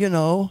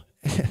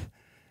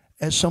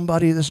 as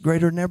somebody that's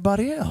greater than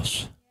everybody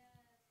else.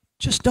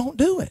 Just don't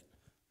do it.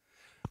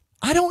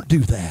 I don't do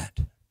that.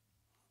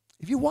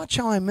 If you watch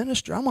how I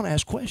minister, I'm going to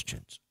ask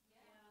questions.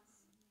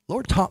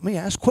 Lord taught me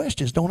ask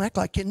questions. Don't act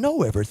like you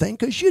know everything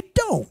because you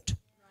don't.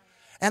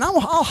 And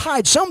I'll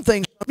hide some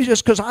things from you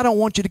just because I don't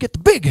want you to get the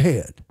big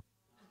head.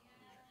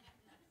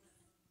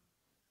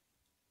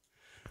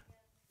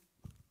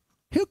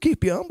 He'll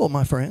keep you humble,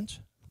 my friends.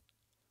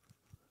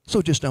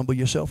 So just humble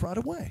yourself right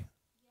away.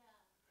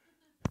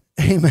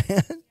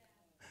 Amen.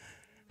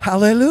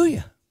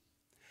 Hallelujah.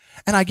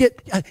 And I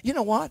get, you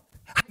know what?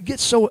 I get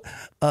so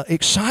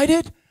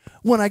excited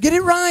when I get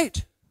it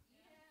right.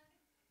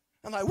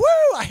 I'm like, woo,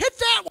 I hit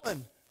that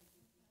one.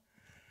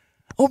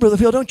 Oh, Brother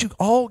Phil, don't you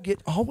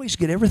always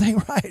get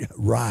everything right?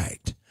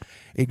 Right.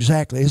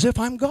 Exactly. As if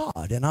I'm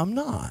God, and I'm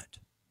not.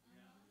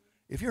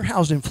 If you're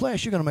housed in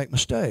flesh, you're going to make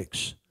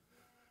mistakes.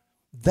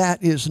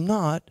 That is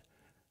not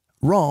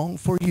wrong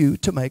for you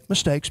to make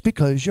mistakes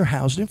because you're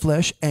housed in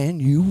flesh, and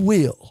you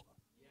will.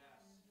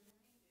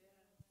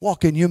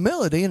 Walk in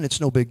humility, and it's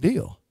no big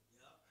deal.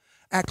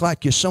 Act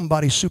like you're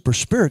somebody super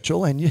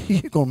spiritual, and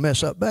you're going to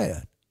mess up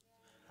bad.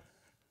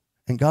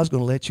 And God's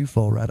going to let you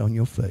fall right on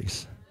your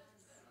face.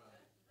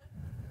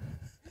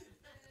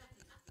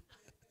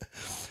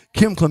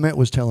 Kim Clement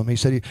was telling me, he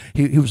said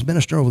he was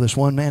ministering over this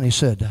one man. He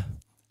said,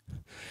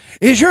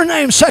 is your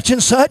name such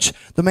and such?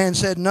 The man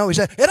said, no. He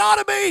said, it ought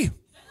to be.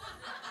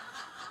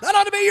 That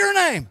ought to be your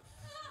name.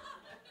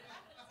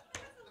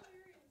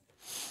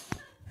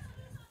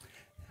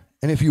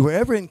 And if you were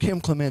ever in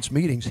Kim Clement's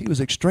meetings, he was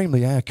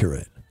extremely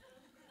accurate.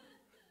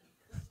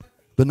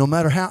 But no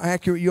matter how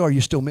accurate you are,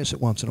 you still miss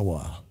it once in a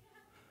while.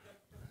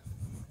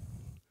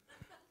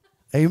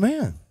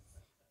 Amen.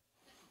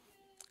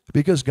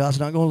 Because God's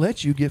not going to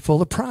let you get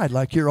full of pride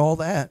like you're all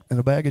that in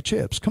a bag of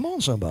chips. Come on,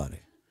 somebody.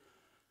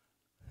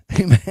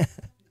 Amen.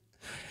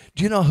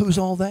 Do you know who's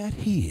all that?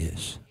 He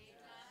is.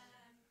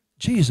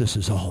 Jesus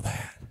is all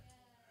that.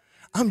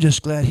 I'm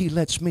just glad he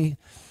lets me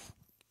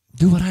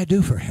do what I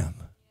do for him.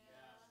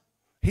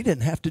 He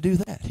didn't have to do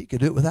that. He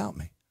could do it without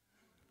me.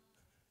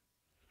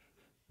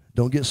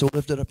 Don't get so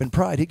lifted up in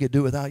pride. He could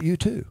do it without you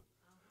too.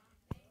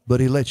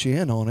 But he lets you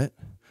in on it.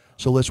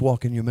 So let's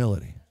walk in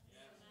humility.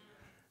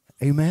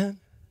 Amen.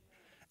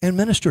 and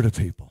minister to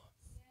people.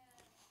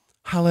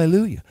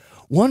 Hallelujah.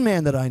 One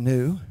man that I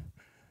knew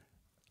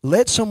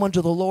led someone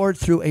to the Lord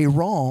through a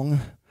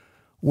wrong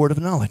word of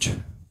knowledge.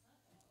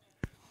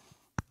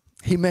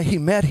 He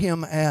met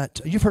him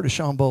at, you've heard of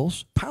Sean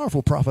Bowles,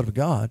 powerful prophet of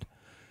God,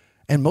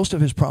 and most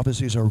of his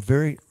prophecies are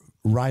very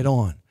right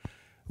on.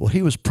 Well,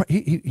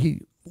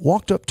 he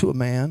walked up to a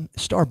man,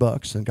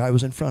 Starbucks, and the guy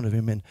was in front of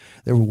him, and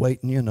they were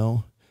waiting,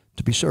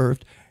 to be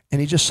served. And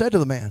he just said to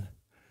the man,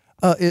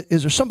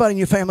 is there somebody in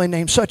your family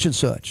named such and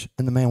such?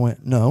 And the man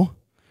went, no.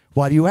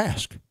 Why do you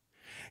ask?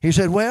 He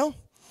said, well,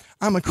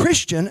 I'm a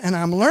Christian, and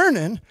I'm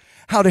learning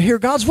how to hear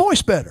God's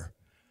voice better.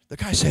 The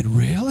guy said,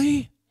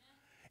 really?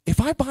 If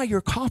I buy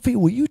your coffee,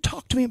 will you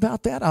talk to me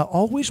about that? I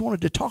always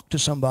wanted to talk to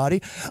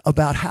somebody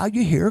about how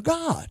you hear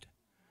God.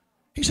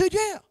 He said,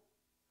 yeah.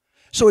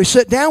 So he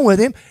sat down with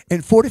him,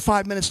 and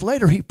 45 minutes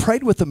later, he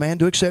prayed with the man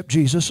to accept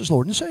Jesus as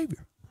Lord and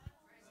Savior.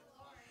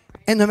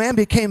 And the man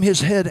became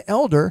his head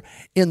elder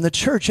in the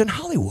church in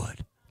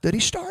Hollywood that he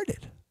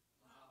started.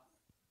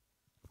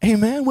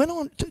 Amen. Went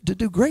on to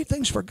do great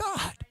things for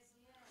God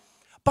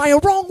by a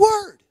wrong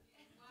word.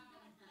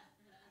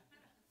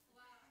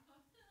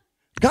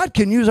 God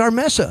can use our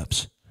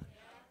mess-ups,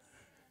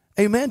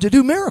 amen, to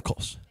do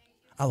miracles.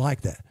 I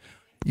like that.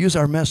 Use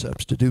our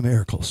mess-ups to do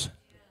miracles.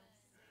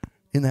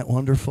 Isn't that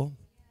wonderful?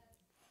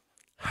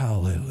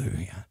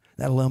 Hallelujah.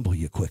 That'll humble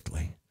you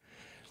quickly.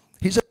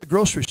 He's at the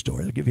grocery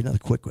store. I'll give you another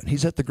quick one.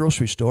 He's at the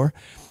grocery store,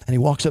 and he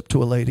walks up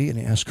to a lady, and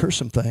he asks her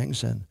some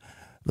things, and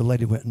the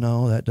lady went,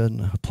 no, that doesn't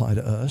apply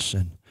to us.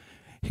 And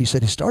he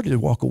said he started to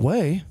walk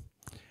away,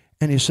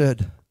 and he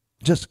said,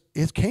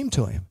 it came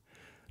to him.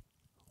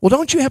 Well,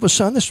 don't you have a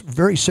son that's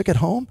very sick at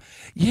home?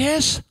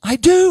 Yes, I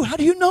do. How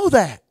do you know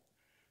that?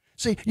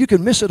 See, you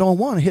can miss it on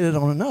one and hit it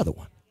on another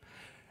one.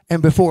 And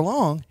before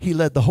long, he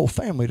led the whole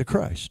family to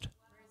Christ.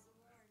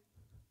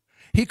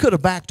 He could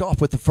have backed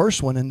off with the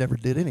first one and never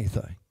did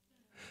anything.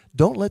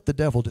 Don't let the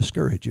devil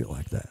discourage you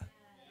like that.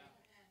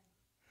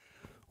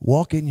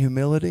 Walk in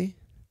humility.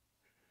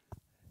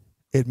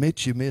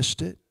 Admit you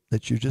missed it,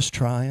 that you're just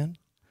trying,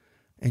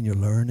 and you're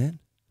learning,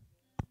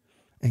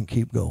 and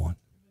keep going.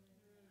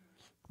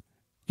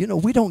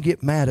 We don't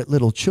get mad at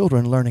little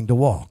children learning to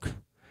walk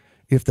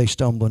if they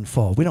stumble and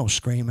fall. We don't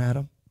scream at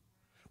them.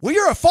 Well,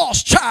 you're a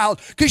false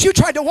child because you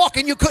tried to walk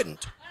and you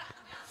couldn't.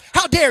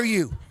 How dare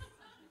you?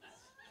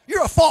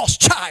 You're a false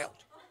child.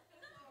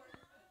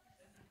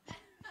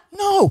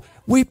 No,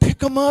 we pick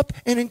them up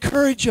and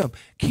encourage them.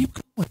 Keep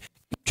going.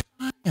 Keep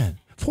trying.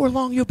 Before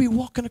long, you'll be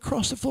walking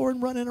across the floor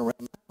and running around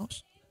the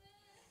house.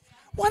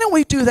 Why don't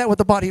we do that with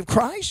the body of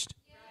Christ?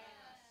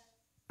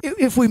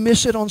 If we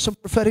miss it on some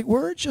prophetic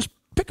words, just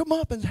pick them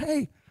up and,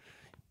 hey,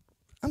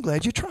 I'm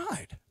glad you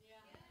tried.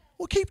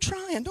 Well, keep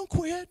trying. Don't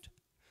quit.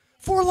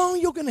 Before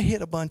long, you're going to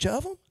hit a bunch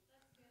of them.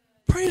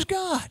 Praise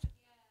God.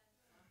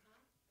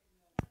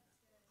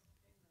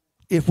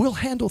 If we'll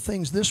handle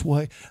things this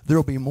way, there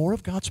will be more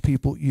of God's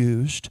people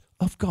used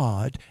of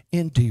God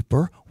in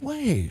deeper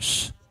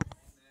ways.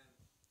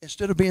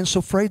 Instead of being so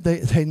afraid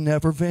they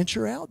never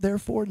venture out,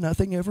 therefore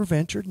nothing ever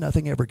ventured,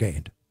 nothing ever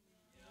gained.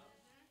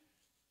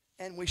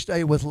 And we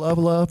stay with love,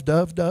 love,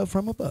 dove, dove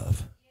from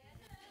above.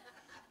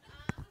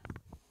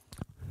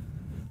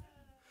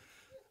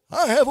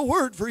 I have a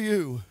word for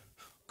you.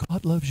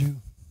 God loves you.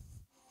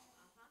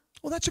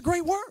 Well, that's a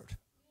great word.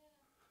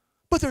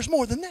 But there's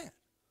more than that.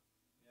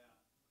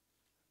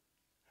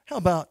 How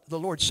about the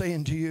Lord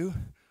saying to you,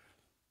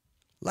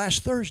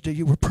 last Thursday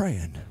you were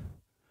praying.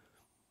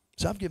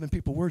 So I've given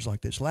people words like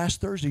this.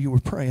 Last Thursday you were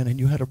praying and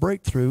you had a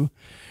breakthrough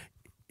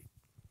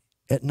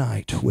at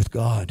night with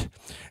God.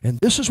 And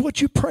this is what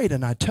you prayed.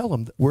 And I tell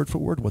them word for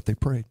word what they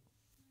prayed.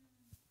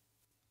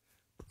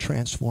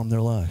 Transform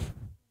their life.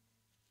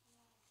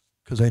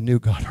 Because they knew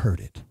God heard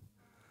it.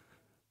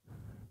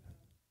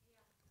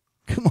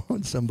 Come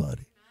on,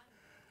 somebody.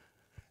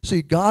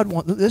 See, God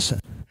wants, listen,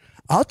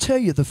 I'll tell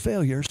you the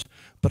failures,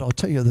 but I'll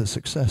tell you the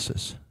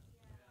successes.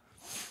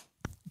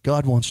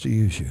 God wants to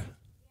use you.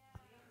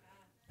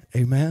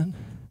 Amen?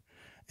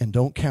 And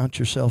don't count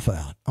yourself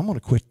out. I'm going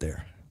to quit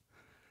there.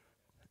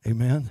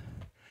 Amen?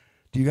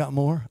 Do you got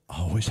more? I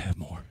always have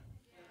more.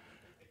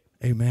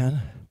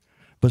 Amen?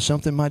 But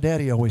something my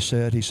daddy always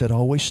said, he said,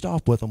 always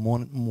stop with them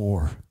wanting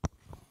more.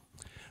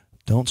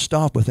 Don't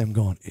stop with them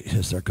going,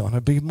 is there going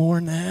to be more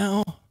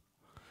now?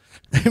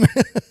 Amen?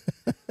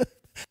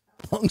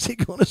 How long is he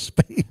going to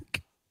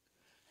speak?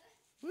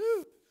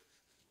 Woo.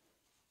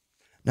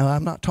 Now,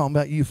 I'm not talking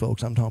about you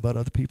folks. I'm talking about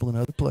other people in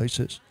other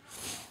places,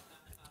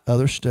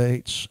 other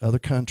states, other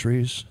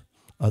countries,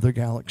 other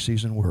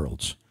galaxies and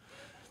worlds.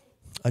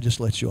 I just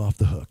let you off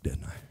the hook,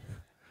 didn't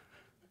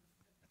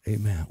I?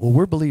 Amen. Well,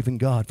 we're believing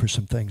God for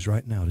some things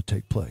right now to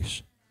take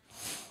place.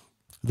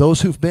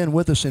 Those who've been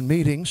with us in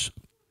meetings,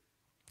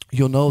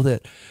 you'll know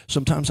that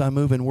sometimes I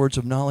move in words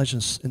of knowledge,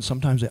 and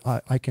sometimes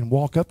I can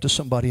walk up to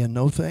somebody and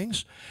know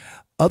things.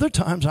 Other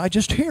times I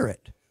just hear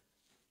it.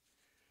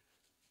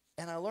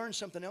 And I learned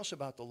something else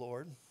about the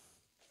Lord.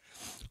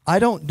 I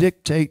don't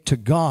dictate to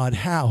God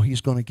how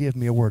He's going to give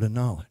me a word of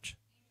knowledge.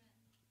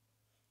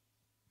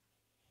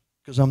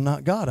 Because I'm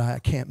not God. I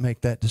can't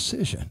make that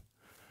decision.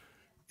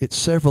 It's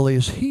severally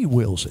as He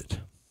wills it.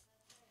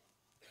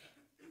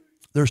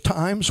 There's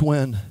times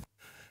when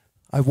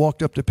I've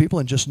walked up to people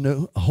and just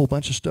knew a whole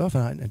bunch of stuff,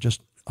 and I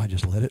just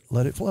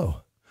let it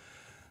flow.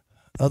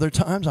 Other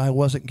times I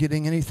wasn't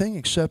getting anything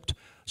except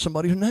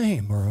somebody's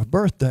name or a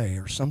birthday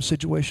or some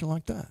situation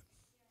like that.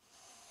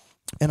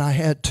 And I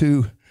had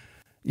to,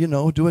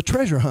 do a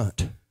treasure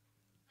hunt.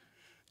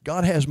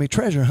 God has me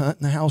treasure hunt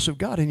in the house of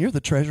God, and you're the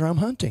treasure I'm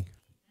hunting.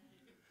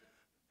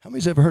 How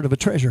many's ever heard of a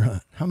treasure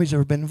hunt? How many's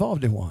ever been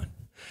involved in one?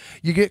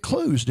 You get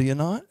clues, do you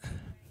not?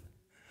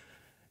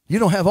 You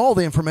don't have all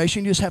the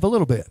information, you just have a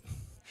little bit.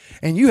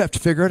 And you have to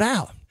figure it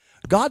out.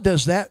 God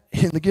does that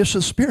in the gifts of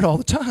the Spirit all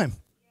the time.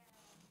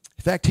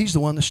 In fact, He's the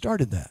one that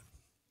started that.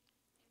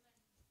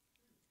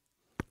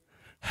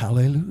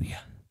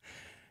 Hallelujah.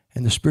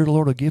 And the Spirit of the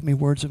Lord will give me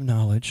words of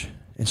knowledge.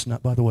 It's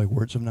not, by the way,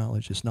 words of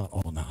knowledge. It's not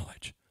all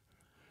knowledge.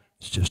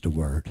 It's just a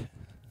word.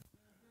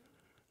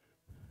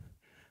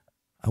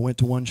 I went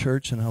to one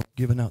church and I was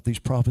giving out these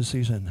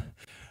prophecies, and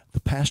the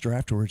pastor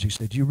afterwards, he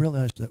said, "Do you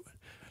realize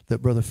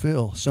that Brother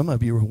Phil, some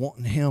of you are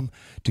wanting him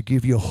to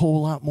give you a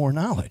whole lot more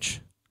knowledge.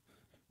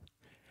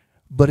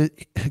 But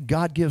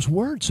God gives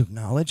words of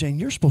knowledge, and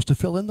you're supposed to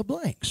fill in the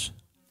blanks.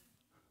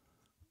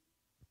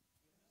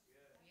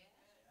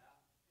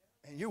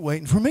 And you're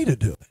waiting for me to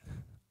do it.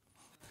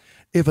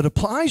 If it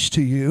applies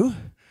to you,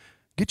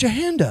 get your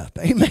hand up.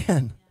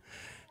 Amen."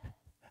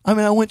 I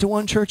mean, I went to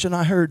one church and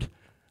I heard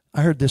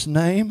this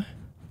name.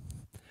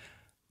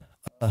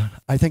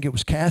 I think it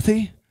was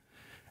Kathy,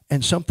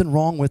 and something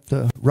wrong with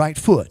the right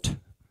foot.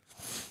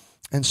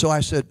 And so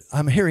I said,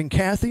 "I'm hearing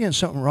Kathy and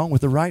something wrong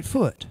with the right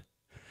foot."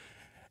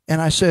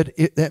 And I said,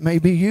 "That may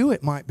be you.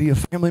 It might be a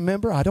family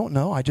member. I don't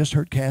know. I just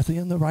heard Kathy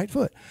and the right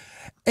foot."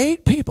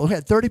 8 people, we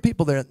had 30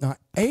 people there. Now,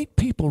 8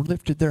 people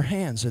lifted their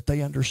hands that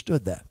they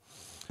understood that.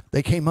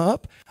 They came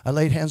up. I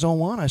laid hands on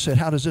one. I said,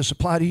 "How does this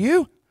apply to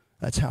you?"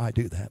 That's how I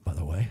do that, by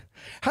the way.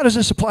 "How does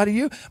this apply to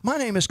you?" "My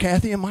name is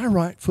Kathy, and my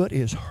right foot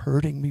is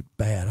hurting me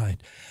bad.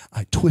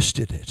 I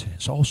twisted it.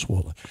 It's all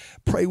swollen."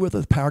 Pray with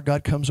her. The power of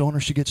God comes on her.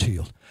 She gets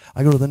healed.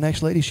 I go to the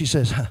next lady. She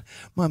says,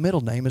 "My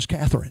middle name is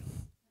Catherine,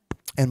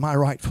 and my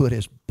right foot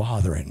is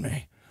bothering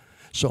me."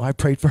 So I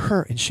prayed for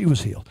her, and she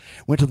was healed.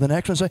 Went to the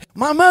next one and said,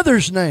 "My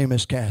mother's name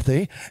is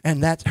Kathy,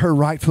 and her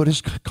right foot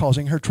is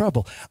causing her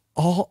trouble."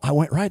 I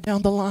went right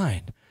down the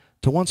line.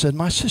 To one said,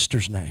 "My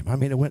sister's name." I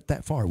mean, it went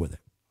that far with it.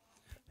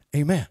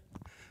 Amen.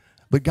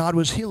 But God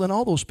was healing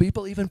all those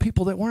people, even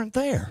people that weren't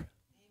there.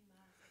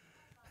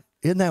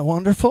 Isn't that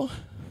wonderful?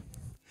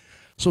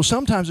 So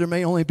sometimes there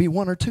may only be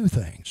 1 or 2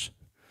 things.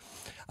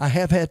 I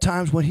have had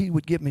times when He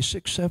would give me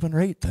 6, 7,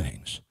 or 8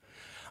 things.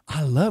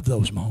 I love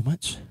those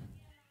moments.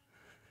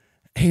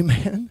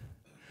 Amen.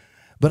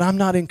 But I'm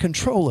not in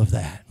control of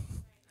that.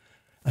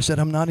 I said,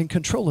 I'm not in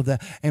control of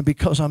that. And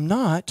because I'm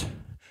not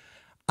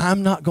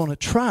going to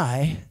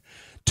try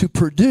to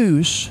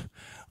produce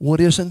what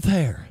isn't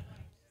there.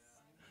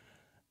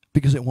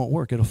 Because it won't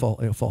work. It'll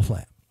fall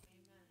flat.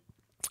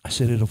 I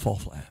said it'll fall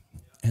flat.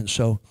 And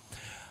so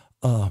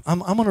I'm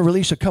going to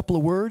release a couple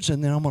of words,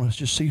 and then I'm going to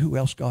just see who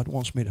else God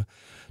wants me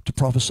to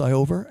prophesy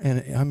over.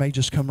 And I may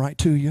just come right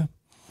to you.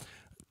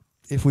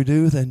 If we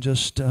do, then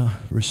just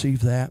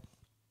receive that.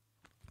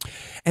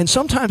 And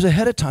sometimes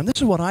ahead of time, this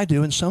is what I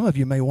do, and some of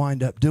you may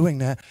wind up doing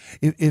that.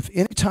 If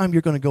any time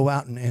you're going to go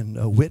out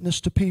and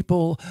witness to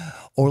people,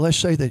 or let's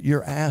say that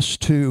you're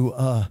asked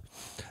to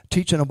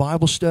teach in a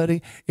Bible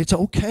study, it's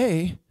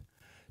okay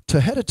to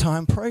ahead of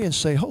time pray and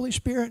say, "Holy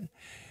Spirit,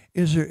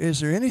 is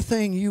there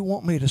anything you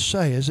want me to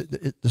say?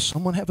 Does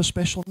someone have a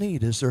special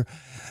need?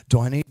 Do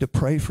I need to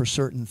pray for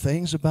certain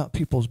things about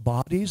people's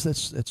bodies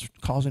that's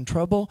causing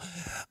trouble?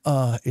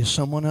 Is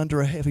someone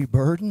under a heavy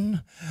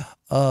burden?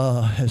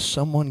 Has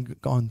someone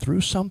gone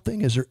through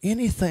something? Is there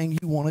anything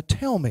you want to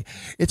tell me?"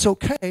 It's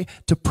okay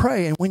to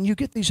pray, and when you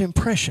get these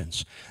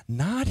impressions,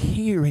 not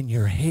here in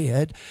your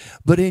head,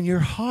 but in your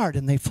heart,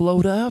 and they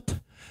float up,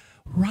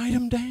 write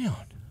them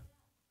down.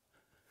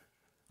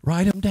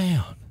 Write them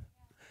down.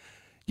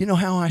 You know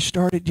how I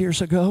started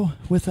years ago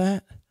with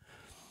that?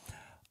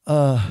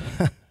 I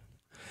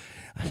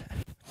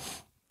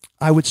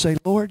would say,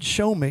 "Lord,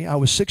 show me." I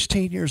was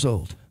 16 years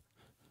old.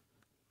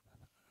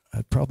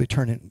 I'd probably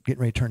getting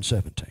ready to turn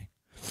 17.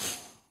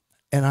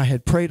 And I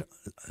had prayed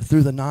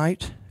through the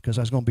night because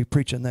I was going to be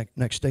preaching that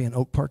next day in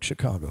Oak Park,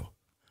 Chicago.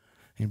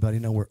 Anybody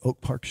know where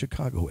Oak Park,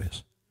 Chicago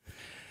is?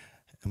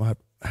 And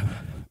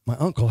my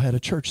uncle had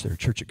a church there,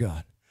 Church of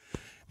God.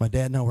 My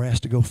dad and I were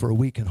asked to go for a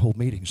week and hold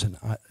meetings, and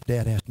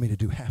Dad asked me to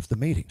do half the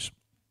meetings.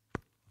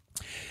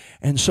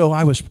 And so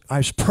I was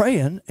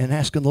praying and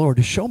asking the Lord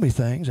to show me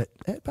things at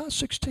about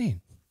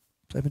 16,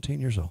 17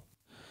 years old.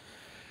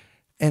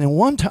 And in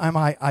one time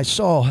I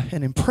saw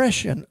an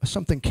impression,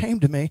 something came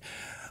to me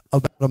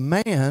about a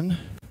man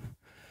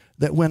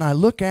that when I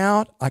look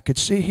out, I could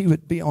see he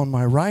would be on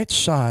my right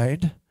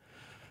side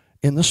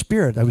in the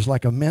spirit. I was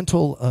like a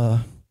mental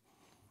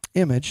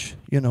image,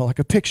 like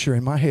a picture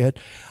in my head.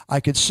 I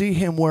could see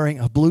him wearing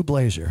a blue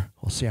blazer.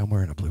 Well, see, I'm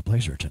wearing a blue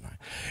blazer tonight.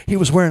 He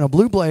was wearing a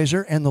blue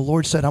blazer, and the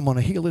Lord said, I'm going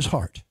to heal his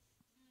heart.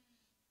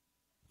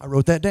 I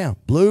wrote that down.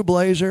 Blue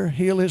blazer,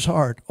 heal his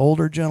heart,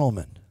 older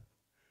gentleman.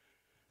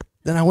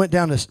 Then I went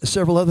down to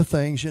several other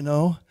things, and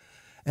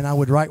I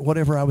would write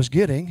whatever I was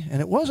getting, and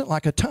it wasn't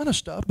like a ton of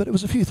stuff, but it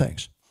was a few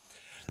things.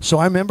 So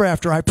I remember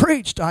after I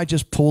preached, I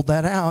just pulled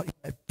that out,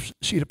 a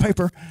sheet of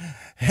paper,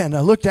 and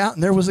I looked out,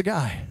 and there was a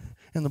guy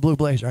in the blue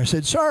blazer. I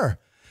said, sir,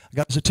 I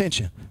got his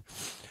attention.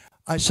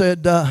 I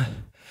said, the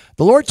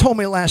Lord told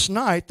me last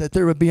night that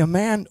there would be a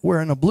man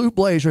wearing a blue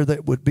blazer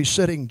that would be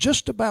sitting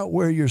just about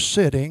where you're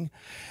sitting,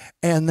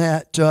 and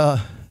that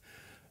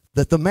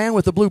the man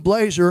with the blue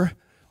blazer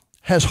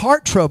has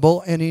heart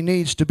trouble and he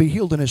needs to be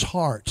healed in his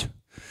heart.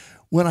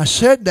 When I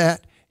said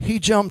that, he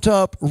jumped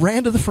up,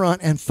 ran to the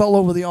front, and fell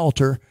over the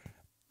altar,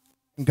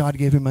 and God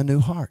gave him a new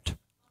heart.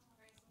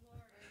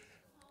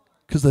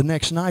 Because the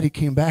next night he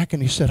came back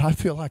and he said, I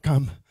feel like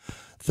I'm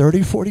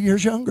 30, 40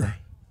 years younger.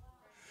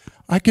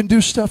 I can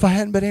do stuff I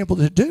hadn't been able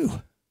to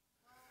do.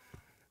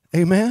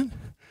 Amen?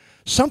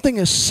 Something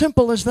as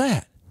simple as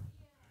that.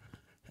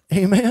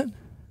 Amen?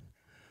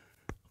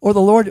 Or the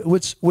Lord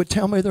would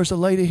tell me there's a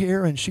lady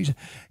here and she's,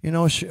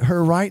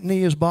 her right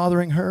knee is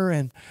bothering her,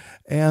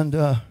 and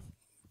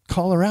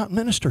call her out and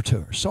minister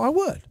to her. So I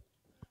would.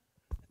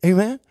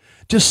 Amen?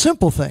 Just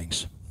simple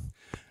things.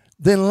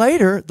 Then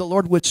later, the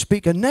Lord would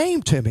speak a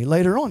name to me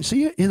later on.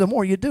 See, the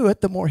more you do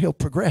it, the more He'll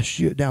progress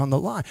you down the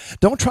line.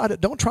 Don't try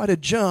to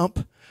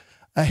jump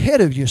ahead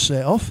of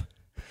yourself.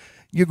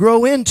 You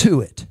grow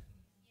into it.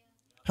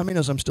 How many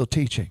knows I'm still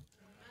teaching?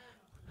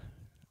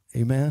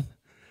 Amen.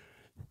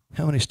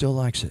 How many still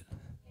likes it?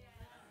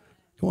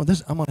 Come on,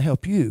 I'm going to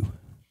help you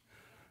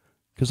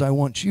because I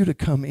want you to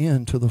come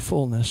into the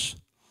fullness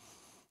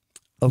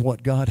of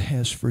what God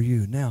has for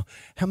you. Now,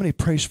 how many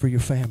prays for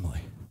your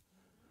family?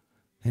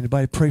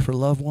 Anybody pray for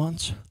loved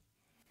ones?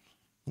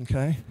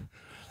 Okay.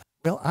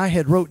 Well, I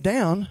had wrote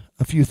down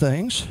a few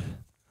things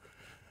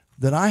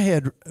that I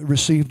had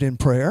received in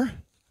prayer.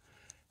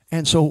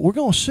 And so we're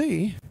going to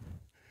see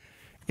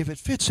if it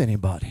fits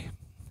anybody.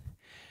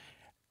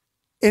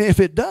 And if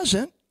it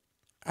doesn't,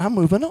 I'm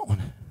moving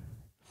on.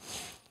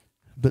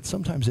 But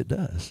sometimes it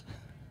does.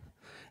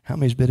 How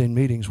many's been in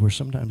meetings where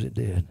sometimes it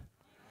did?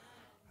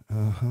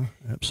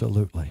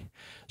 Absolutely.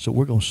 So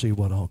we're going to see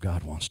what all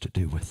God wants to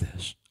do with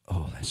this.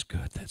 Oh, that's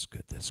good, that's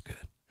good, that's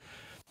good.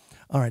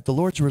 All right, the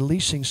Lord's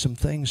releasing some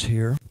things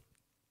here.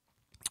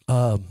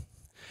 I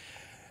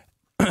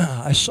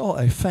saw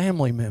a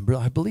family member.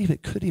 I believe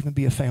it could even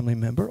be a family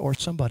member or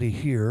somebody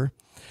here.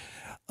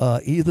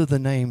 Either the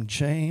name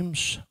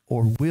James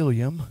or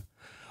William,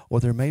 or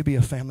there may be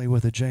a family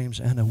with a James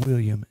and a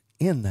William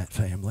in that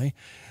family.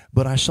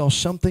 But I saw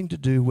something to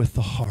do with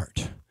the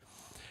heart.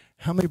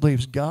 How many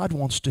believes God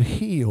wants to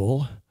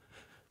heal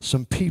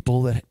some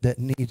people that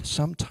need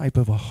some type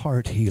of a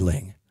heart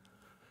healing?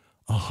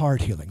 A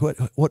heart healing.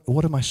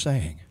 What am I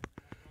saying?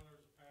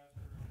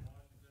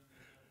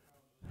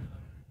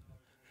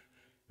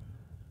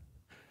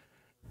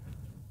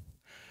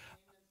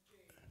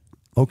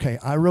 Okay,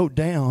 I wrote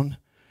down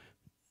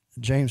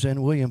James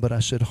and William, but I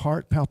said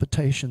heart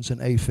palpitations and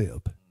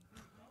AFib.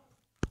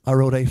 I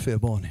wrote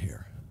AFib on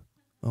here.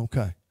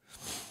 Okay.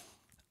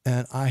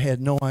 And I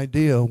had no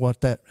idea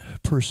what that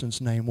person's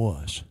name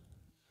was.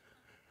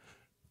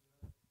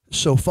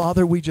 So,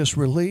 Father, we just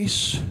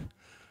release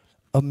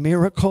a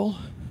miracle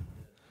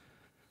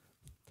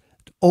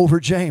over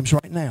James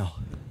right now.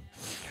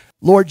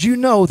 Lord, you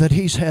know that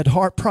he's had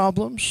heart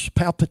problems,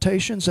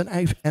 palpitations, and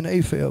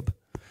AFib.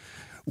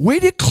 We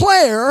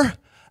declare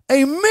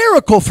a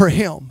miracle for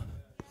him,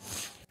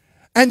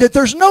 and that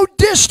there's no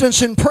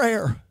distance in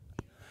prayer.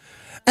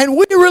 And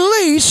we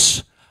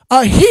release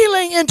a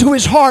healing into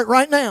his heart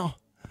right now.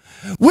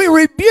 We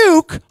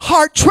rebuke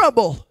heart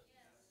trouble.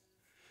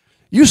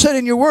 You said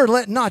in your word,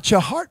 let not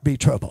your heart be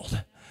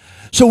troubled.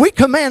 So we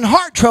command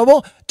heart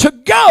trouble to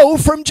go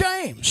from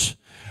James.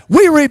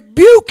 We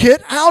rebuke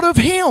it out of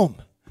him.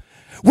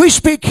 We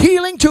speak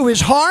healing to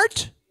his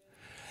heart,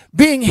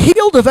 being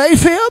healed of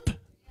AFib.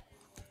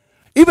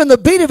 Even the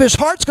beat of his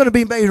heart's going to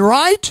be made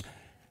right.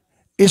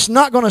 It's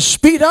not going to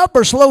speed up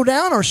or slow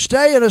down or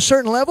stay at a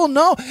certain level.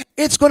 No,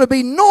 it's going to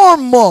be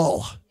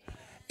normal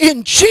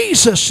in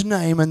Jesus'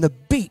 name, and the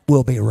beat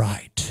will be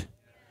right.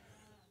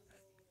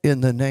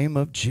 In the name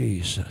of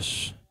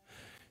Jesus.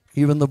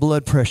 Even the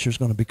blood pressure is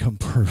going to become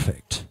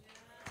perfect.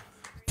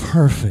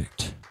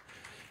 Perfect.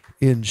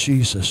 In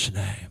Jesus'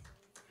 name.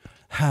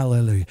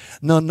 Hallelujah.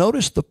 Now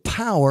notice the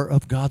power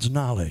of God's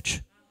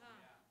knowledge.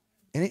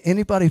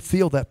 Anybody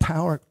feel that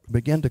power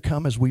begin to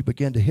come as we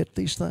begin to hit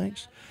these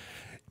things?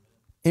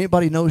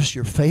 Anybody notice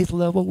your faith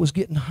level was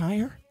getting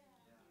higher?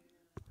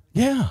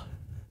 Yeah.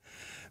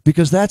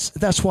 Because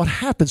that's what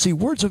happens. See,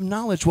 words of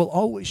knowledge will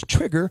always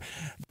trigger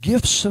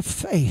gifts of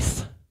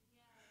faith.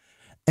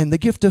 And the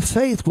gift of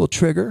faith will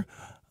trigger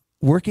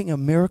working of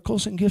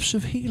miracles and gifts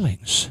of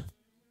healings.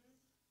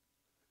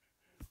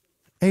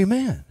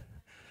 Amen.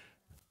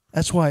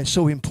 That's why it's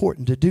so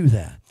important to do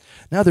that.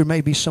 Now there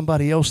may be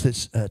somebody else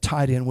that's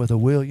tied in with a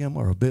William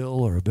or a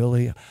Bill or a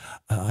Billy.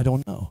 I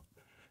don't know.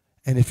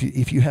 And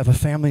if you have a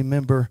family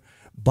member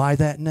by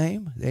that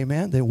name,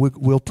 amen, then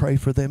we'll pray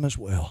for them as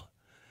well.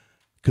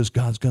 Because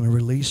God's going to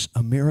release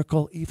a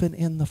miracle even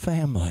in the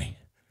family.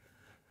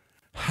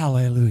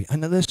 Hallelujah. And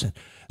now listen,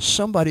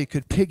 somebody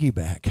could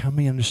piggyback. How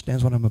many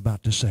understands what I'm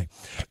about to say?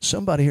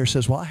 Somebody here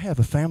says, well, I have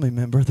a family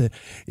member that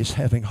is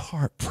having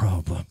heart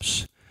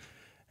problems.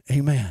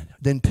 Amen.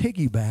 Then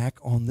piggyback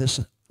on this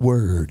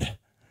word.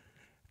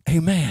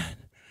 Amen.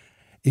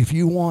 If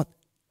you want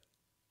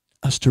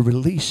us to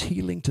release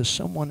healing to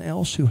someone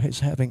else who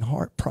is having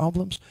heart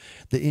problems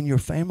that in your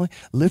family,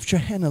 lift your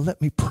hand and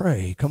let me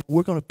pray. Come,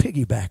 we're going to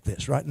piggyback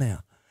this right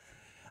now.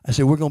 I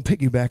said, we're going to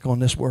piggyback on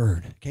this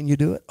word. Can you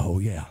do it? Oh,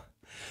 yeah.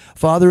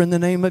 Father, in the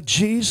name of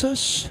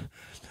Jesus,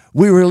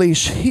 we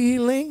release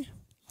healing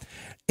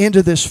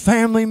into this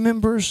family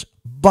member's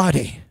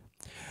body.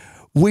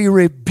 We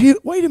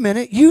rebuke, wait a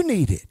minute, you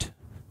need it.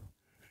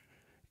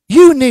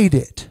 You need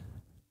it.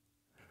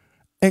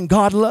 And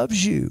God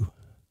loves you.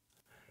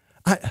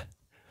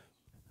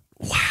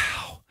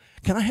 Wow.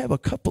 Can I have a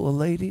couple of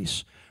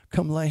ladies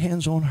come lay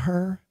hands on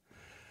her?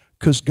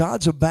 Because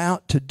God's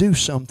about to do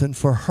something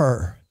for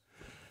her.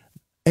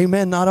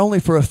 Amen. Not only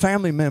for a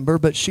family member,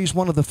 but she's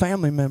one of the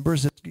family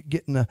members that's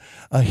getting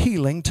a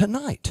healing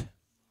tonight.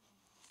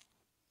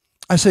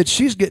 I said,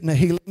 she's getting a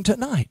healing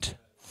tonight.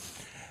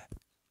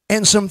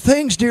 And some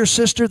things, dear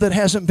sister, that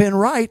hasn't been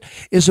right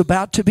is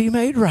about to be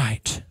made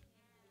right.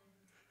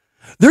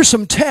 There's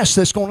some tests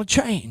that's going to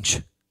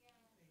change.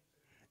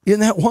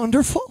 Isn't that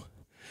wonderful?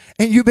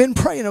 And you've been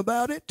praying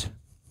about it.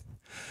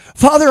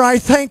 Father, I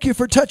thank you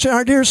for touching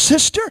our dear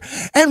sister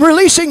and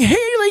releasing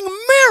healing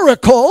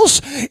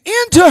miracles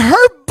into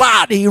her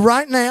body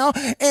right now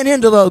and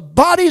into the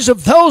bodies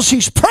of those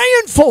she's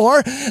praying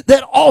for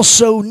that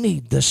also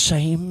need the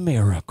same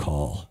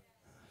miracle.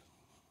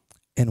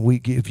 And we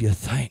give you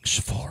thanks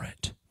for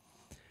it.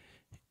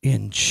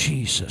 In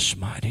Jesus'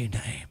 mighty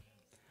name.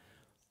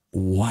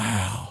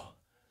 Wow.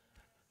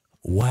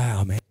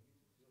 Wow, man.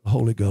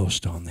 Holy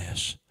Ghost on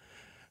this.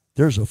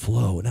 There's a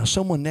flow. Now,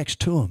 someone next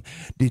to him,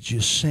 did you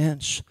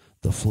sense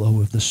the flow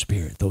of the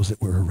Spirit? Those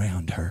that were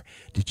around her,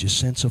 did you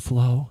sense a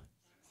flow?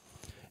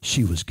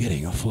 She was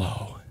getting a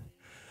flow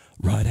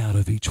right out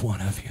of each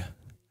one of you.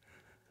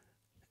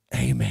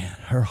 Amen.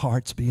 Her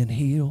heart's being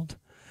healed,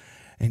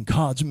 and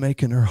God's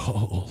making her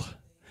whole.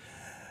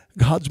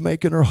 God's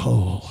making her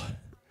whole.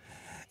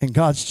 And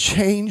God's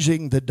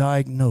changing the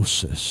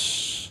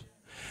diagnosis.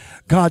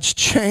 God's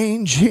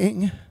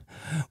changing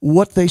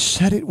what they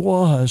said it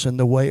was and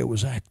the way it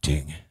was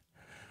acting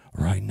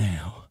right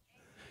now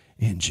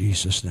in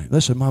Jesus' name.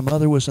 Listen, my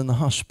mother was in the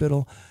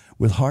hospital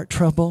with heart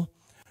trouble,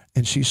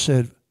 and she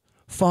said,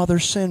 Father,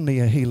 send me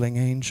a healing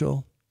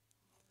angel.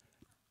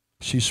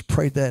 She's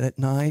prayed that at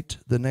night.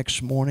 The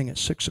next morning at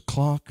 6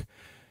 o'clock,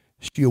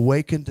 she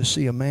awakened to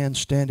see a man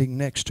standing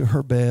next to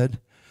her bed,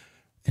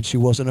 and she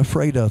wasn't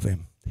afraid of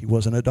him. He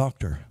wasn't a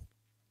doctor.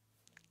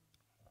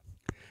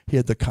 He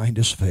had the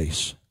kindest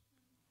face.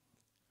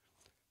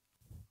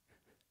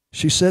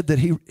 She said that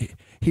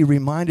he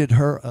reminded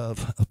her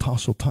of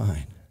Apostle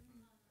Pine.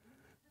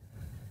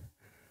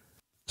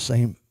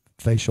 Same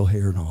facial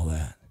hair and all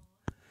that.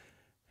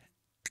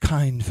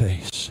 Kind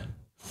face.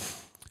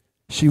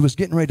 She was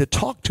getting ready to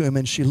talk to him,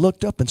 and she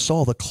looked up and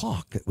saw the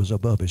clock that was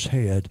above his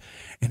head,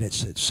 and it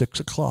said 6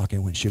 o'clock,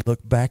 and when she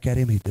looked back at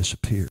him, he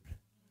disappeared.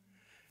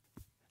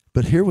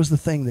 But here was the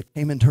thing that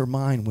came into her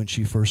mind when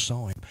she first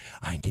saw him.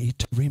 I need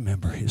to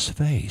remember his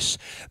face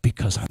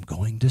because I'm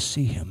going to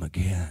see him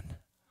again.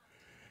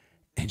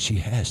 And she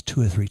has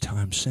 2 or 3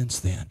 times since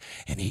then.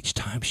 And each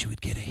time she would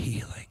get a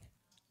healing.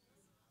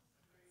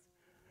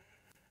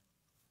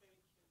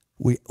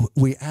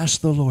 We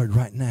ask the Lord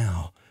right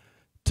now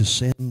to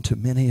send to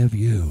many of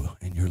you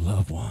and your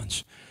loved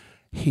ones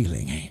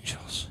healing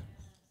angels.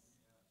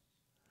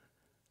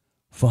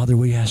 Father,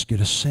 we ask you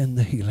to send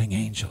the healing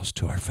angels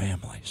to our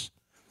families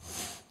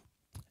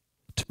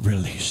to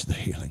release the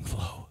healing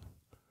flow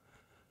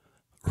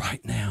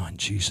right now in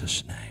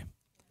Jesus' name.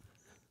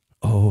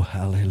 Oh,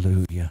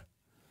 hallelujah.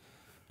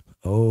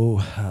 Oh,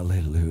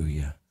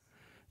 hallelujah.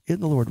 Isn't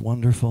the Lord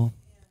wonderful?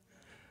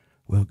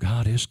 Well,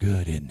 God is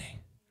good, isn't he?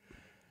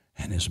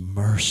 And his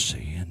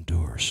mercy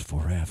endures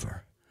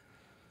forever.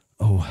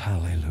 Oh,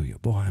 hallelujah.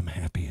 Boy, I'm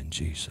happy in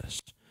Jesus.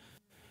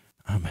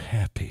 I'm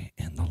happy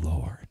in the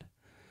Lord.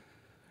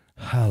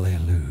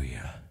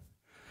 Hallelujah.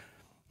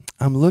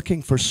 I'm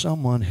looking for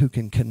someone who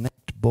can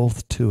connect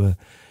both to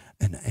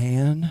an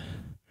Ann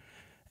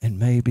and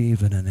maybe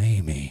even an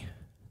Amy.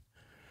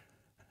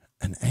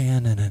 An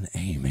Ann and an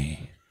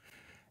Amy.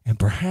 And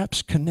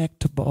perhaps connect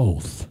to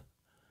both.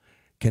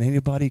 Can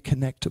anybody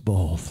connect to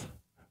both?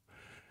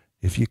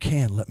 If you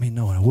can, let me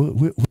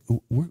know.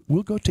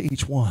 We'll go to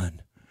each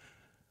one.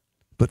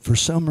 But for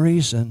some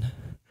reason,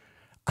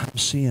 I'm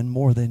seeing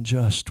more than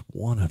just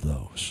one of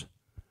those.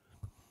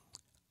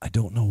 I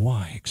don't know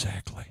why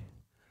exactly.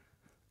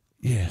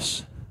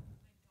 Yes.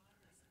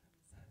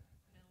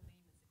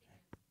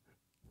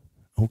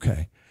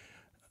 Okay.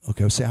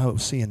 Okay, see, I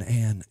was seeing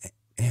Ann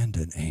and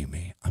an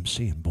Amy. I'm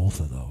seeing both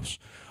of those.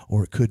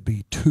 Or it could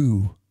be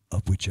two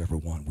of whichever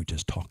one we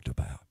just talked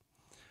about.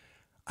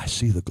 I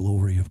see the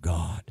glory of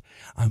God.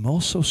 I'm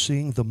also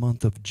seeing the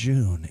month of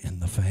June in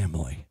the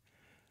family.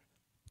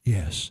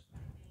 Yes.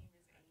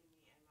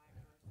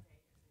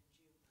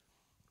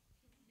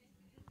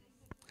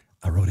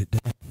 I wrote it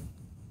down.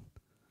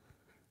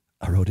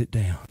 I wrote it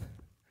down.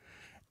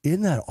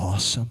 Isn't that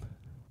awesome?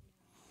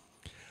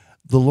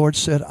 The Lord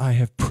said, I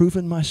have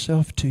proven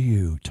myself to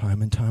you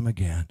time and time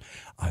again.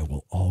 I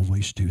will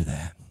always do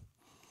that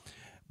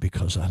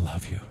because I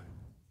love you.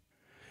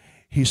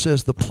 He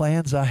says, the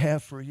plans I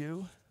have for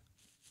you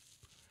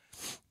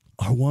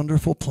are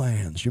wonderful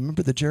plans. You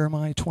remember the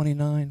Jeremiah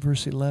 29,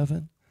 verse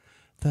 11?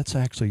 That's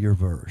actually your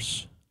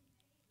verse.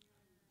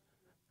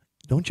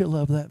 Don't you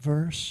love that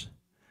verse?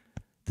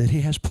 That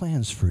he has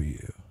plans for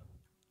you.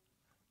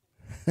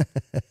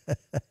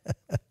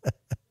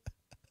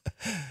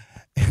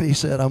 And he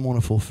said, I'm going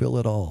to fulfill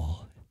it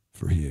all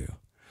for you.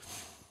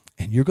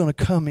 And you're going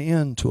to come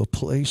into a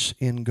place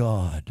in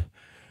God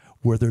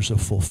where there's a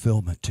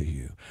fulfillment to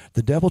you.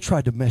 The devil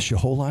tried to mess your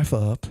whole life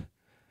up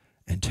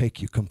and take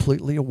you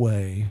completely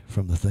away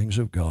from the things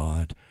of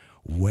God,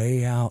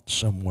 way out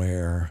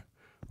somewhere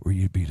where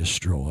you'd be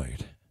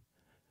destroyed.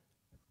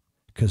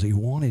 Because he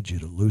wanted you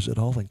to lose it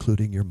all,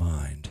 including your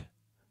mind.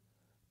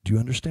 Do you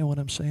understand what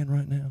I'm saying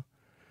right now?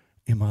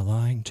 Am I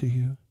lying to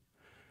you?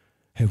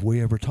 Have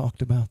we ever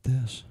talked about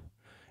this?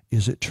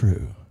 Is it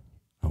true?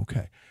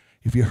 Okay.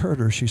 If you heard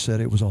her, she said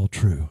it was all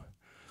true.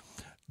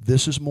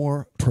 This is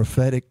more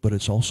prophetic, but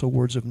it's also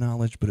words of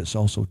knowledge, but it's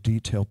also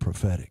detailed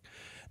prophetic.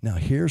 Now,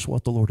 here's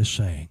what the Lord is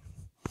saying.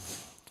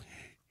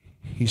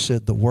 He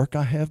said, the work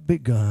I have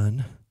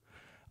begun,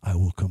 I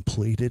will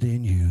complete it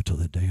in you till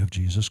the day of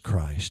Jesus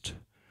Christ.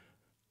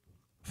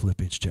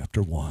 Philippians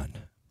chapter 1.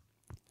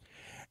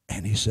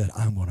 And he said,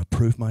 I'm going to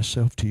prove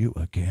myself to you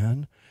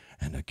again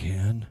and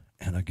again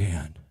and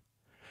again.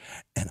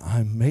 And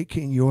I'm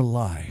making your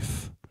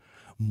life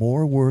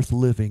more worth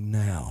living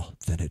now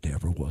than it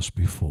ever was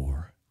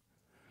before.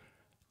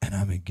 And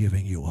I'm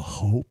giving you a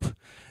hope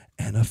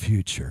and a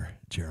future,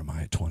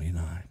 Jeremiah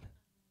 29.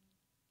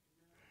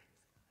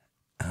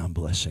 And I'm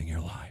blessing your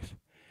life.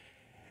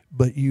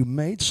 But you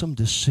made some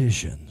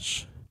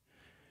decisions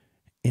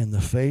in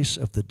the face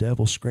of the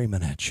devil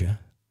screaming at you.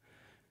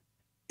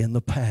 In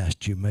the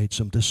past, you made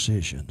some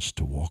decisions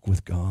to walk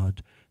with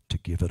God, to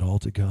give it all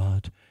to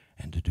God,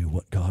 and to do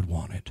what God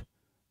wanted,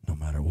 no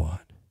matter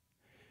what.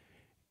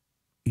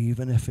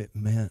 Even if it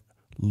meant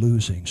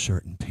losing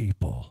certain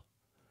people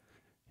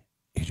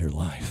in your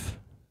life.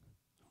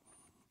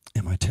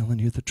 Am I telling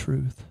you the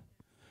truth?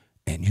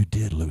 And you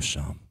did lose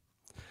some,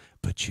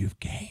 but you've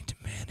gained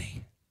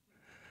many.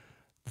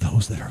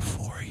 Those that are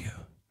for you,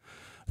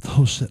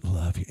 those that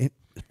love you.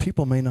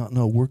 People may not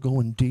know we're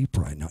going deep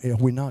right now. Are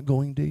we not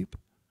going deep?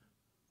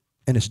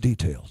 And it's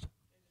detailed.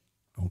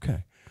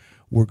 Okay.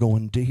 We're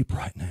going deep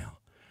right now.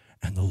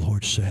 And the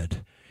Lord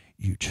said,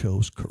 you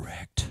chose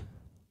correct.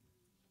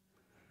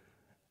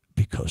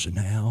 Because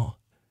now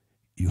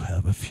you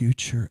have a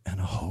future and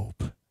a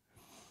hope.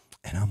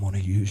 And I'm going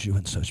to use you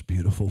in such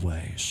beautiful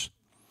ways.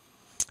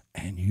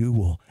 And you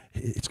will,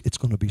 it's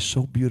going to be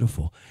so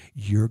beautiful.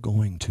 You're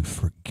going to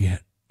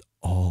forget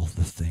all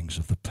the things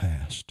of the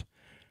past.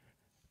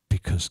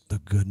 Because the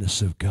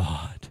goodness of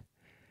God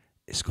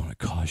is going to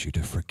cause you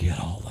to forget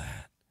all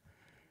that.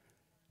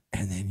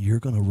 And then you're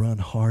going to run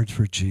hard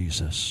for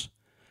Jesus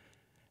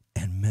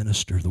and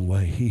minister the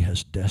way he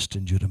has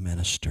destined you to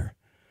minister.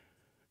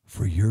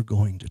 For you're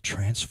going to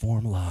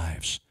transform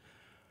lives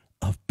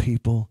of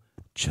people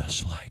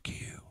just like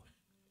you.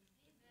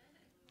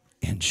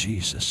 In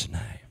Jesus'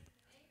 name.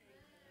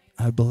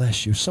 I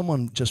bless you.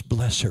 Someone just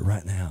bless her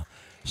right now.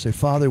 Say,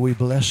 Father, we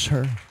bless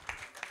her.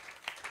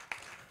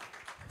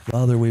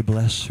 Father, we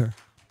bless her.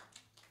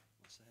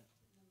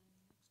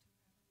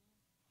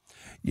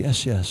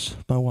 Yes, yes.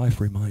 My wife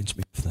reminds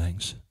me of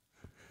things.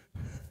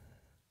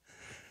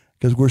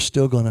 Because we're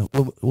still going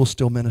to, we'll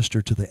still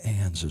minister to the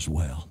Anns as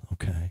well,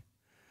 okay?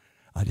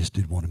 I just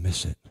didn't want to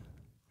miss it.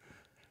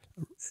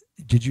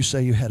 Did you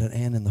say you had an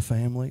Ann in the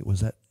family?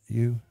 Was that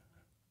you?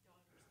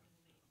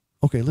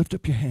 Okay, lift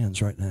up your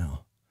hands right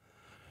now.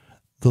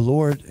 The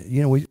Lord,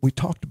 you know, we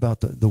talked about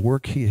the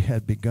work he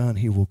had begun,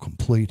 he will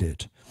complete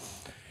it.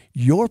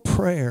 Your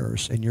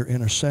prayers and your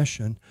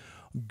intercession,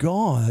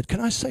 God, can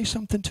I say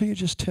something to you?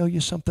 Just tell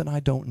you something I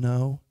don't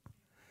know?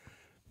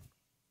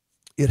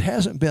 It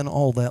hasn't been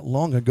all that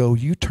long ago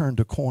you turned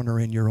a corner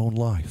in your own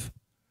life.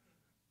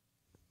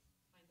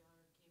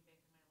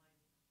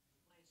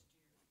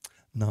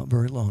 Not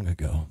very long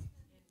ago.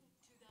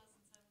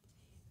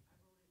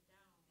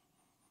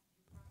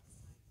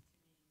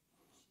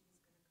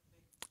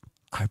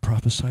 I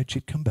prophesied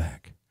she'd come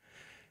back.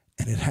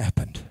 And it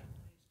happened.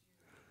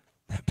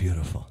 That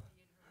beautiful.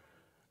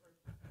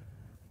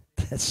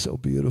 That's so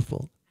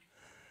beautiful.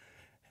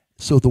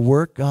 So the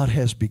work God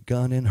has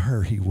begun in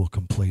her, he will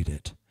complete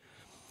it.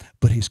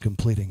 But he's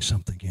completing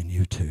something in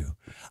you too.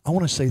 I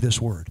want to say this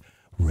word,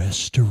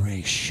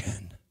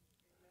 restoration.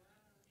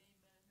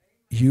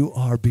 You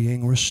are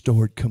being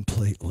restored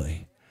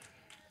completely.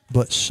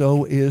 But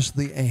so is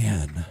the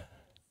Ann.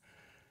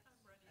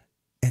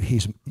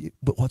 And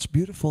but what's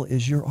beautiful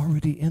is you're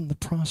already in the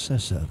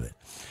process of it.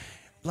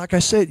 Like I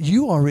said,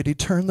 you already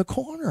turned the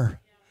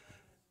corner.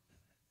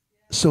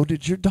 So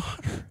did your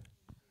daughter.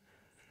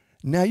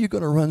 Now you're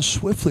going to run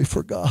swiftly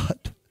for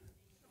God.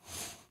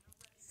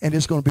 And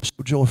it's going to be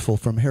so joyful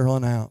from here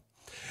on out.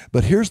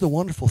 But here's the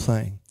wonderful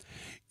thing.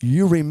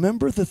 You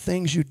remember the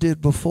things you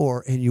did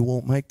before, and you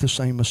won't make the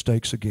same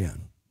mistakes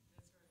again.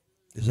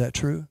 Is that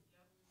true?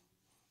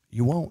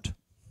 You won't.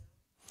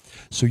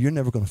 So you're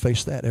never going to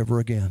face that ever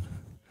again.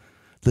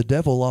 The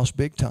devil lost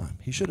big time.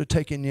 He should have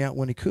taken you out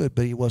when he could,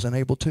 but he wasn't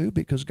able to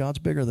because God's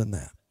bigger than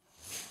that.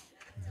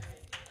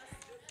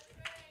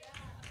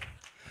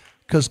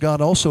 Because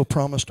God also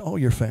promised all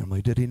your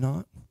family, did he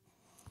not?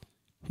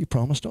 He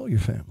promised all your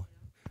family.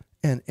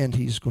 And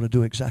he's going to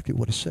do exactly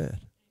what he said.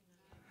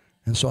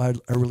 And so I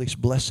release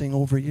blessing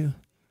over you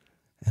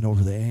and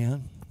over the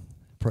Ann.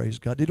 Praise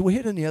God. Did we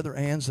hit any other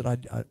Anns that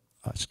I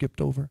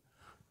skipped over?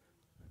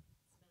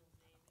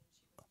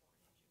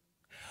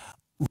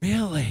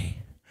 Really?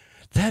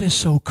 That is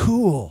so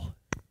cool.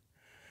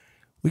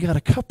 We got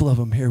a couple of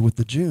them here with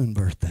the June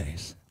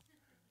birthdays.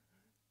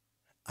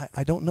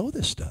 I don't know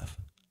this stuff.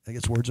 I think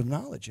it's words of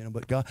knowledge,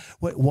 but God,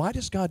 why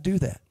does God do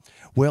that?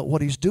 Well,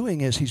 what he's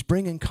doing is he's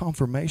bringing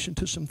confirmation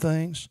to some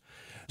things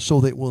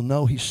so that we'll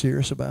know he's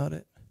serious about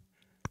it.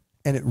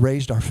 And it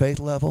raised our faith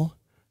level.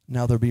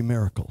 Now there'll be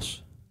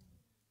miracles.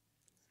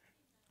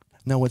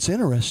 Now what's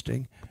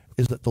interesting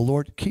is that the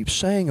Lord keeps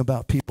saying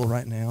about people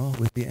right now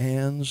with the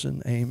Anns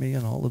and Amy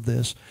and all of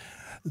this,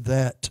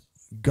 that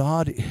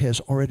God has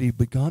already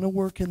begun a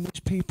work in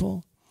these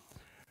people,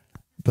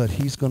 but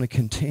he's going to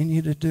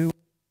continue to do.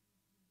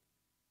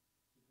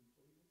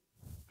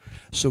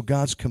 So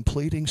God's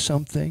completing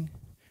something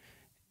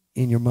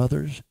in your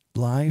mother's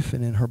life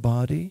and in her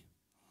body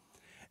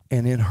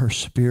and in her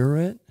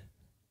spirit.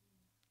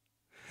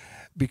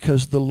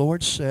 Because the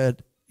Lord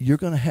said, you're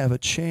going to have a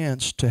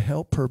chance to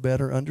help her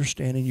better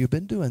understand, and you've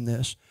been doing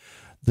this,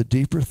 the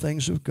deeper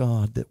things of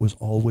God that was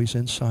always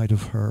inside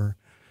of her,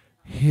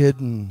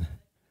 hidden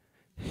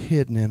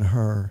in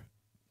her.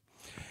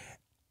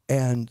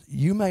 And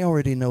you may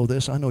already know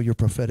this. I know you're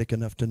prophetic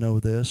enough to know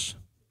this.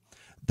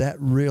 That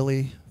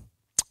really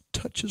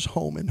touches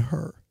home in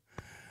her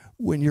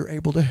when you're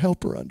able to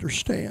help her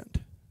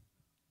understand.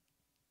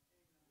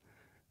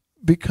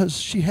 Because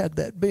she had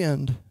that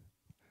bend.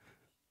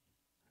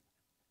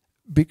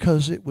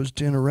 Because it was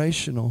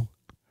generational.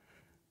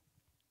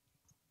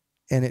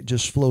 And it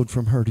just flowed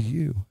from her to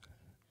you.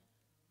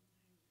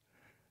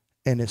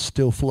 And it's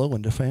still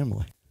flowing to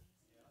family.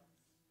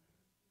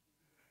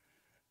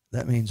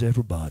 That means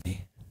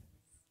everybody,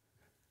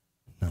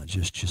 not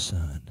just your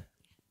son.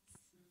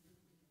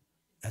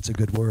 That's a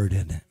good word,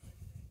 isn't it?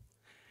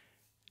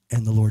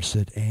 And the Lord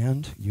said,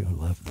 and you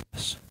love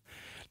this.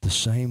 The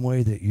same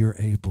way that you're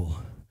able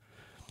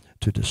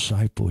to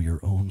disciple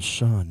your own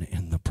son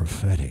in the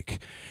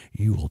prophetic,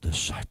 you will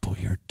disciple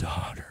your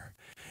daughter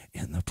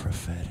in the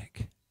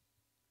prophetic.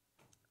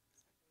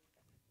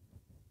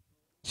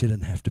 She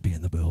doesn't have to be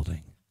in the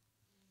building.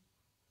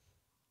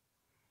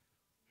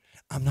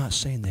 I'm not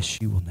saying that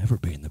she will never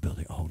be in the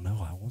building. Oh,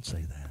 no, I won't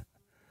say that.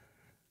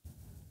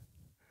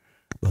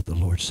 But the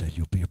Lord said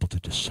you'll be able to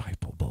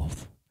disciple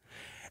both.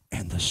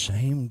 And the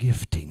same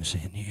giftings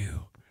in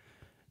you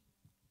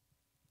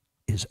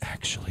is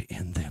actually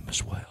in them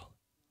as well.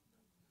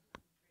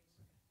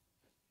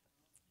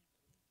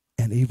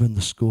 And even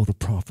the school of the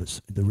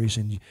prophets, the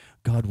reason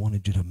God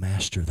wanted you to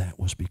master that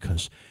was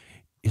because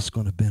it's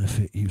going to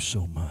benefit you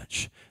so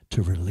much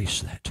to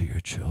release that to your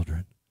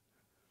children.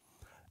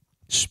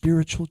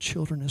 Spiritual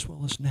children as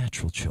well as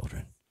natural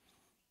children.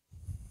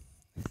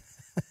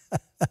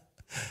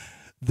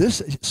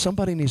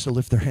 Somebody needs to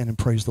lift their hand and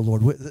praise the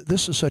Lord.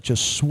 This is such a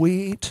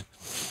sweet,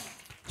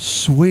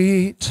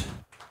 sweet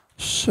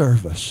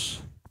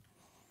service.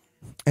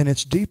 And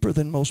it's deeper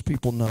than most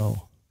people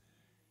know.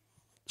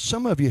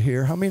 Some of you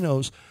here, how many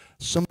knows,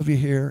 some of you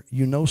here,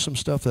 you know some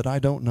stuff that I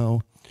don't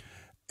know,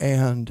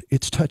 and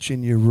it's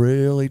touching you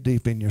really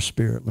deep in your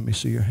spirit. Let me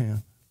see your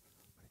hand.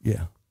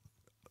 Yeah,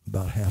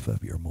 about half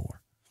of you or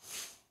more.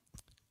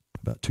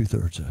 About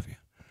 2/3 of you.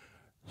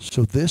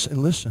 So this, and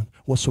listen,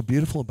 what's so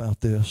beautiful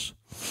about this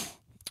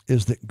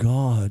is that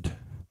God,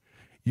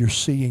 you're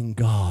seeing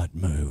God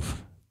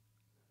move.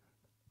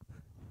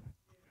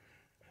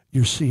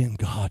 You're seeing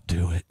God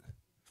do it.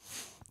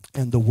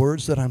 And the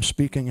words that I'm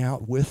speaking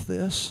out with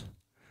this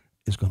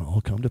is going to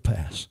all come to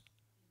pass.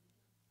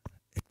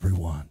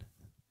 Everyone.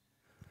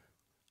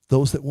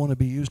 Those that want to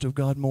be used of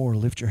God more,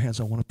 lift your hands.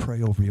 I want to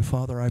pray over you.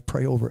 Father, I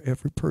pray over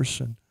every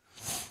person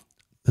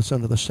that's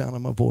under the sound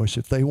of my voice.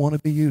 If they want to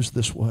be used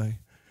this way,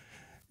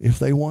 if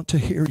they want to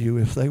hear you,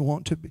 if they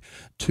want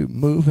to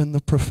move in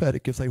the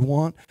prophetic, if they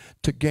want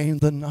to gain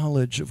the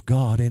knowledge of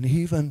God and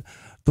even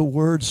the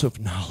words of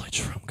knowledge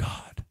from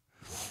God.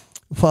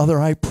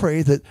 Father, I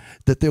pray that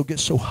they'll get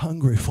so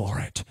hungry for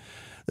it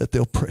that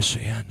they'll press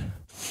in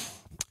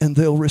and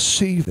they'll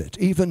receive it.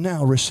 Even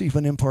now, receive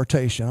an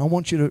impartation. I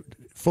want you to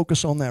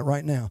focus on that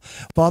right now.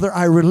 Father,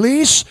 I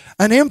release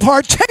an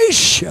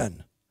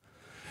impartation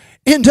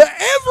into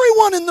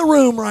everyone in the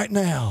room right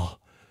now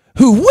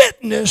who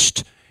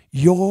witnessed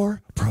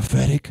your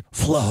prophetic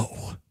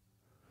flow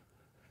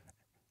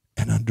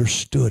and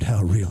understood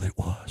how real it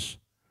was.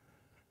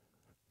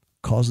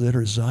 Cause their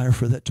desire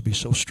for that to be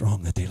so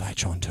strong that they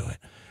latch onto it.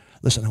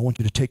 Listen, I want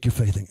you to take your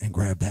faith and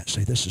grab that.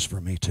 Say, this is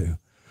for me too.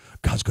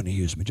 God's going to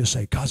use me. Just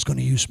say, God's going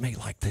to use me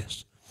like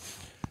this.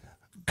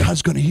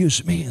 God's going to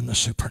use me in the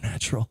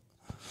supernatural.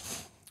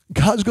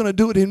 God's going to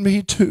do it in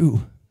me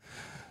too.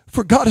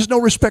 For God is no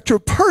respecter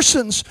of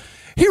persons.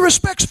 He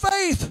respects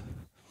faith.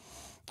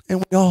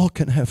 And we all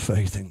can have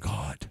faith in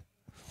God.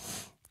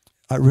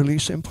 I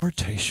release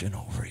impartation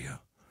over you.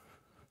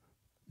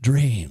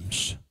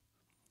 Dreams,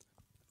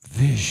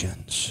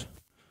 visions,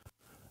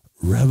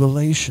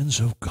 revelations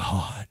of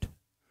God.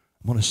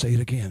 I'm going to say it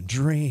again.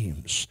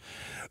 Dreams,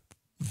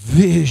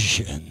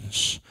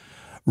 visions,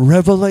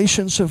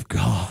 revelations of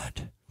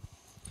God.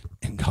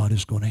 And God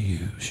is going to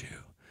use you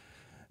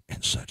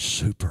in such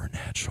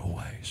supernatural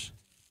ways.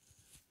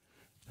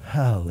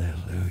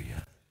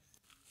 Hallelujah.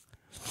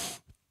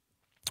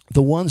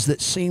 The ones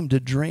that seem to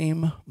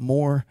dream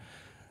more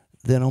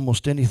than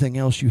almost anything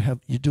else you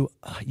do,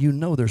 you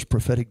know there's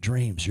prophetic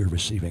dreams you're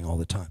receiving all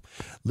the time.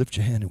 Lift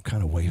your hand and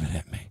kind of wave it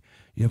at me.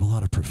 You have a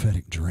lot of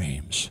prophetic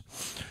dreams.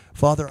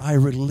 Father, I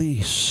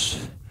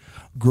release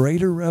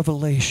greater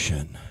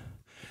revelation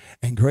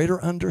and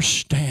greater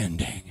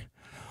understanding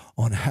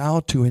on how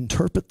to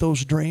interpret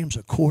those dreams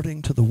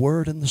according to the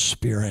Word and the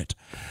Spirit,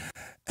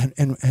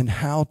 and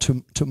how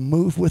to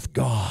move with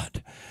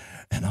God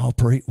and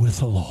operate with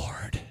the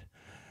Lord.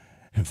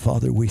 And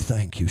Father, we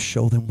thank you.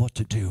 Show them what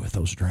to do with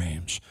those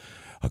dreams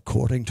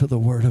according to the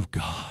Word of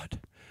God,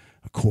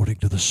 according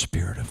to the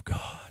Spirit of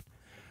God.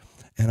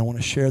 And I want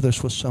to share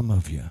this with some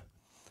of you.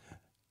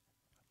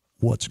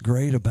 What's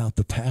great about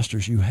the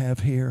pastors you have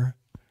here,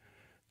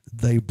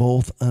 they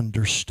both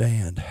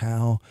understand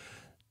how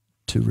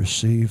to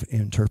receive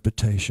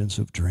interpretations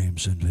of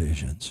dreams and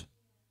visions.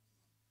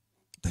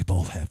 They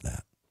both have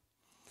that.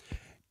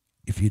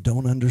 If you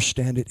don't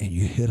understand it and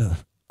you hit a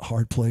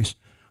hard place,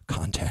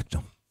 contact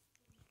them.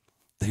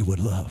 They would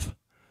love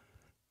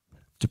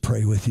to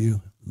pray with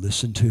you,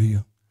 listen to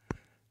you,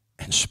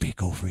 and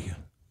speak over you.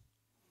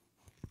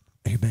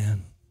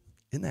 Amen.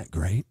 Isn't that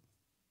great?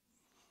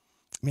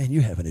 Man,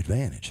 you have an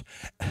advantage.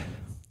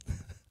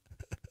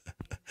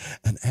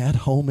 An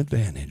at-home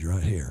advantage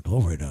right here.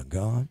 Glory to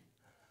God.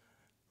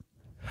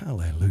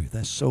 Hallelujah.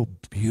 That's so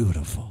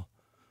beautiful.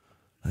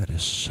 That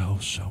is so,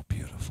 so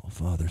beautiful.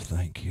 Father,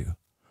 thank you.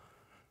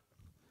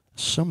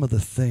 Some of the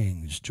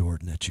things,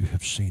 Jordan, that you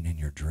have seen in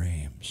your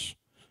dreams,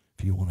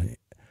 if you want to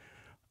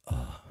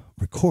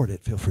record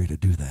it, feel free to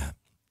do that.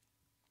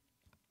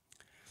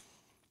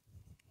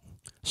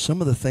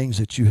 Some of the things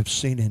that you have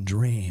seen in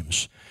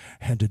dreams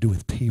had to do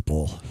with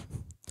people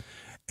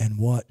and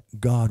what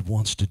God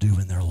wants to do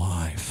in their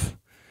life.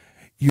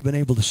 You've been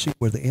able to see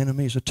where the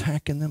enemy is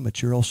attacking them,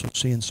 but you're also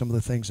seeing some of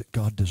the things that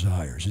God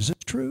desires. Is it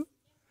true?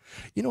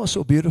 You know what's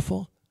so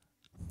beautiful?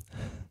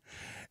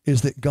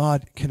 Is that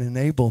God can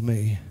enable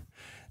me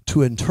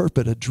to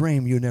interpret a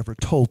dream you never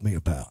told me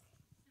about.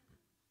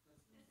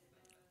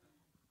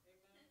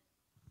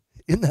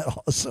 Isn't that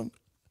awesome?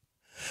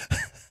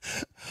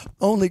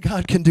 Only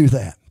God can do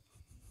that.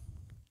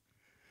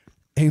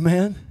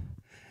 Amen?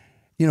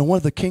 You know, one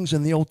of the kings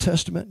in the Old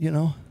Testament,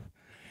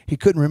 he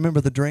couldn't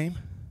remember the dream.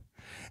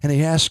 And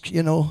he asked,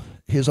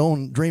 his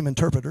own dream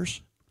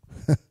interpreters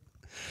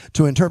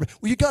to interpret.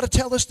 Well, you got to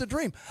tell us the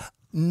dream.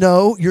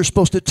 No, you're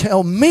supposed to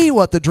tell me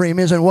what the dream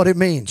is and what it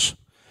means.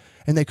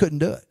 And they couldn't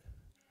do it.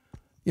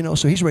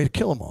 So he's ready to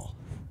kill them all.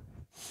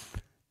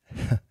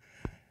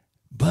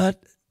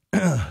 But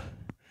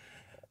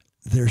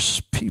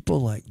there's people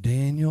like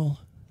Daniel,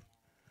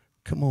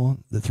 come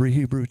on, the 3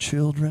 Hebrew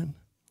children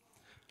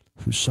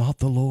who sought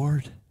the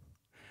Lord,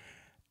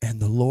 and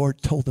the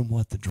Lord told them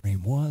what the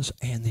dream was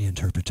and the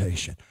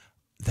interpretation.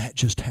 That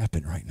just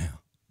happened right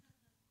now.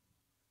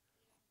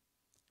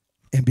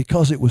 And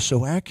because it was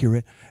so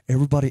accurate,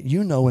 everybody,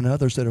 and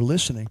others that are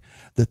listening,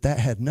 that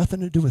had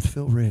nothing to do with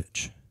Phil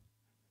Rich.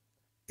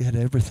 It had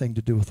everything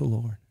to do with the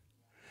Lord.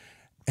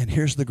 And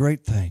here's the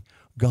great thing.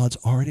 God's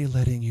already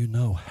letting you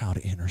know how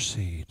to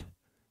intercede.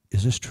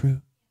 Is this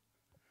true?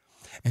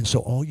 And so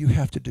all you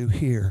have to do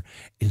here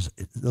is,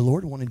 the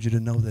Lord wanted you to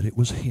know that it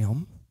was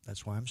Him.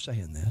 That's why I'm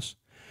saying this.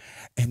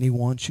 And He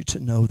wants you to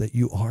know that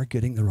you are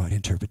getting the right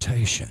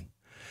interpretation.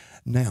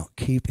 Now,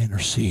 keep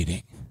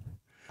interceding,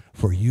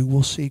 for you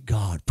will see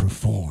God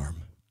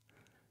perform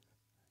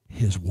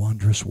His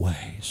wondrous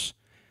ways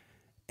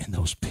in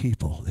those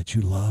people that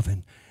you love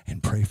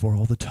and pray for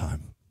all the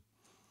time.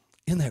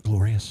 Isn't that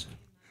glorious?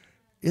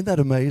 Isn't that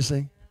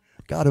amazing?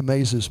 God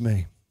amazes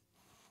me.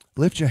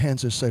 Lift your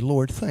hands and say,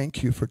 Lord,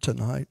 thank you for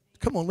tonight.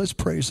 Come on, let's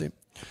praise Him.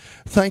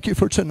 Thank you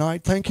for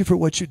tonight. Thank you for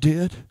what you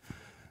did.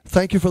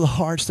 Thank you for the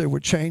hearts that were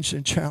changed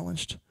and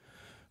challenged.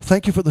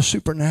 Thank you for the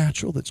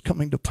supernatural that's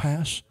coming to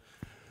pass.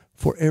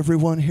 for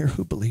everyone here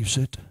who believes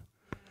it.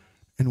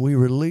 And we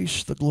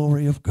release the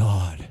glory of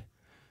God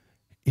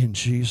in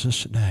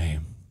Jesus'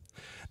 name.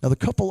 Now, the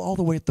couple all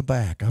the way at the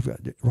back. I've got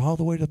all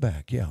the way to the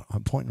back. Yeah,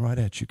 I'm pointing right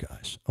at you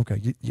guys.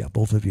 Okay, yeah,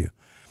 both of you.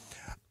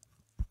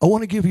 I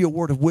want to give you a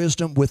word of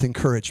wisdom with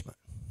encouragement.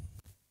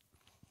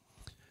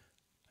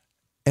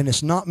 And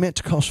it's not meant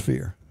to cause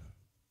fear.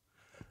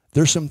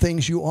 There's some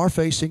things you are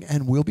facing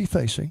and will be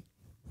facing.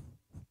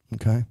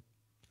 Okay?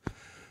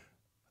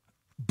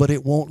 But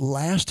it won't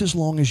last as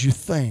long as you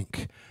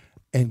think.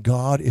 And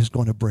God is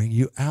going to bring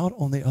you out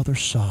on the other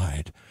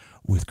side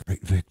with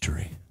great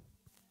victory.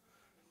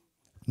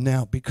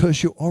 Now,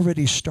 because you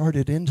already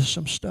started into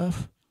some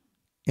stuff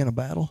in a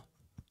battle,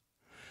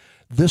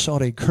 this ought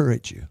to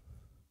encourage you.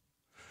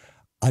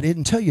 I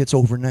didn't tell you it's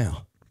over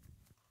now.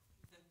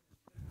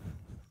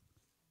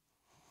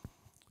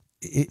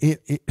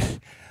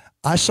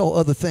 I saw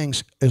other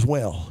things as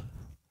well,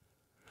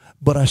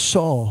 but I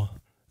saw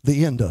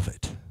the end of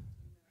it.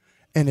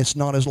 And it's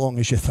not as long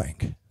as you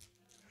think.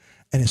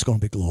 And it's going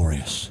to be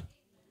glorious.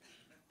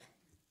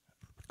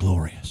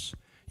 Glorious.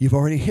 You've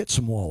already hit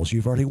some walls.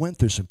 You've already went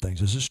through some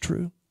things. Is this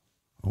true?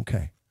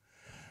 Okay.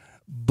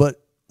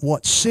 But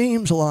what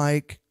seems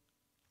like,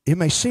 it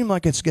may seem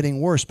like it's getting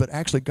worse, but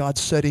actually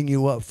God's setting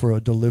you up for a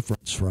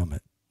deliverance from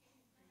it.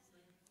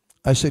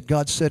 I said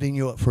God's setting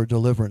you up for a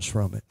deliverance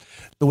from it.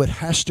 So it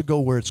has to go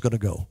where it's going to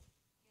go.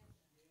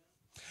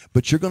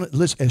 But you're going to,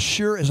 listen, as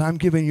sure as I'm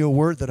giving you a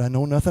word that I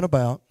know nothing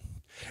about,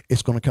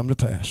 it's going to come to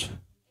pass.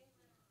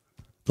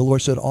 The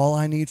Lord said, all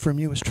I need from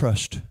you is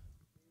trust.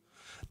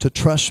 To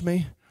trust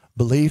me,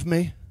 believe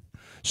me,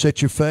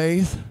 set your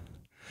faith.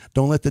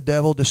 Don't let the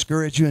devil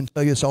discourage you and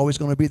tell you it's always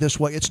going to be this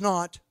way. It's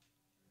not.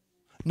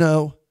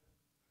 No.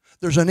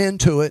 There's an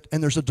end to it,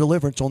 and there's a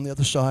deliverance on the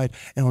other side.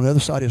 And on the other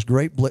side is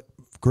great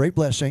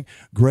blessing,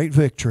 great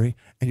victory,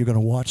 and you're going to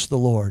watch the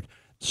Lord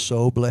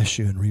so bless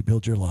you and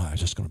rebuild your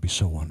lives. It's going to be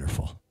so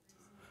wonderful.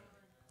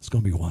 It's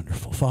going to be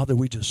wonderful. Father,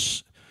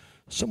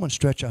 someone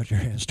stretch out your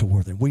hands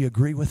toward them. We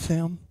agree with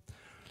them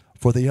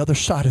for the other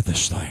side of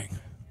this thing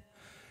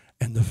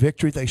and the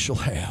victory they shall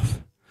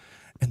have,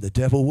 and the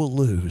devil will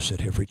lose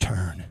at every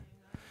turn.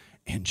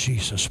 In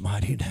Jesus'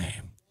 mighty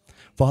name.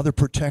 Father,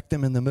 protect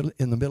them in the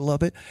middle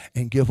of it,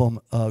 and give them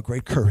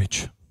great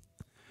courage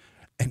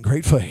and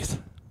great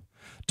faith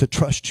to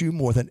trust you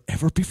more than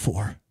ever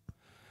before,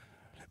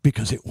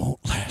 because it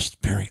won't last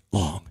very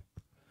long.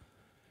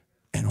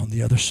 And on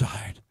the other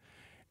side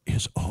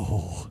is,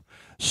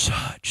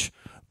 such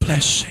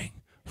blessing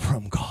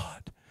from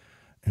God.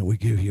 And we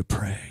give you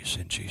praise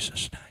in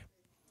Jesus' name.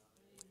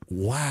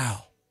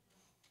 Wow.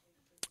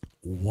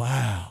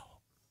 Wow.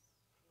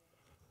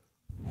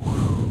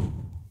 Whew.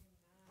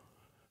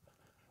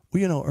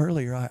 Well,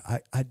 earlier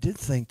I did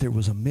think there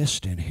was a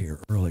mist in here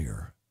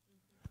earlier.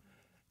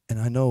 And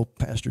I know,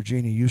 Pastor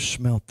Jeannie, you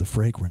smelt the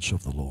fragrance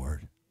of the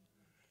Lord.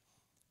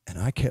 And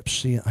I kept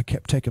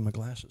taking my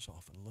glasses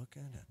off and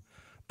looking and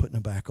putting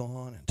them back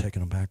on and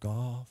taking them back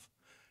off.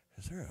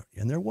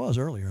 And there was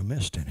earlier a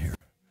mist in here.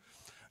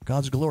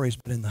 God's glory's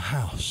been in the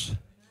house,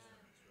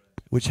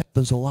 which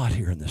happens a lot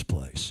here in this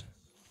place.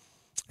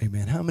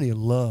 Amen. How many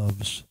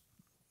loves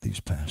these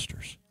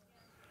pastors?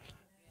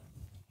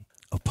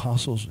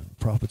 Apostles and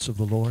prophets of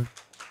the Lord.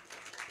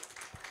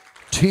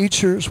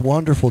 Teachers,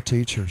 wonderful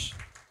teachers.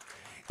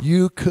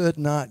 You could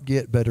not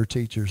get better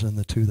teachers than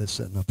the two that's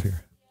sitting up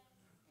here.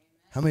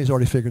 How many's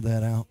already figured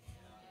that out?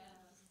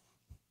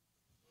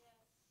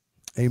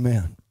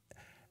 Amen.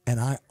 And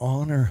I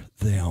honor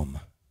them.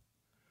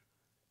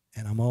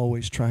 And I'm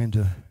always trying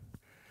to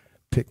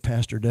pick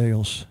Pastor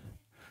Dale's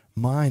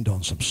mind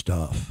on some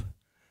stuff.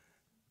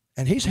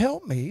 And he's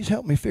helped me. He's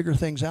helped me figure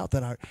things out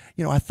that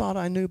I thought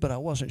I knew, but I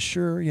wasn't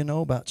sure,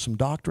 about some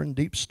doctrine,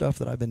 deep stuff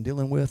that I've been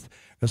dealing with,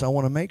 because I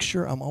want to make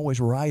sure I'm always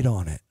right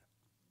on it.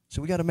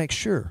 So we got to make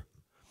sure.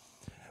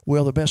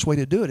 Well, the best way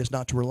to do it is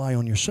not to rely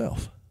on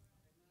yourself.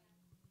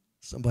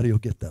 Somebody will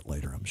get that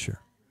later, I'm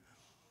sure.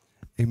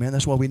 Amen.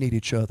 That's why we need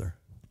each other.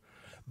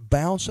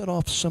 Bounce it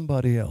off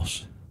somebody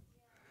else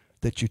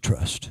that you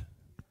trust.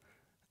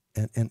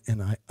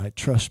 And I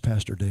trust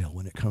Pastor Dale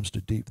when it comes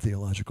to deep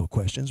theological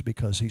questions,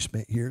 because he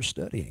spent years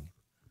studying.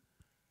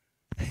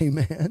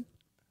 Amen.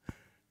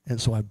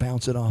 And so I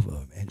bounce it off of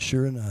him. And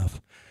sure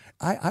enough,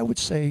 I would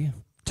say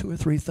 2 or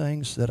 3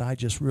 things that I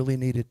just really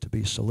needed to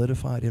be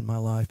solidified in my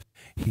life.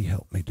 He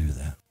helped me do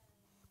that.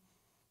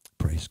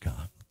 Praise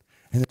God.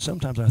 And then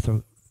sometimes I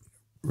throw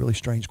really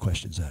strange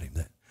questions at him.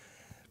 That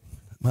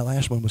my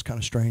last one was kind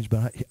of strange,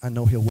 but I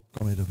know he'll work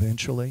on it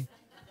eventually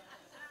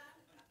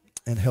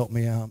and help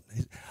me out.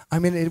 I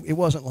mean, it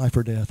wasn't life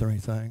or death or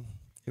anything.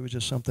 It was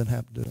just something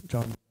happened to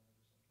John,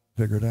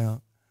 figured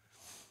out.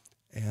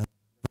 And I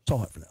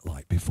saw it from that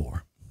light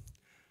before.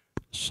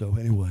 So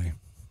anyway,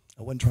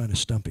 I wasn't trying to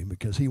stump him,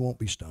 because he won't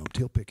be stumped.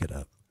 He'll pick it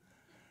up.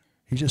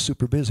 He's just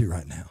super busy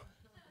right now.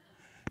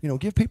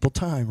 Give people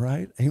time,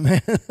 right?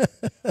 Amen.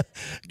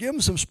 Give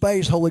them some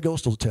space. Holy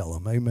Ghost will tell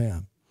them.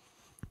 Amen.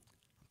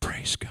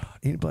 Praise God.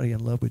 Anybody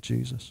in love with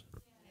Jesus?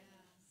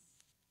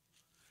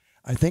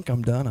 I think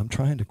I'm done. I'm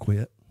trying to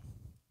quit.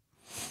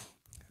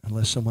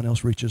 unless someone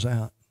else reaches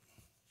out.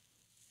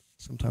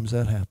 Sometimes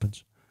that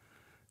happens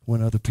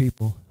when other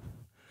people,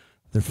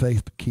 their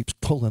faith keeps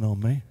pulling on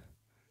me.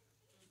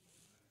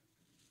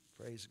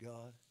 Praise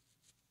God.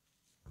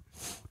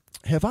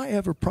 Have I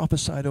ever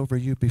prophesied over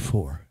you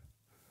before?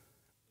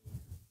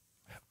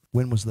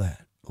 When was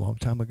that? A long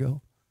time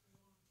ago?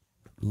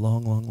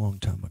 Long, long, long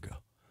time ago.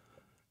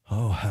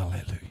 Oh,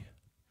 hallelujah.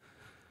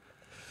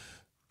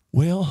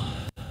 Well,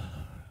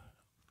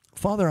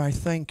 Father, I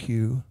thank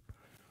you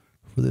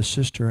for this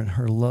sister and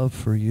her love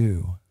for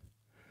you.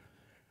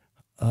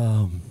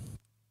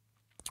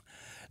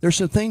 There's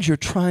some things you're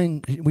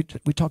trying,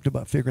 we talked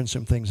about figuring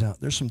some things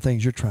out. There's some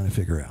things you're trying to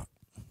figure out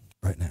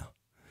right now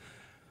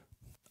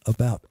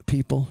about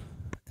people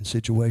and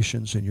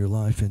situations in your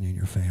life and in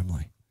your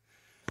family.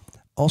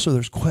 Also,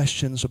 there's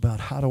questions about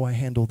how do I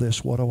handle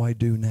this? What do I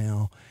do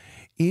now?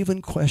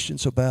 Even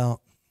questions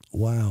about,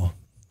 wow,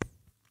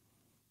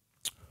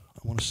 I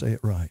want to say it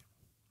right,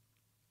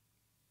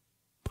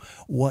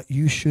 what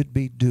you should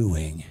be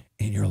doing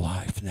in your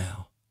life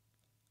now.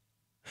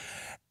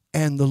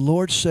 And the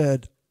Lord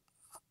said,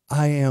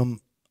 I am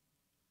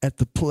at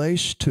the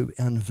place to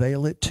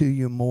unveil it to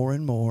you more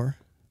and more.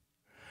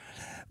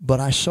 But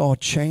I saw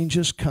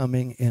changes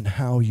coming in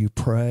how you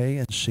pray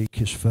and seek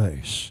His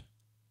face.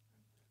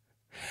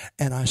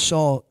 And I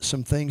saw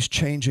some things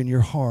change in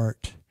your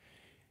heart.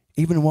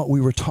 Even what we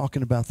were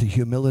talking about, the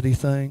humility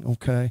thing,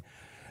 okay?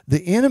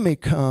 The enemy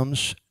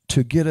comes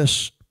to get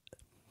us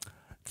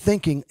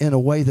thinking in a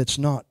way that's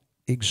not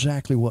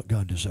exactly what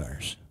God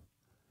desires.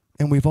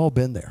 And we've all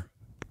been there.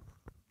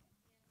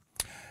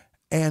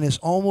 And it's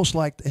almost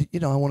like,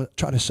 I want to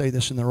try to say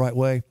this in the right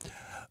way.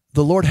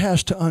 The Lord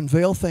has to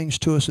unveil things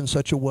to us in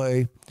such a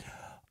way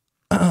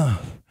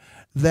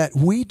that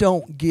we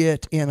don't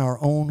get in our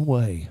own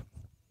way.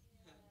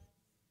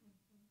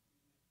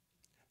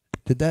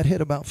 Did that hit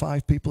about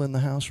 5 people in the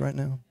house right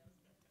now?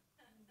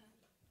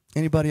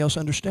 Anybody else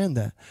understand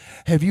that?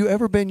 Have you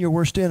ever been your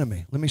worst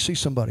enemy? Let me see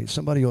somebody.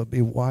 Somebody will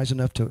be wise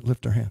enough to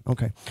lift their hand.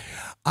 Okay.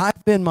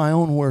 I've been my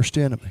own worst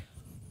enemy.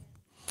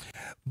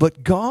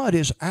 But God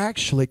is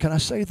actually, can I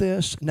say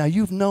this? Now,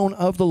 you've known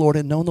of the Lord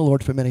and known the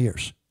Lord for many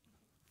years.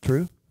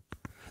 True?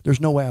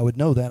 There's no way I would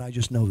know that. I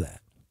just know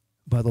that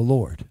by the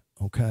Lord,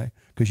 okay?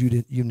 Because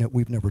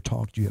we've never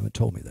talked. You haven't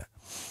told me that.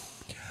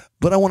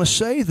 But I want to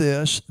say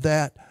this,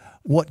 that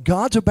what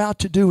God's about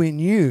to do in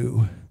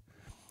you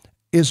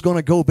is going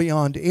to go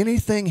beyond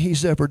anything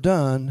He's ever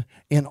done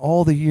in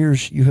all the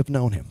years you have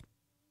known Him.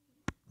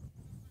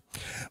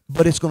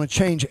 But it's going to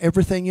change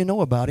everything you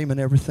know about Him and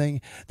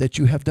everything that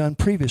you have done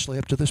previously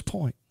up to this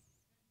point.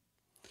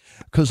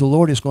 Because the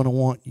Lord is going to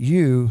want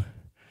you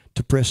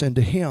to press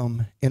into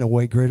Him in a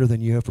way greater than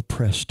you ever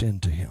pressed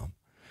into Him.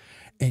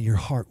 And your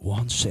heart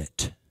wants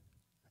it.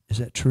 Is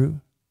that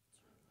true?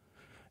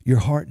 Your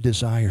heart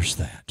desires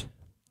that.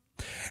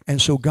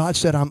 And so God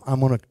said, I'm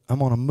going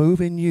to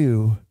move in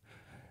you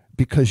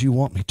because you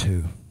want me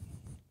to.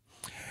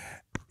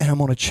 And I'm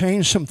going to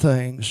change some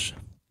things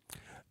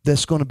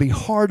that's going to be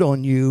hard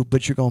on you,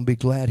 but you're going to be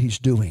glad He's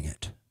doing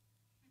it.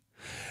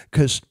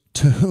 Because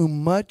to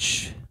whom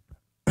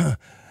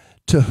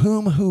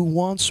who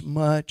wants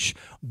much,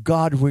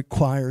 God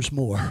requires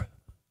more.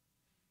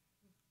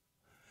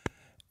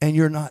 And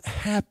you're not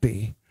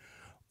happy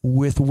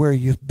with where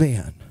you've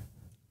been.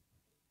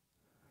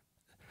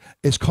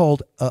 It's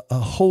called a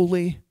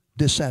holy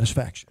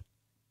dissatisfaction,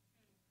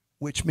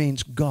 which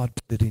means God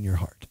put it in your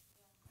heart.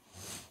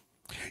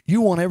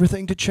 You want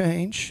everything to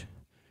change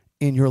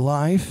in your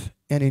life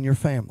and in your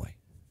family.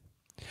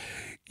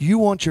 You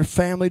want your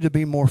family to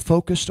be more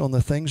focused on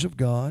the things of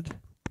God,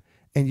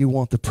 and you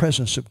want the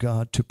presence of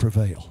God to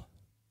prevail.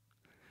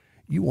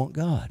 You want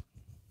God.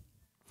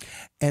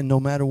 And no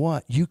matter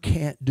what, you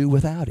can't do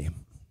without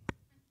Him.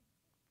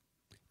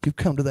 You've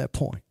come to that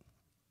point.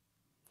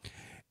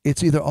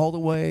 It's either all the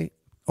way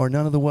or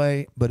none of the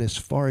way, but as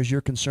far as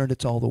you're concerned,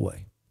 it's all the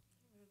way.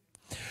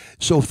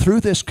 So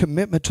through this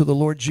commitment to the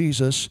Lord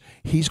Jesus,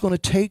 He's going to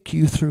take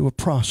you through a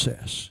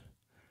process.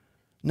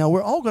 Now,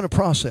 we're all going to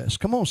process.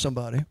 Come on,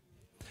 somebody.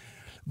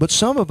 But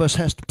some of us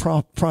has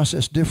to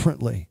process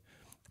differently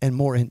and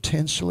more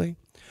intensely.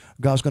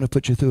 God's going to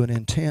put you through an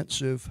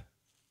intensive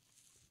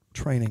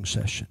training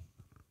session.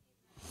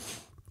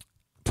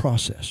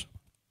 Process.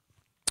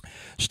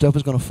 Stuff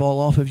is going to fall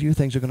off of you.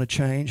 Things are going to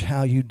change.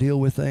 How you deal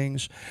with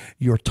things.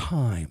 Your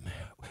time.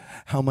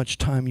 How much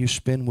time you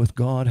spend with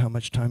God. How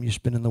much time you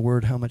spend in the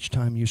Word. How much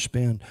time you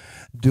spend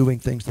doing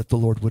things that the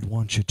Lord would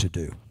want you to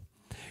do.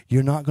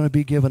 You're not going to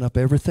be giving up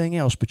everything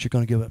else, but you're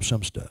going to give up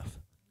some stuff.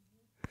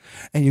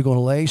 And you're going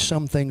to lay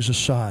some things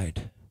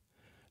aside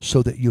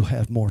so that you'll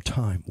have more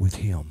time with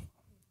Him.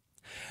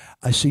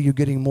 I see you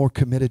getting more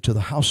committed to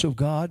the house of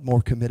God,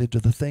 more committed to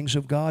the things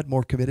of God,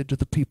 more committed to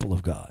the people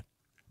of God.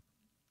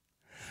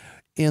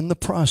 In the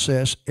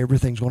process,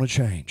 everything's going to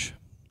change.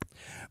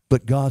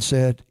 But God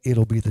said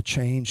it'll be the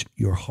change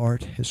your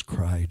heart has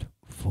cried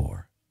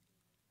for.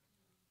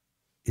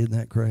 Isn't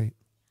that great?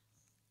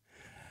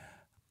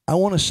 I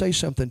want to say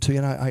something to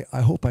you, and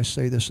I hope I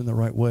say this in the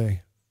right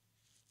way.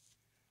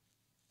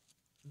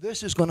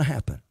 This is going to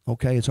happen,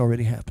 okay? It's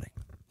already happening.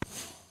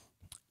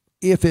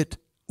 If it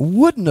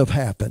wouldn't have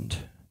happened,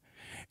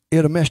 it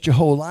would have messed your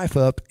whole life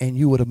up and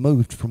you would have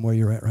moved from where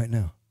you're at right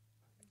now,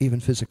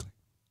 even physically.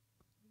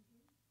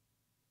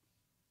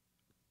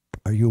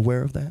 Are you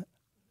aware of that?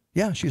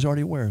 Yeah, she's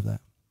already aware of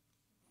that.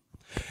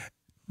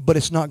 But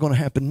it's not going to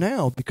happen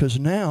now because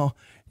now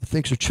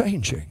things are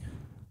changing.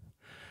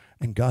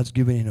 And God's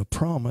giving you a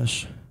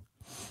promise.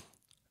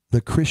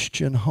 The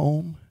Christian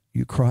home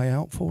you cry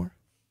out for,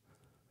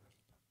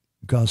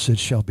 God said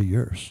shall be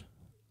yours.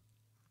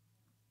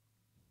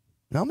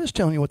 Now I'm just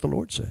telling you what the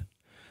Lord said.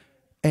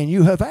 And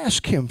you have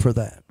asked him for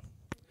that.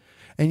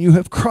 And you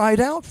have cried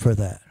out for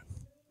that.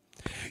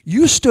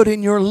 You stood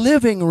in your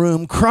living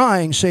room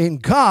crying, saying,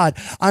 God,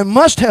 I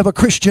must have a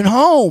Christian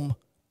home.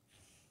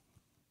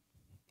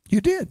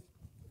 You did.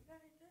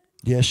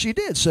 Yes, she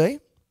did, see?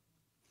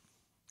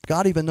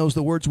 God even knows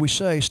the words we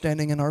say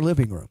standing in our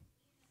living room.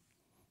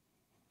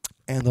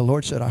 And the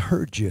Lord said, I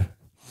heard you,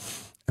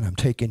 and I'm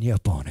taking you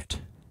up on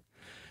it.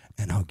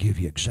 And I'll give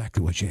you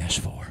exactly what you asked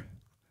for.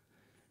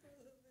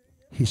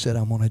 He said,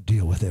 I'm going to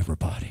deal with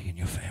everybody in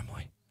your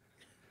family.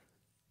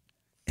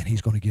 And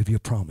he's going to give you a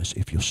promise.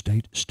 If you'll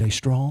stay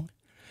strong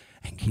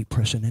and keep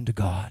pressing into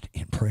God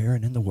in prayer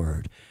and in the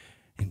Word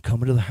and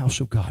coming to the house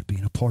of God,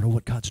 being a part of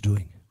what God's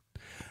doing,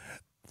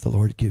 the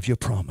Lord gives you a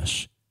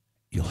promise.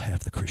 You'll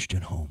have the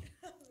Christian home.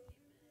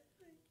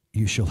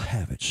 You shall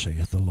have it,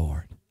 saith the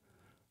Lord.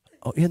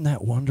 Oh, isn't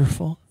that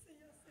wonderful?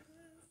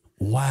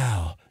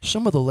 Wow.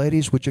 Some of the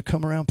ladies, would you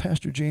come around,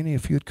 Pastor Jeannie,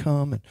 if you'd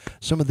come, and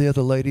some of the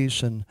other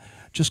ladies, and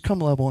just come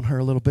love on her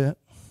a little bit.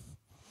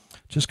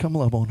 Just come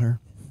love on her.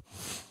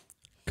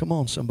 Come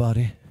on,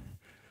 somebody.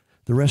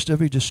 The rest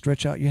of you, just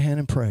stretch out your hand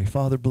and pray.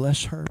 Father,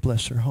 bless her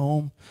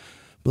home,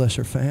 bless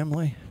her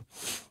family.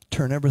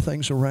 Turn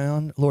everything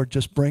around. Lord,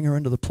 just bring her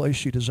into the place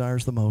she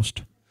desires the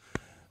most.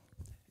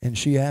 And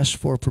she asked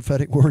for a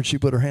prophetic word. She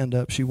put her hand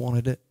up. She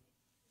wanted it.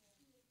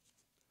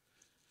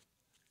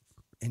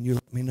 And you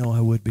let me know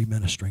I would be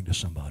ministering to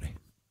somebody.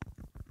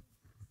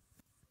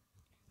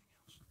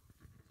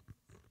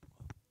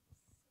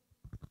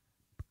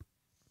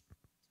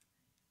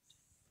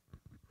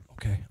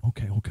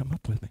 Okay, well, come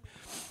up with me.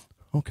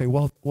 Okay,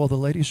 while the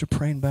ladies are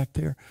praying back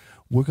there,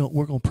 we're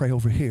going to pray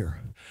over here.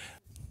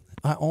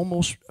 I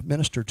almost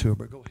ministered to her,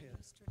 but go ahead.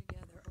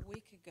 Together a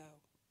week ago,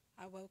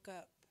 I woke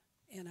up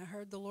and I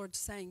heard the Lord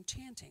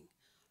chanting,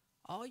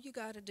 all you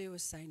got to do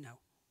is say no.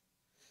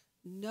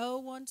 No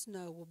one's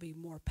no will be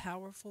more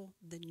powerful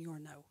than your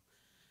no.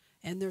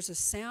 And there's a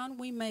sound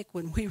we make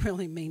when we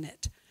really mean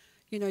it.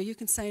 You know, you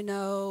can say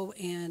no,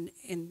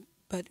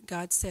 but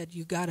God said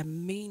you got to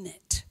mean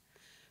it.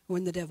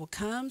 When the devil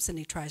comes and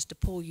he tries to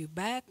pull you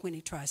back, when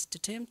he tries to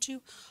tempt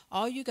you,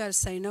 all you got to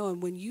say no.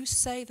 And when you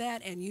say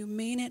that and you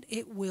mean it,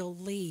 it will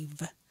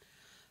leave.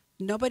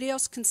 Nobody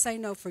else can say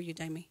no for you,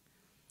 Damie.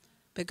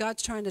 But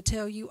God's trying to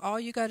tell you,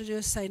 all you got to do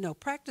is say no.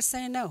 Practice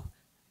saying no.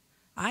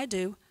 I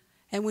do.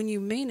 And when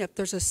you mean it,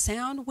 there's a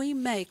sound we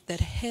make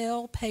that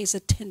hell pays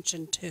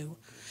attention to.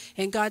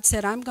 And God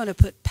said, I'm going to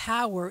put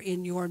power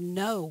in your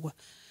no.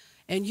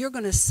 And you're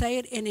going to say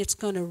it, and it's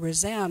going to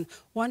resound.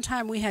 One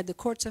time we had the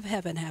courts of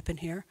heaven happen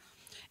here,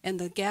 and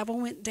the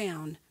gavel went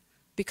down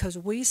because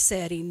we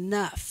said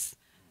enough.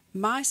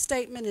 My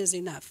statement is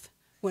enough.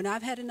 When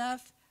I've had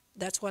enough,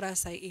 that's what I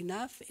say.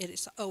 Enough, it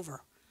is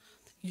over.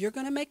 You're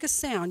going to make a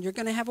sound. You're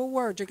going to have a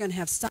word. You're going to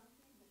have something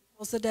that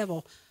tells the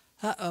devil,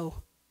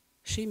 uh-oh,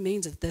 she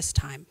means it this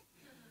time.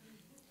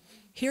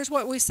 Here's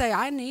what we say.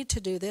 I need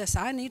to do this.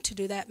 I need to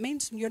do that.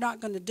 Means you're not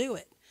going to do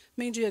it.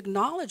 Means you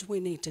acknowledge we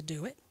need to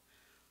do it.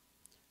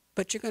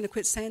 But you're going to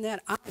quit saying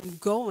that. I'm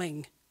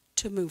going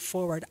to move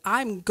forward.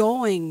 I'm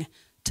going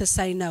to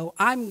say no.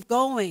 I'm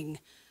going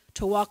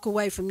to walk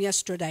away from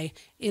yesterday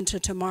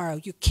into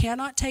tomorrow. You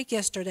cannot take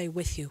yesterday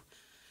with you.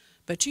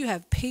 But you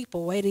have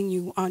people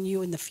waiting on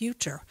you in the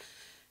future.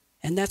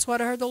 And that's what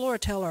I heard the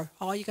Lord tell her.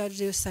 All you got to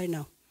do is say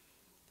no.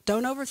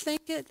 Don't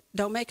overthink it.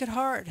 Don't make it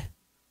hard.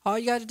 All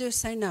you got to do is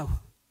say no.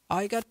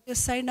 All you got to do is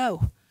say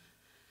no.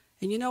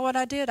 And you know what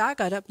I did? I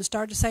got up and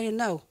started saying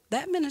no.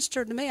 That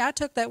ministered to me. I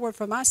took that word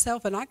for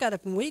myself, and I got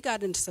up, and we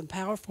got into some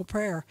powerful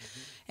prayer.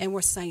 And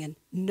we're saying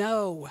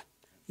no,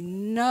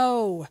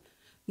 no,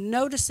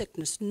 no to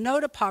sickness, no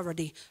to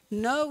poverty,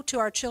 no to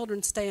our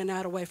children staying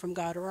out away from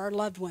God or our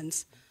loved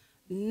ones.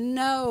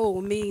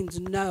 No means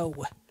no.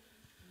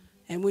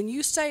 And when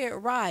you say it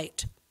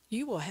right,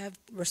 you will have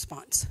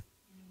response.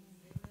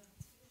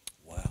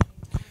 Wow.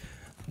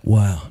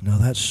 Wow. Now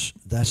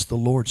that's the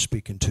Lord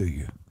speaking to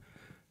you.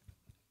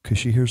 Because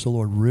she hears the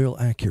Lord real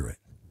accurate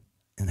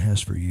and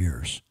has for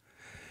years.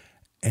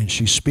 And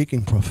she's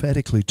speaking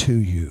prophetically to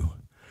you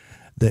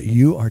that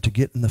you are to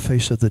get in the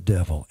face of the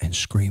devil and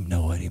scream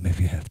no at him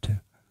if you have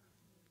to.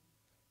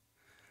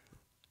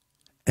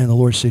 And the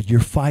Lord said,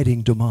 you're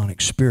fighting demonic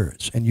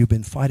spirits, and you've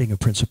been fighting a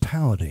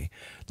principality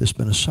that's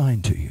been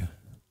assigned to you.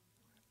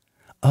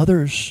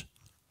 Others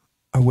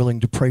are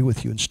willing to pray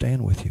with you and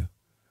stand with you.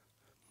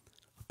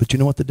 But you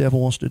know what the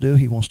devil wants to do?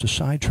 He wants to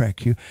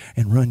sidetrack you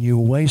and run you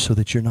away so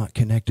that you're not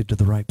connected to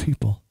the right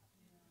people.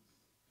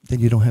 then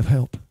you don't have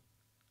help.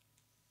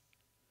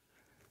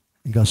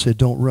 And God said,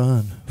 don't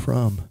run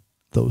from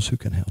those who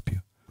can help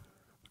you.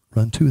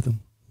 Run to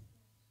them.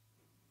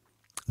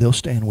 They'll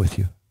stand with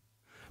you,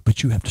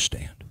 but you have to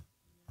stand.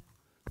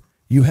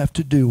 You have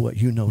to do what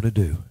you know to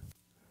do.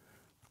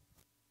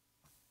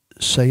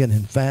 Say an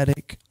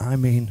emphatic,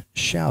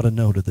 shout a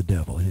no to the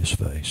devil in his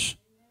face.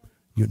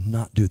 You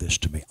not do this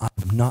to me.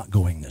 I'm not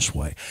going this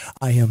way.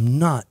 I am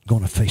not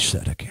going to face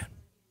that again.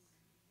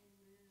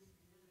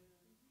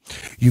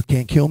 You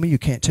can't kill me. You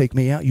can't take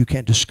me out. You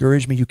can't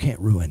discourage me. You can't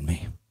ruin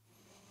me.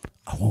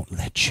 I won't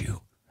let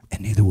you,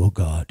 and neither will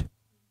God.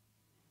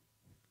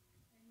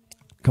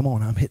 Come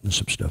on, I'm hitting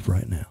some stuff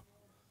right now.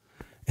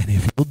 And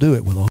if you'll do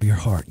it with all your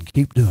heart and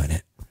keep doing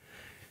it,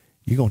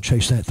 you're going to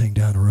chase that thing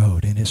down the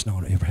road, and it's not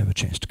going to ever have a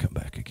chance to come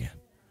back again.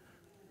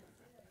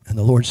 And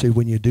the Lord said,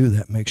 when you do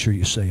that, make sure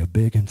you say a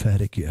big,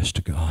 emphatic yes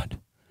to God.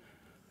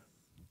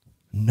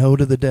 No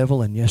to the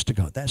devil and yes to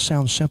God. That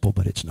sounds simple,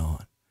 but it's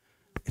not.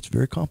 It's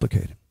very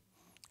complicated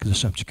because it's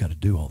something you got to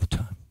do all the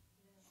time.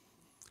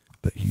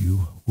 But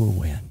you will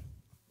win.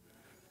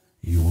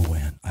 You will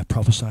win. I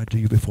prophesied to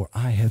you before.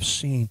 I have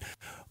seen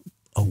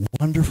a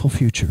wonderful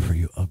future for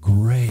you, a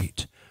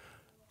great,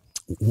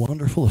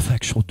 wonderful,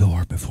 effectual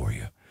door before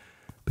you.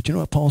 But you know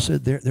what Paul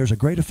said? There's a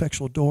great,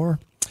 effectual door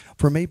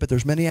for me, but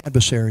there's many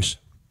adversaries.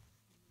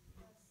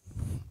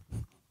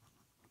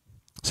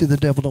 See, the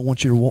devil don't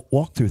want you to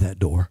walk through that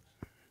door,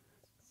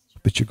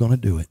 but you're going to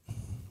do it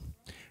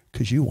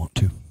because you want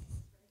to.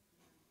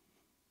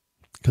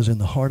 Because in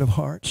the heart of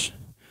hearts,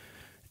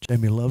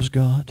 Jamie loves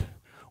God,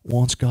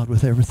 wants God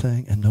with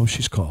everything, and knows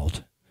she's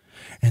called.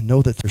 And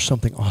know that there's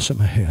something awesome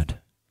ahead.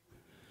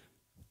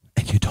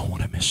 And you don't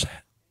want to miss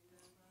that.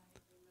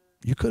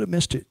 You could have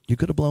missed it. You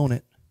could have blown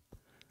it.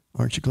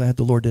 Aren't you glad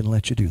the Lord didn't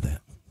let you do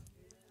that?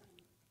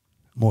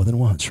 More than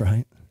once,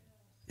 right?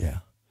 Yeah,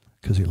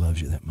 because he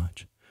loves you that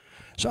much.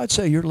 So I'd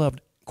say you're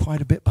loved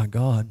quite a bit by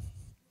God.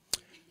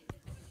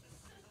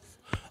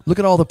 Look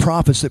at all the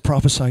prophets that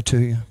prophesy to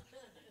you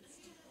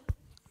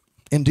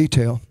in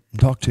detail and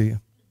talk to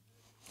you.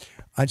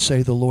 I'd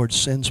say the Lord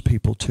sends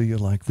people to you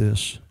like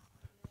this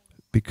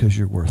because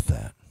you're worth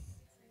that.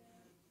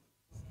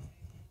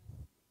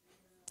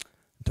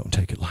 Don't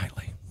take it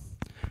lightly.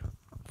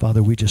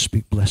 Father, we just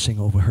speak blessing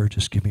over her.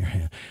 Just give me your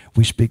hand.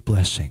 We speak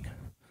blessing.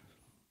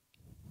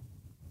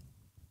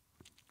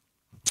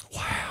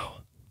 Wow.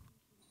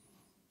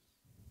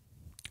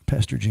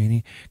 Pastor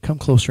Jeannie, come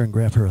closer and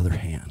grab her other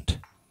hand.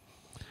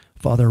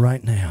 Father,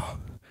 right now,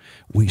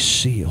 we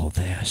seal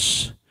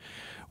this.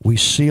 We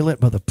seal it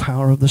by the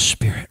power of the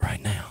Spirit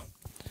right now.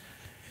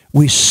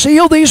 We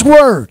seal these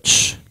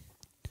words.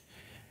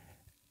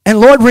 And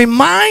Lord,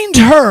 remind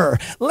her,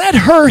 let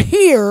her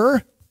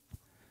hear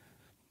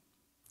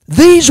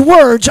these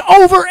words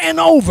over and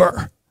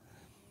over.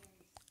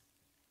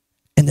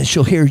 And then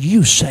she'll hear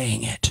you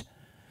saying it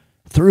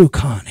through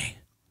Connie,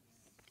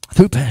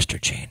 through Pastor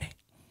Jeannie.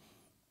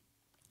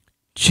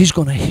 She's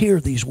going to hear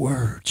these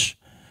words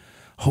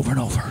over and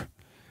over,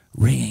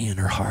 ringing in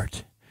her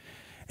heart.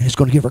 And it's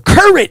going to give her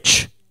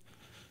courage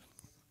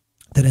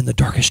that in the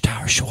darkest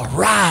hour she'll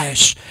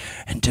arise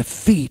and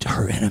defeat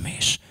her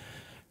enemies.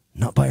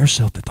 Not by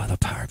herself, but by the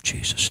power of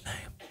Jesus'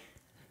 name.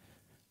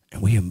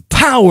 And we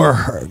empower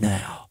her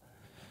now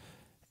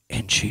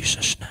in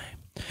Jesus'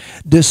 name.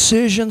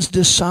 Decisions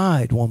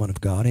decide, woman of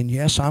God. And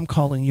yes, I'm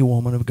calling you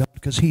woman of God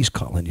because he's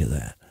calling you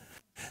that.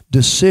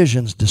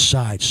 Decisions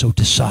decide, so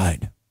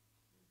decide.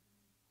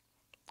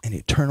 An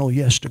eternal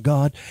yes to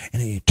God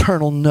and an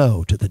eternal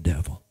no to the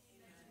devil.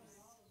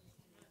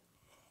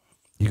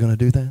 You going to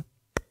do that?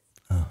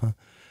 Uh-huh.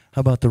 How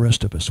about the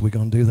rest of us? We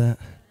going to do that?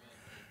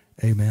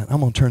 Amen. I'm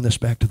going to turn this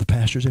back to the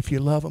pastors. If you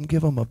love them,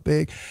 give them a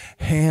big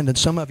hand. And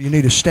some of you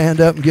need to stand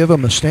up and give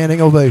them a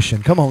standing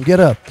ovation. Come on, get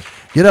up.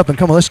 Get up and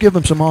come on. Let's give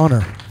them some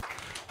honor.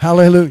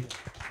 Hallelujah.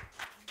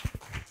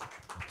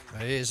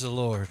 Praise the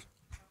Lord.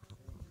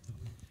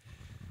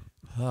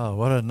 Oh,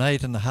 what a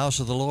night in the house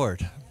of the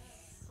Lord.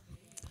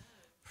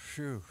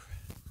 Phew.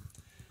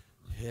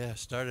 Yeah,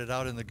 started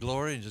out in the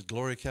glory and just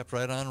glory kept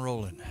right on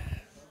rolling.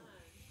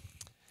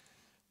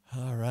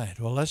 All right.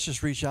 Well, let's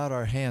just reach out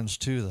our hands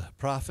to the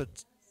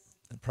prophet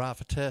and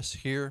prophetess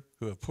here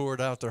who have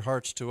poured out their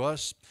hearts to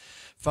us.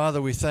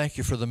 Father, we thank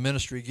you for the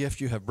ministry gift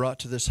you have brought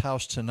to this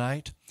house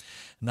tonight.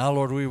 Now,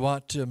 Lord, we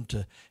want them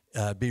to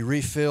be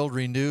refilled,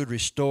 renewed,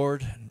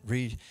 restored,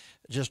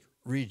 just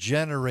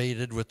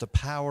regenerated with the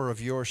power of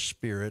your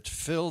Spirit.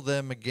 Fill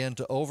them again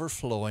to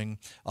overflowing.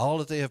 All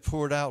that they have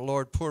poured out,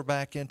 Lord, pour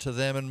back into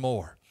them and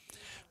more.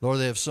 Lord,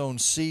 they have sown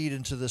seed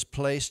into this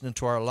place and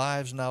into our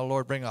lives. Now,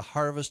 Lord, bring a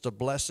harvest of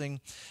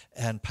blessing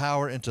and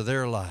power into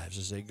their lives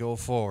as they go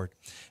forward.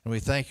 And we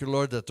thank you,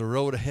 Lord, that the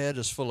road ahead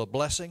is full of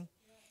blessing.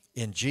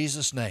 In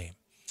Jesus' name,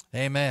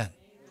 amen.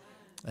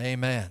 Amen.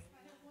 Amen.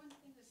 I have one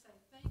thing to say.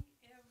 Thank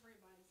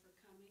everybody for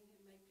coming and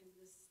making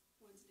this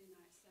Wednesday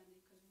night Sunday,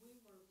 because we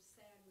were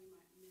sad we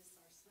might miss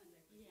our Sunday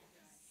with you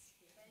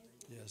guys.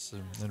 Thank you. Yes,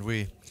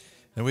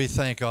 and we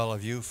thank all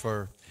of you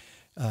for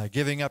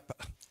giving up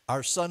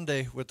our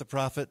Sunday with the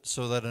prophet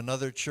so that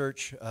another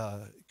church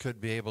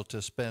could be able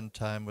to spend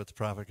time with the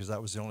prophet, because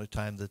that was the only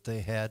time that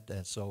they had.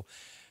 And so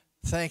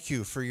thank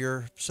you for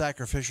your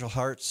sacrificial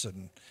hearts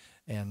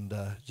and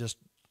just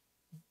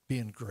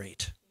being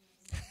great.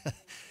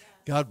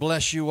 God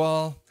bless you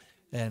all,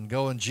 and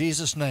go in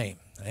Jesus' name.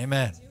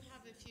 Amen. I do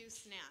have a few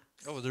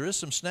snacks. Oh, there is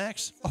some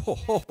snacks?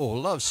 Oh,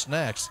 love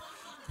snacks.